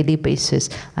on a daily basis.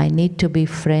 I need to be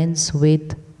friends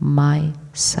with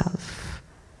myself.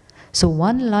 So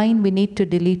one line we need to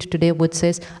delete today which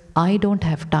says, I don't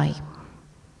have time.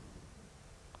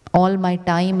 All my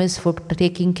time is for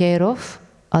taking care of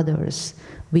others.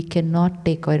 We cannot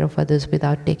take care of others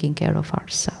without taking care of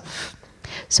ourselves.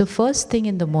 So first thing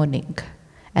in the morning,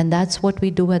 and that's what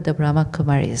we do at the Brahma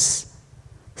Kumaris,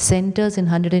 centers in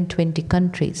 120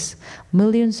 countries,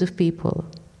 millions of people,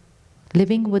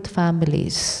 living with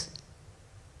families,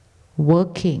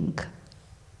 working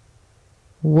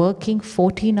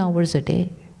 14 hours a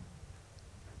day,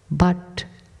 but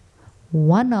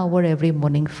 1 hour every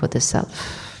morning for the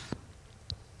self.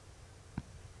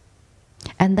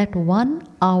 And that 1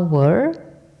 hour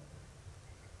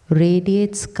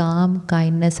radiates calm,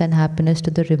 kindness and happiness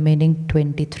to the remaining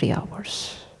 23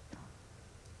 hours.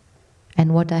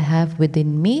 And what I have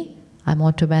within me, I'm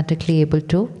automatically able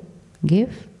to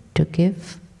give, to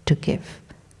give, to give.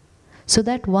 So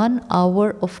that 1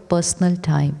 hour of personal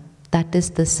time, that is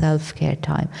the self-care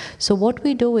time. So what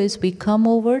we do is we come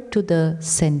over to the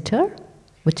center,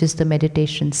 which is the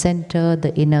meditation center,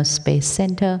 the inner space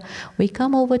center. We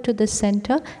come over to the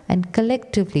center and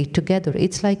collectively together,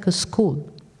 it's like a school.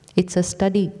 It's a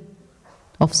study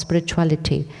of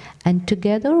spirituality. And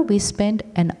together we spend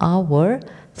an hour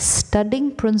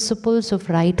studying principles of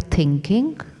right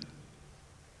thinking,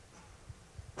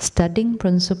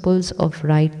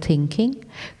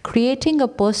 creating a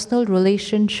personal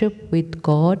relationship with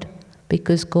God,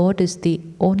 because God is the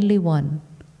only one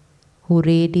who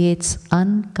radiates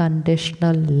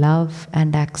unconditional love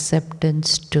and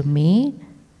acceptance to me.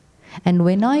 And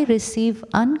when I receive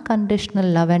unconditional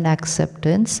love and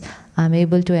acceptance, I'm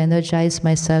able to energize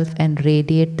myself and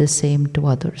radiate the same to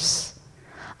others.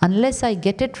 Unless I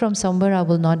get it from somewhere, I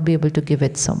will not be able to give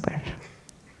it somewhere.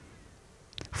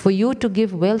 For you to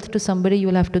give wealth to somebody, you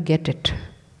will have to get it.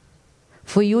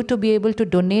 For you to be able to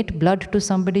donate blood to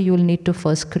somebody, you will need to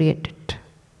first create it.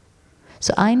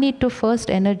 So I need to first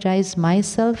energize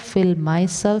myself, fill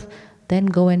myself, then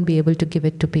go and be able to give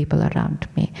it to people around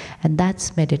me. And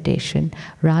that's meditation.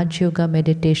 Raj Yoga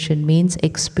meditation means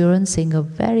experiencing a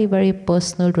very, very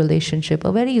personal relationship,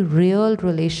 a very real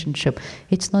relationship.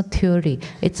 It's not theory,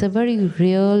 it's a very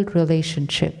real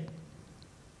relationship.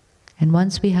 And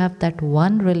once we have that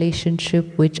one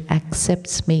relationship which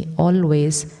accepts me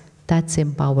always, that's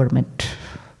empowerment.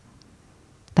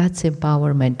 That's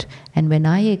empowerment. And when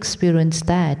I experience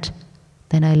that,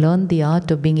 then I learn the art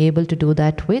of being able to do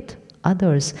that with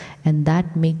others. And that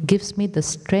gives me the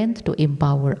strength to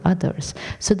empower others.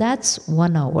 So that's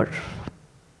 1 hour.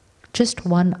 Just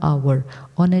 1 hour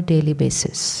on a daily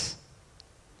basis.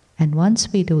 And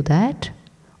once we do that,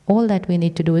 all that we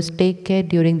need to do is take care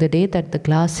during the day that the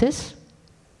glass is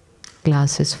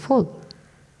full.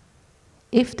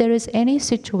 If there is any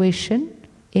situation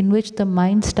in which the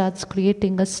mind starts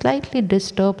creating a slightly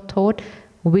disturbed thought,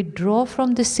 withdraw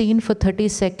from the scene for 30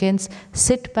 seconds,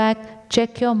 sit back,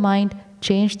 check your mind,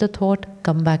 change the thought,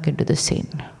 come back into the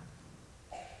scene.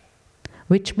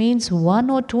 Which means 1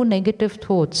 or 2 negative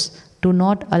thoughts, do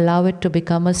not allow it to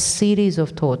become a series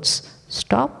of thoughts.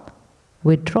 Stop,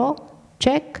 withdraw,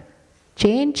 check,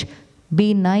 change,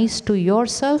 be nice to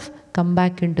yourself, come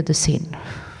back into the scene.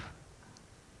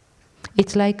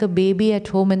 It's like a baby at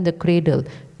home in the cradle.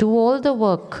 Do all the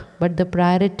work, but the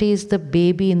priority is the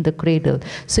baby in the cradle.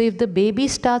 So if the baby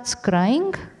starts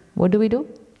crying, what do?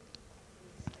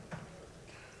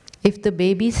 If the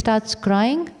baby starts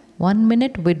crying, 1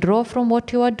 minute, withdraw from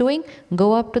what you are doing,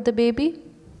 go up to the baby,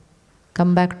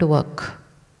 come back to work.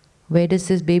 Where does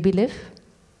this baby live?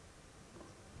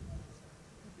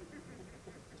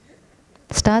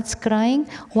 Starts crying,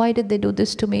 why did they do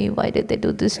this to me? Why did they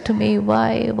do this to me?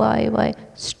 Why?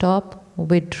 Stop,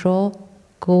 withdraw,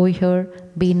 go here,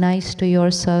 be nice to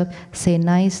yourself, say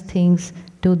nice things,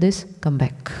 do this, come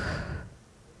back.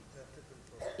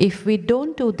 If we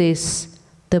don't do this,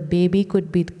 the baby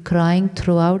could be crying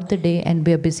throughout the day and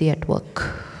we are busy at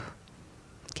work.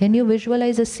 Can you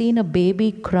visualize a scene, a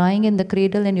baby crying in the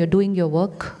cradle and you're doing your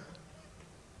work?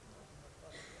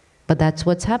 But that's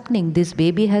what's happening. This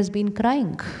baby has been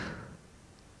crying.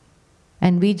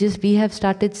 And we have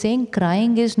started saying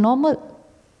crying is normal.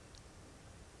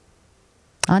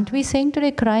 Aren't we saying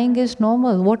today crying is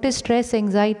normal? What is stress,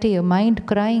 anxiety, a mind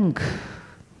crying?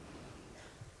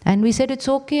 And we said it's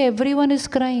okay, everyone is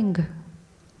crying.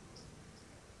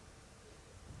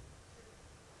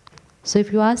 So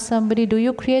if you ask somebody, do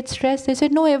you create stress? They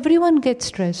said, no, everyone gets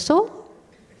stressed. So?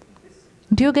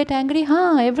 Do you get angry?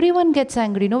 Everyone gets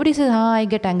angry. Nobody says, I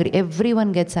get angry.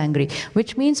 Everyone gets angry.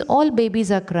 Which means all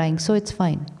babies are crying, so it's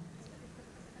fine.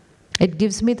 It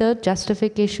gives me the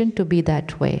justification to be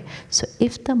that way. So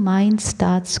if the mind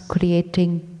starts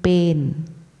creating pain,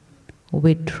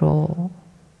 withdraw.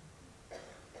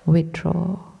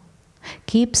 Withdraw.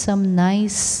 Keep some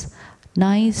nice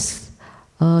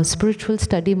spiritual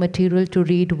study material to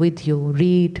read with you.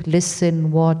 Read,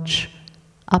 listen, watch.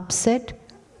 Upset?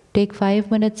 Take 5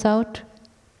 minutes out,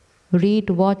 read,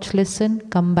 watch, listen,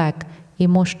 come back.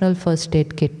 Emotional first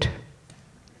aid kit.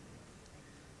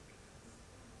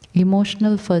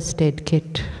 Emotional first aid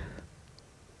kit.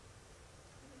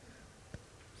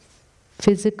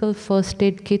 Physical first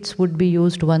aid kits would be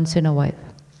used once in a while.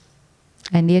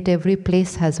 And yet every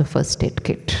place has a first aid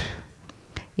kit.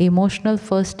 Emotional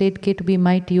first aid kit we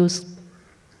might use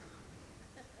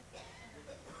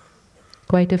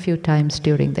quite a few times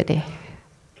during the day.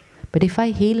 But if I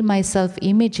heal myself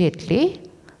immediately,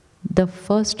 the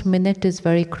first minute is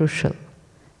very crucial.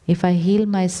 If I heal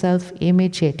myself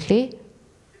immediately,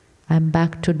 I'm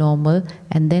back to normal,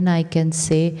 and then I can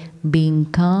say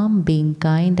being calm, being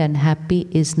kind and happy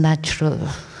is natural.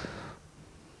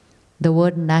 The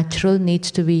word natural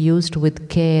needs to be used with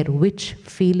care. Which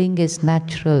feeling is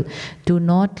natural? Do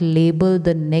not label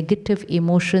the negative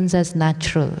emotions as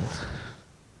natural.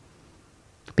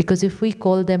 Because if we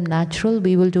call them natural,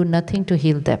 we will do nothing to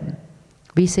heal them.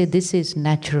 We say this is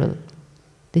natural.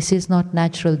 This is not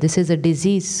natural. This is a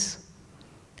disease,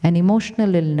 an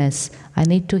emotional illness. I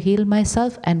need to heal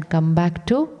myself and come back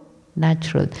to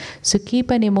natural. So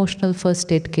keep an emotional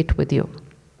first aid kit with you.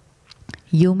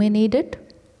 You may need it,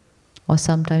 or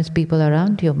sometimes people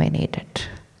around you may need it.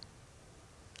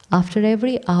 After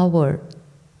every hour,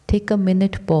 take a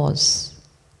minute pause.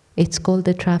 It's called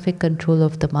the traffic control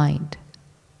of the mind.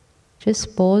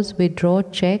 Just pause, withdraw,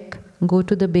 check, go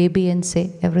to the baby and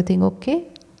say, everything okay?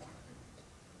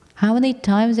 How many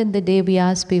times in the day we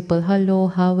ask people, hello,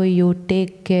 how are you,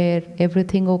 take care,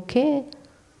 everything okay?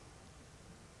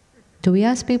 Do we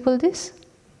ask people this?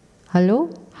 Hello,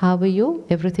 how are you,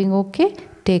 everything okay?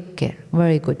 Take care,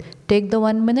 very good. Take the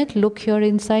 1 minute, look here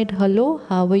inside, hello,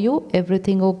 how are you,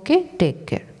 everything okay? Take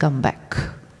care, come back.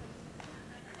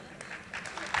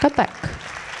 Come back.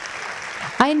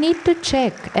 I need to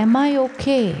check, am I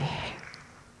okay?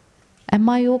 Am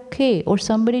I okay? Or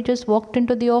somebody just walked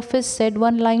into the office, said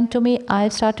one line to me, I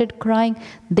started crying,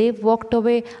 they've walked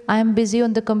away, I am busy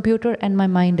on the computer and my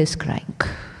mind is crying.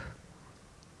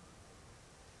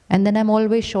 And then I'm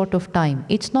always short of time.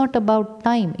 It's not about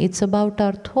time, it's about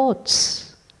our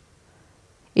thoughts.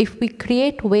 If we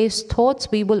create waste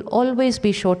thoughts, we will always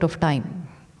be short of time.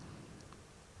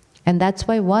 And that's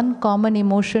why one common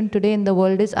emotion today in the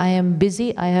world is, I am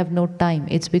busy, I have no time.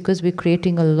 It's because we're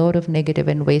creating a lot of negative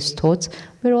and waste thoughts.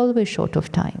 We're always short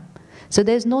of time. So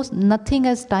there's nothing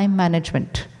as time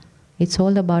management. It's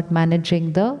all about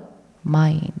managing the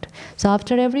mind. So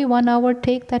after every 1 hour,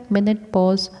 take that minute,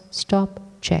 pause, stop,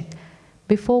 check.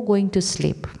 Before going to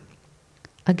sleep,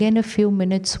 again a few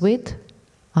minutes with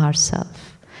ourselves.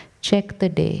 Check the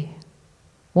day.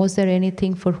 Was there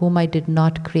anything for whom I did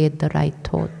not create the right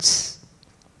thoughts?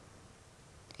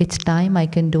 It's time I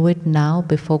can do it now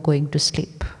before going to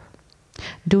sleep.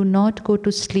 Do not go to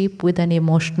sleep with an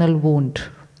emotional wound.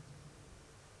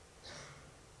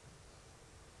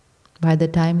 By the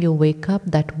time you wake up,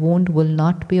 that wound will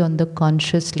not be on the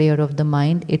conscious layer of the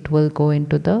mind, it will go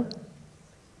into the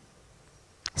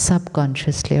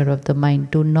subconscious layer of the mind.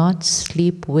 Do not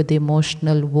sleep with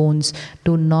emotional wounds.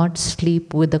 Do not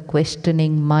sleep with a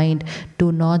questioning mind.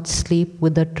 Do not sleep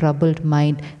with a troubled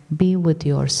mind. Be with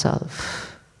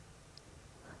yourself.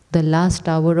 The last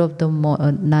hour of the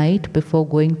night before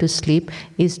going to sleep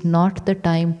is not the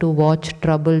time to watch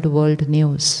troubled world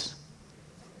news.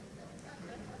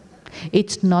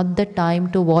 It's not the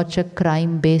time to watch a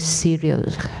crime-based serial.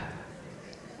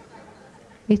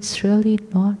 It's really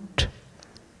not.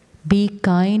 Be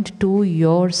kind to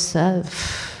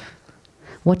yourself.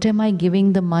 What am I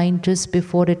giving the mind just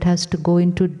before it has to go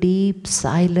into deep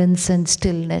silence and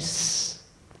stillness?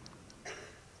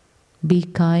 Be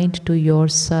kind to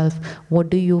yourself.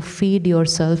 What do you feed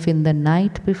yourself in the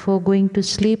night before going to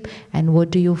sleep? And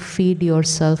what do you feed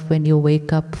yourself when you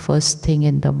wake up first thing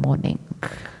in the morning?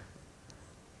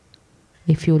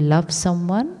 If you love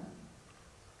someone,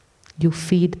 you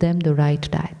feed them the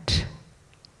right diet.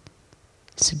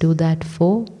 So do that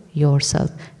for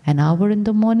yourself. An hour in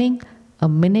the morning, a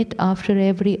minute after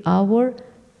every hour,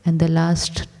 and the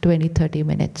last 20-30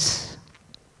 minutes.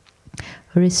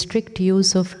 Restrict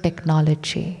use of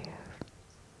technology.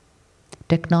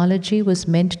 Technology was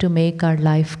meant to make our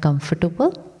life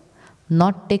comfortable,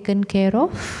 not taken care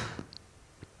of.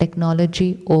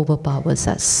 Technology overpowers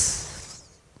us.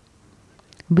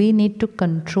 We need to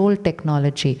control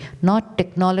technology, not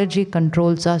technology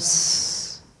controls us.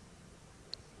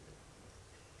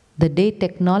 The day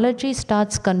technology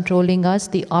starts controlling us,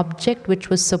 the object which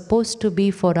was supposed to be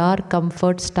for our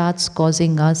comfort starts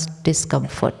causing us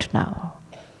discomfort now.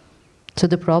 So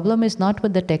the problem is not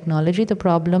with the technology, the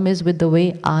problem is with the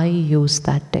way I use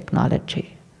that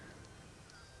technology.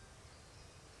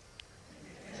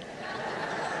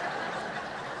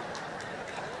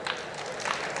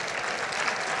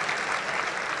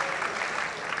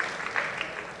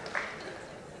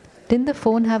 Didn't the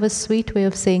phone have a sweet way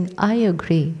of saying, I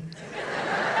agree?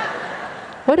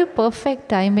 What a perfect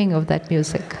timing of that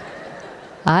music.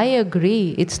 I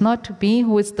agree. It's not me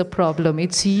who is the problem.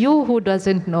 It's you who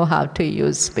doesn't know how to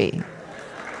use me.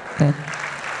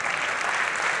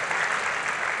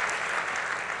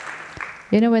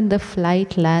 You know, when the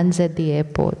flight lands at the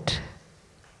airport,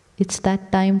 it's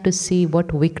that time to see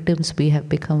what victims we have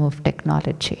become of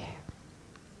technology.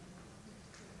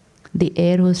 The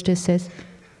air hostess says,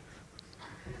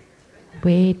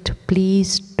 wait,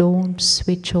 please don't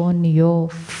switch on your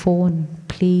phone.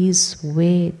 Please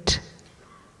wait.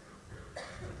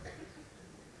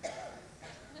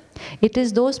 It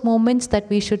is those moments that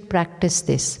we should practice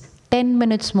this. 10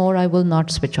 minutes more, I will not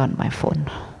switch on my phone.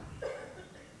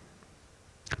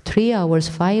 3 hours,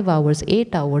 5 hours,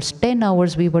 8 hours, 10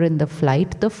 hours we were in the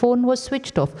flight, the phone was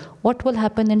switched off. What will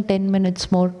happen in 10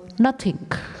 minutes more?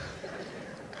 Nothing.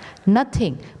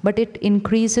 Nothing, but it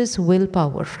increases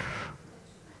willpower.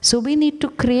 So we need to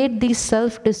create these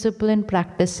self-discipline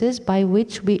practices by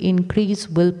which we increase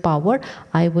willpower.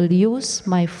 I will use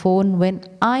my phone when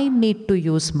I need to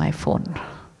use my phone.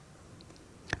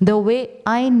 The way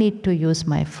I need to use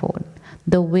my phone.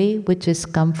 the way which is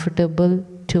comfortable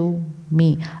to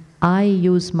me. I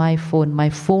use my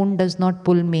phone does not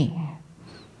pull me.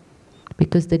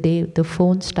 Because the day the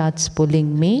phone starts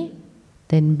pulling me,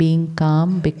 then being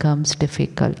calm becomes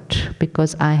difficult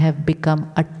because I have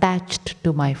become attached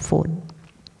to my phone.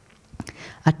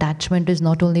 Attachment is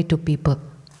not only to people.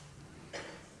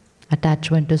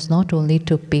 Attachment is not only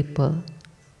to people.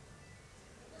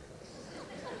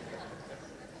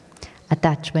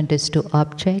 Attachment is to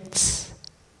objects.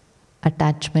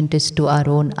 Attachment is to our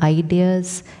own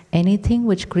ideas. Anything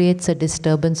which creates a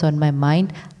disturbance on my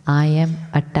mind, I am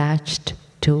attached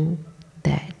to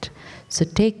that. So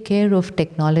take care of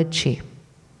technology.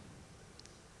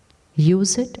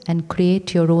 Use it and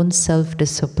create your own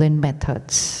self-discipline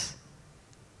methods.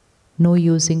 No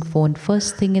using phone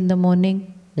first thing in the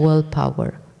morning,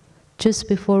 willpower. Just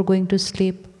before going to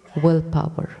sleep,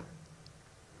 willpower.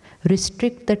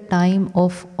 Restrict the time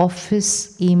of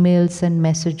office emails and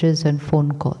messages and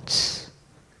phone calls.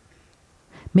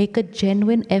 Make a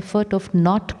genuine effort of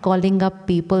not calling up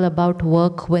people about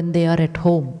work when they are at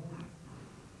home.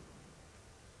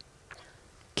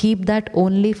 Keep that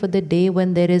only for the day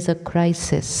when there is a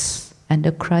crisis. And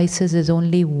a crisis is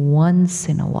only once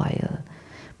in a while.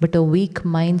 But a weak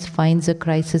mind finds a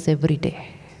crisis every day.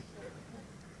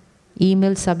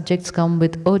 Email subjects come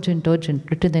with urgent,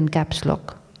 written in caps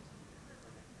lock.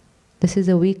 This is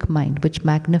a weak mind which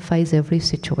magnifies every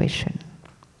situation.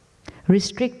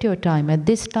 Restrict your time. At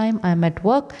this time I am at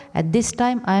work, at this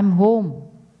time I am home.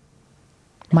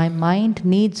 My mind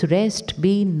needs rest.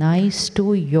 Be nice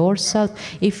to yourself.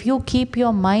 If you keep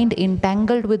your mind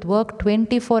entangled with work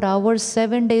 24 hours,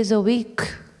 7 days a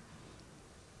week,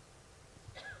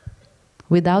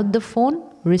 without the phone,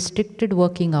 restricted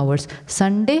working hours.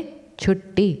 Sunday,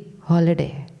 chutti,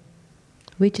 holiday.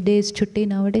 Which day is chutti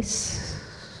nowadays?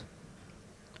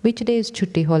 Which day is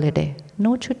chutti, holiday?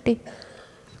 No chutti.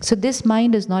 So this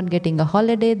mind is not getting a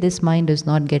holiday, this mind is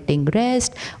not getting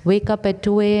rest. Wake up at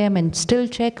 2 a.m. and still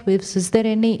check, is there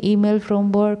any email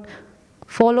from work?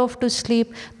 Fall off to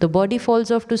sleep, the body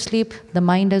falls off to sleep, the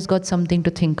mind has got something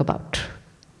to think about.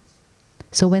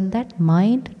 So when that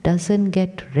mind doesn't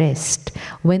get rest,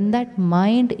 when that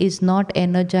mind is not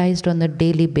energized on a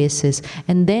daily basis,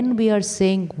 and then we are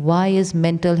saying, why is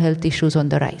mental health issues on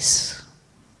the rise?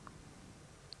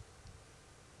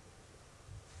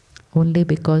 Only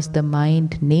because the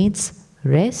mind needs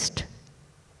rest,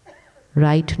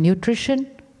 right nutrition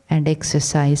and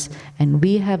exercise. And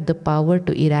we have the power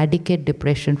to eradicate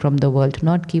depression from the world,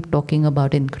 not keep talking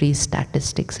about increased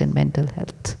statistics in mental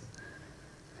health.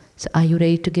 So are you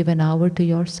ready to give an hour to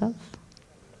yourself?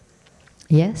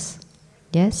 Yes?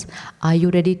 Yes? Are you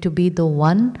ready to be the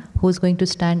one who's going to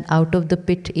stand out of the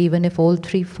pit even if all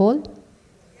three fall?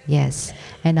 Yes.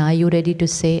 And are you ready to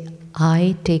say,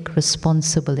 I take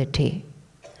responsibility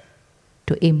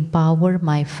to empower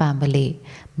my family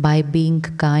by being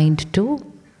kind to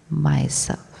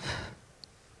myself.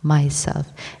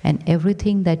 And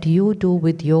everything that you do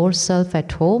with yourself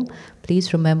at home,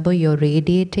 please remember you're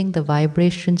radiating the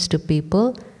vibrations to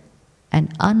people,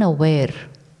 and unaware,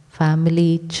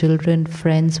 family, children,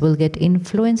 friends will get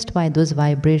influenced by those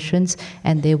vibrations,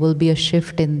 and there will be a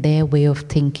shift in their way of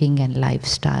thinking and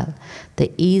lifestyle.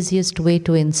 The easiest way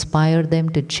to inspire them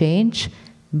to change,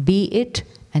 be it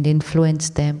and influence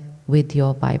them with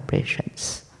your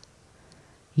vibrations.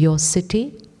 Your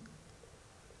city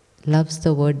loves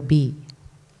the word be.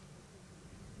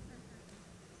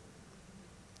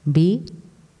 Be,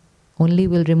 only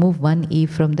we'll remove one E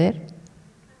from there.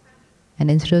 And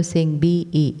instead of saying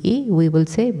B-E-E, we will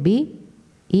say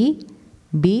B-E,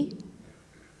 be,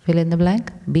 fill in the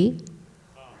blank, be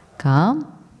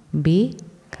calm, be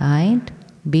kind,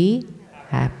 be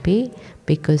happy,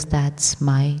 because that's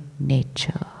my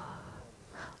nature.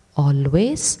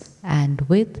 Always and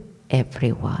with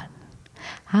everyone.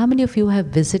 How many of you have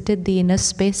visited the Inner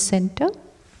Space Center?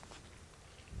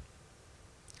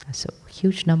 So, a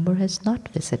huge number has not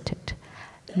visited.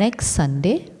 Next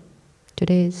Sunday,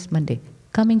 today is Monday,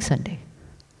 coming Sunday,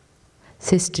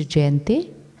 Sister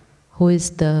Jayanti, who is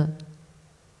the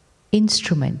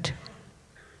instrument,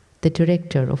 the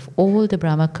director of all the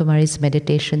Brahma Kumaris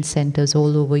meditation centers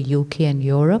all over UK and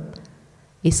Europe,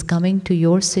 is coming to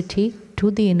your city, to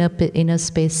the Inner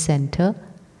Space Center,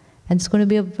 and it's going to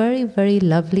be a very, very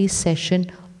lovely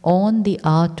session on the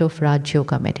art of Raj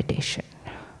Yoga meditation.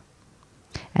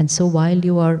 And so while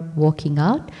you are walking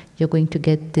out, you're going to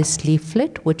get this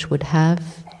leaflet which would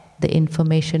have the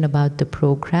information about the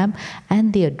program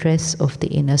and the address of the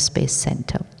Inner Space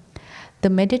Center. The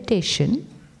meditation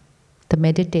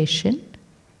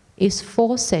is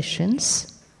 4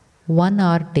 sessions, 1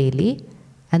 hour daily,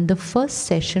 And the first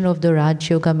session of the Raj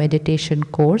Yoga meditation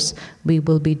course we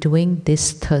will be doing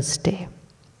this Thursday.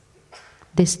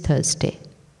 This Thursday.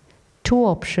 2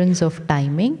 options of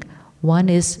timing. One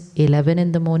is 11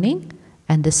 in the morning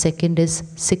and the second is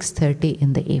 6:30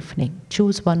 in the evening.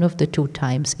 Choose one of the 2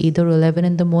 times, either 11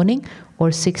 in the morning or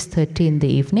 6:30 in the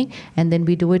evening, and then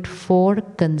we do it 4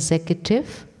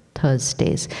 consecutive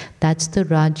Thursdays. That's the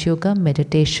Raj Yoga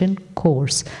meditation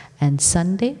course. And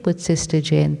Sunday with Sister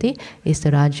Jayanti is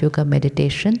the Raj Yoga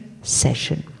meditation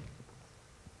session.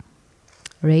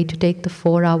 Ready to take the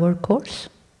 4-hour course?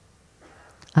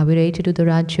 Are we ready to do the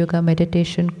Raj Yoga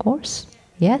meditation course?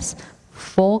 Yes?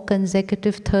 4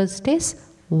 consecutive Thursdays,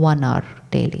 1 hour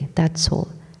daily. That's all.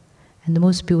 And the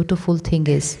most beautiful thing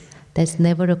is, there's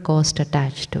never a cost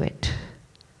attached to it.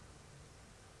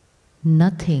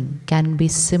 Nothing can be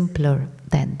simpler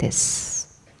than this.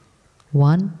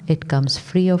 1, it comes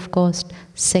free of cost.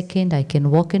 2nd, I can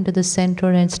walk into the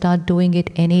center and start doing it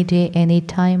any day, any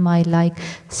time I like.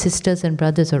 Sisters and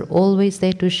brothers are always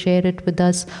there to share it with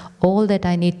us. All that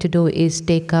I need to do is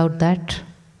take out that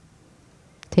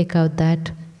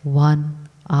 1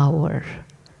 hour.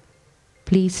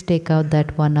 Please take out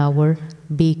that 1 hour.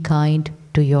 Be kind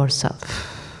to yourself.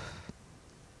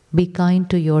 Be kind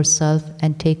to yourself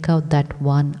and take out that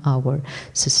 1 hour.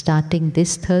 So starting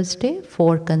this Thursday,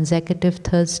 4 consecutive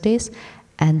Thursdays,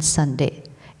 and Sunday.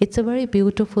 It's a very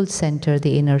beautiful center,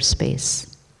 the inner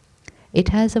space. It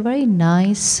has a very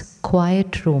nice,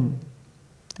 quiet room,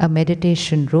 a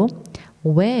meditation room,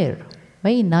 where,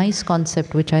 very nice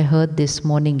concept which I heard this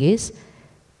morning is,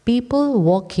 people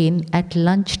walk in at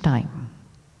lunchtime.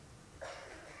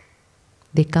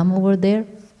 They come over there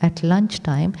at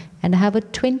lunchtime and have a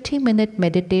 20-minute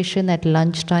meditation at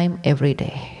lunchtime every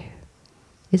day.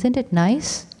 Isn't it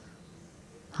nice?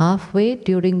 Halfway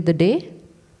during the day,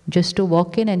 just to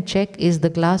walk in and check, is the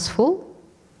glass full?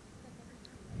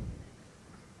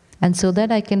 And so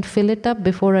that I can fill it up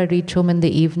before I reach home in the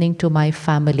evening to my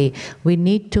family. We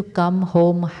need to come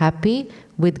home happy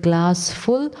with glass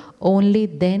full. Only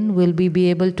then will we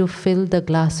be able to fill the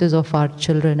glasses of our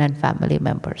children and family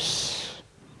members.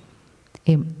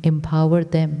 Empower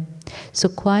them. So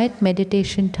quiet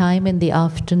meditation time in the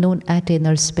afternoon at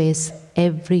inner space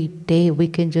every day. We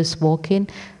can just walk in,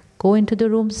 go into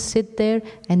the room, sit there,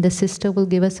 and the sister will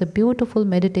give us a beautiful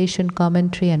meditation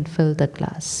commentary and fill the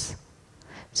glass.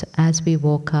 So as we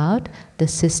walk out, the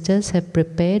sisters have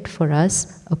prepared for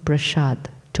us a prasad,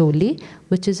 toli,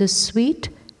 which is a sweet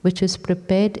which is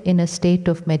prepared in a state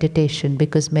of meditation,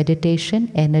 because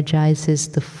meditation energizes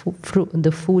the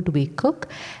food we cook,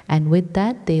 and with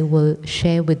that they will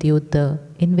share with you the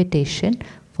invitation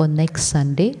for next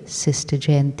Sunday, Sister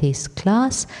Jayanti's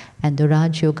class, and the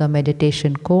Raj Yoga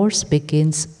meditation course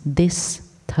begins this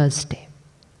Thursday.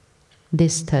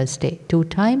 This Thursday, 2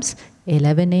 times,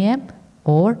 11 a.m.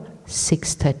 or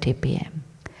 6:30 p.m.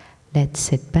 Let's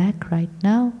sit back right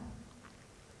now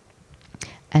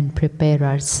and prepare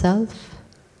ourselves.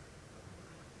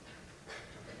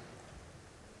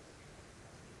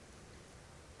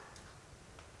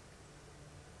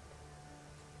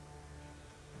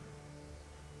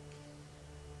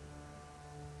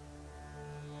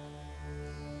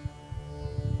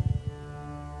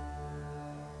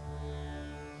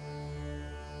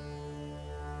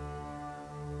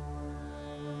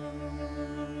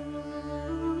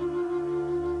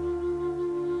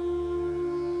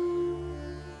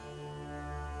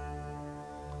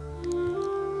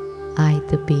 I,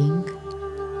 the being,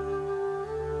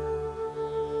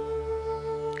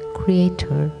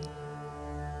 creator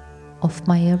of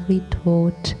my every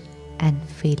thought and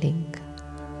feeling.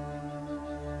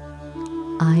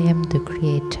 I am the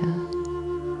creator.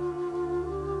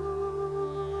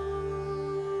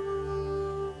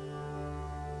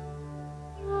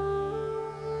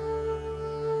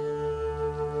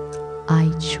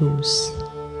 I choose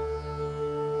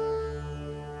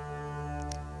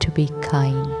to be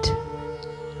kind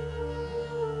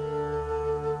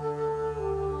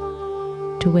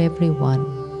to everyone,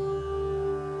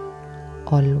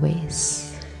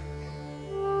 always.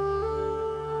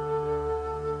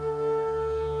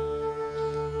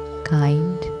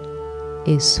 Kind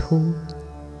is who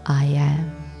I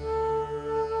am.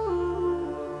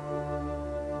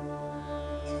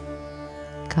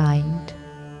 Kind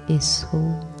is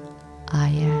who I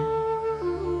am.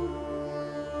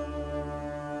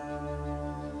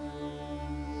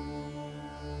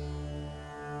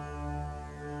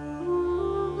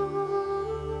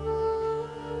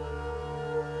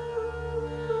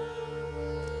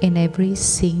 In every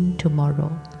scene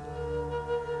tomorrow,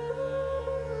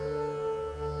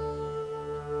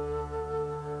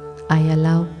 I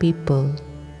allow people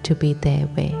to be their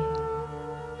way.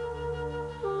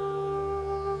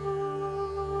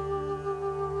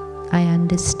 I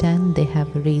understand they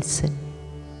have a reason.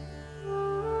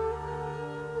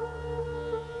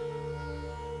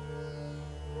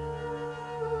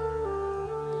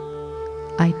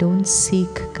 I don't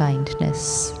seek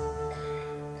kindness.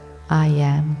 I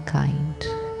am kind.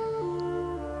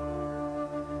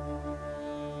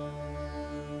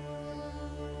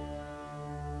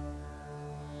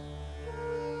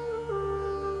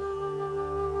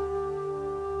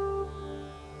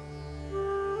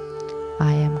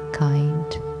 I am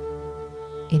kind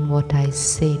in what I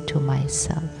say to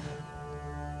myself.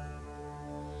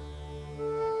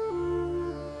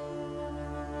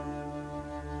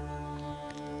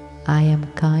 I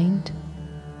am kind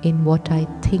in what I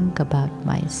think about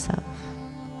myself.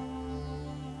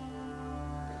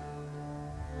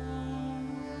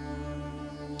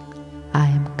 I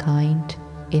am kind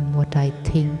in what I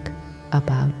think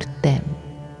about them.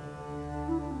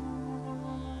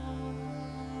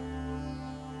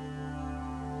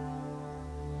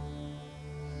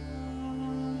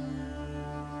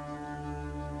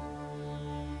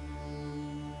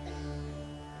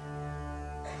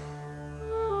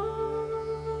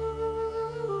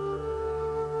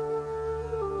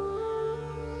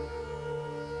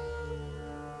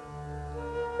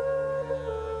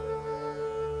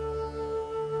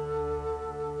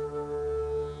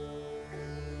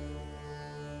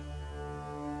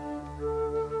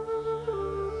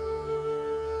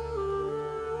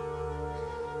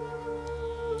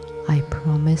 I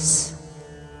promise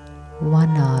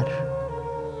 1 hour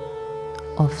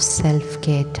of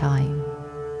self-care time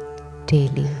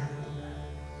daily.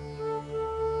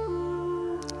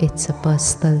 It's a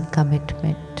personal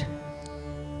commitment.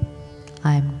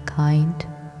 I am kind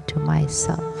to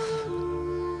myself.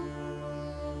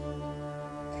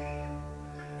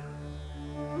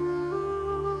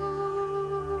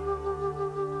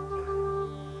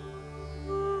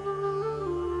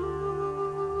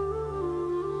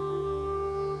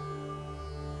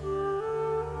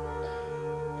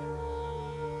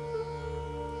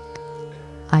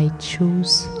 I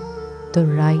choose the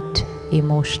right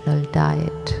emotional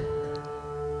diet.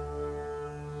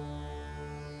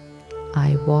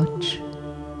 I watch,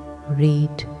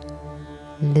 read,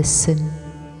 listen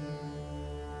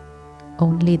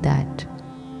only that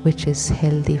which is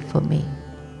healthy for me.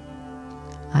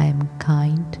 I am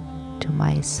kind to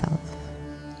myself.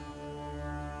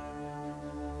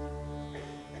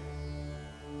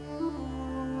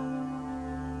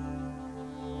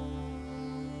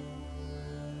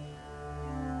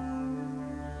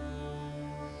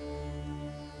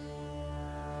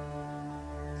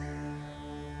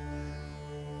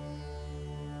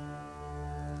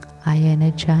 I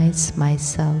energize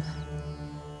myself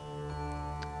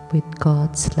with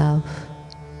God's love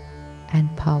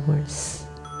and powers.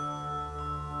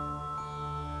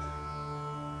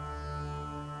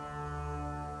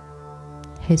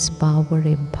 His power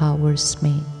empowers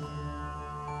me.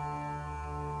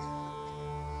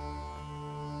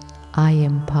 I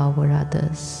empower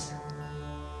others.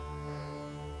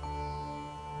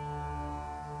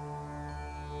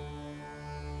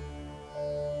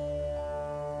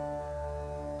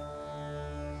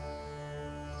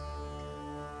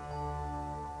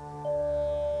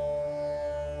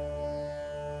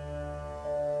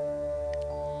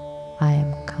 I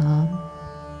am calm,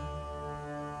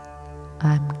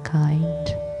 I am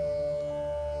kind,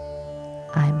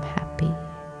 I am happy,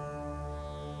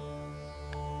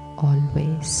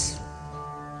 always.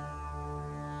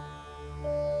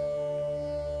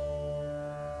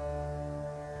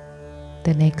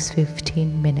 The next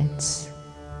 15 minutes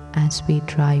as we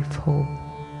drive home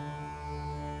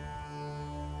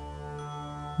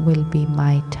will be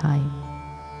my time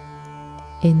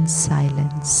in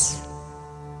silence.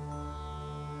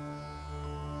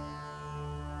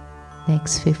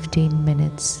 Next 15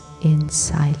 minutes in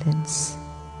silence,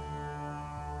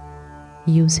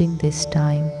 using this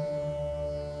time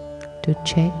to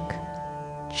check,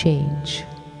 change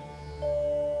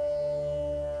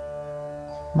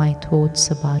my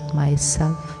thoughts about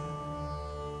myself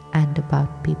and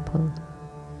about people.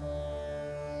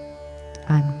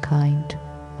 I'm kind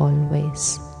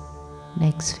always.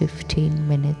 Next 15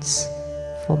 minutes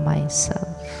for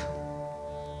myself.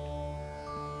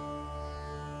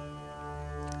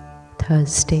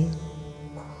 Thursday,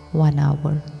 1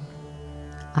 hour,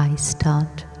 I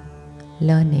start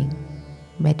learning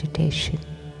meditation.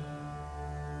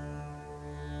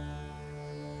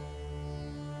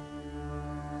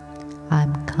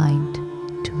 I'm kind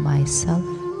to myself.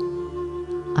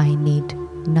 I need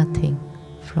nothing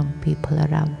from people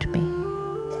around me.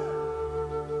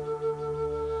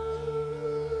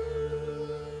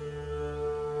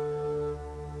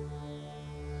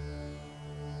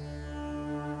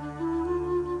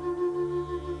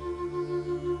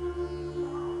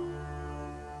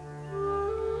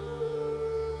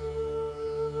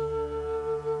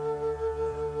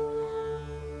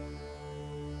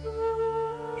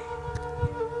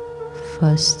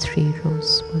 First 3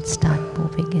 rows will start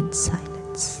moving in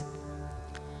silence.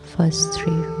 First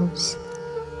 3 rows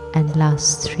and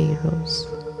last 3 rows.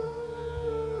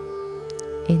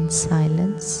 In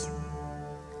silence,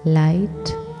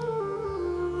 light,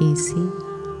 easy.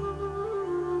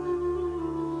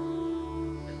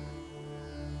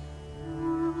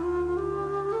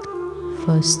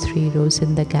 First 3 rows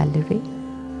in the gallery.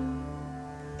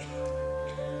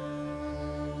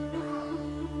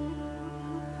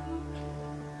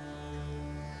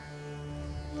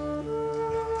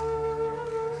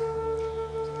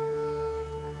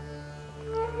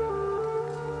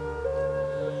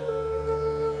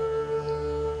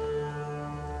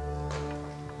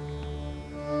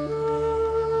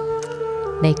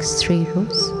 Next 3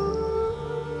 rows,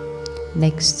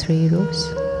 next 3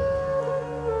 rows.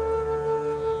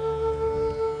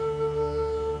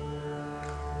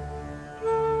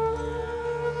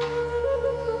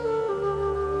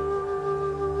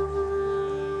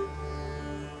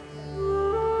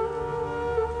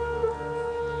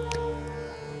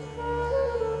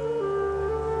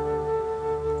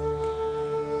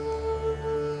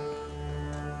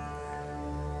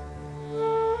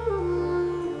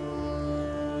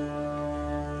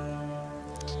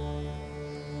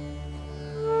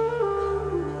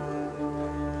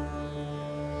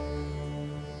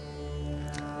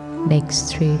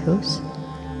 Next 3 rows.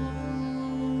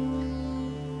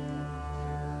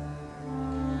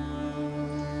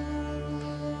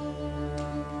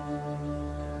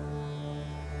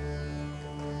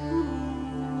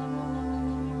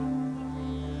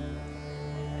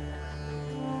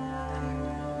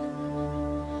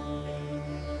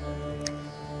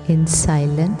 In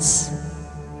silence,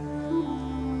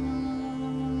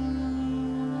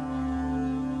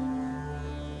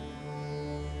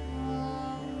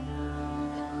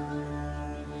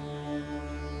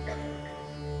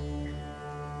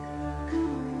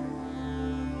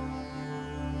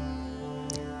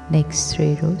 next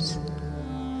 3 rows.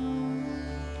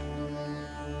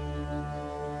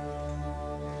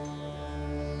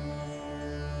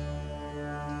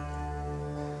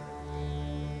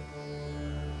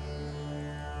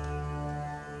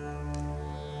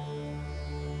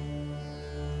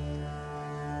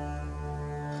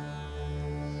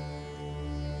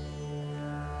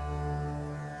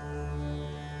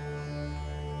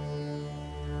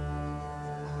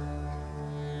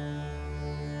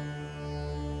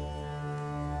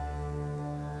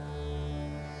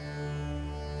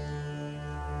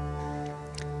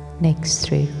 Next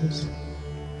 3 rows.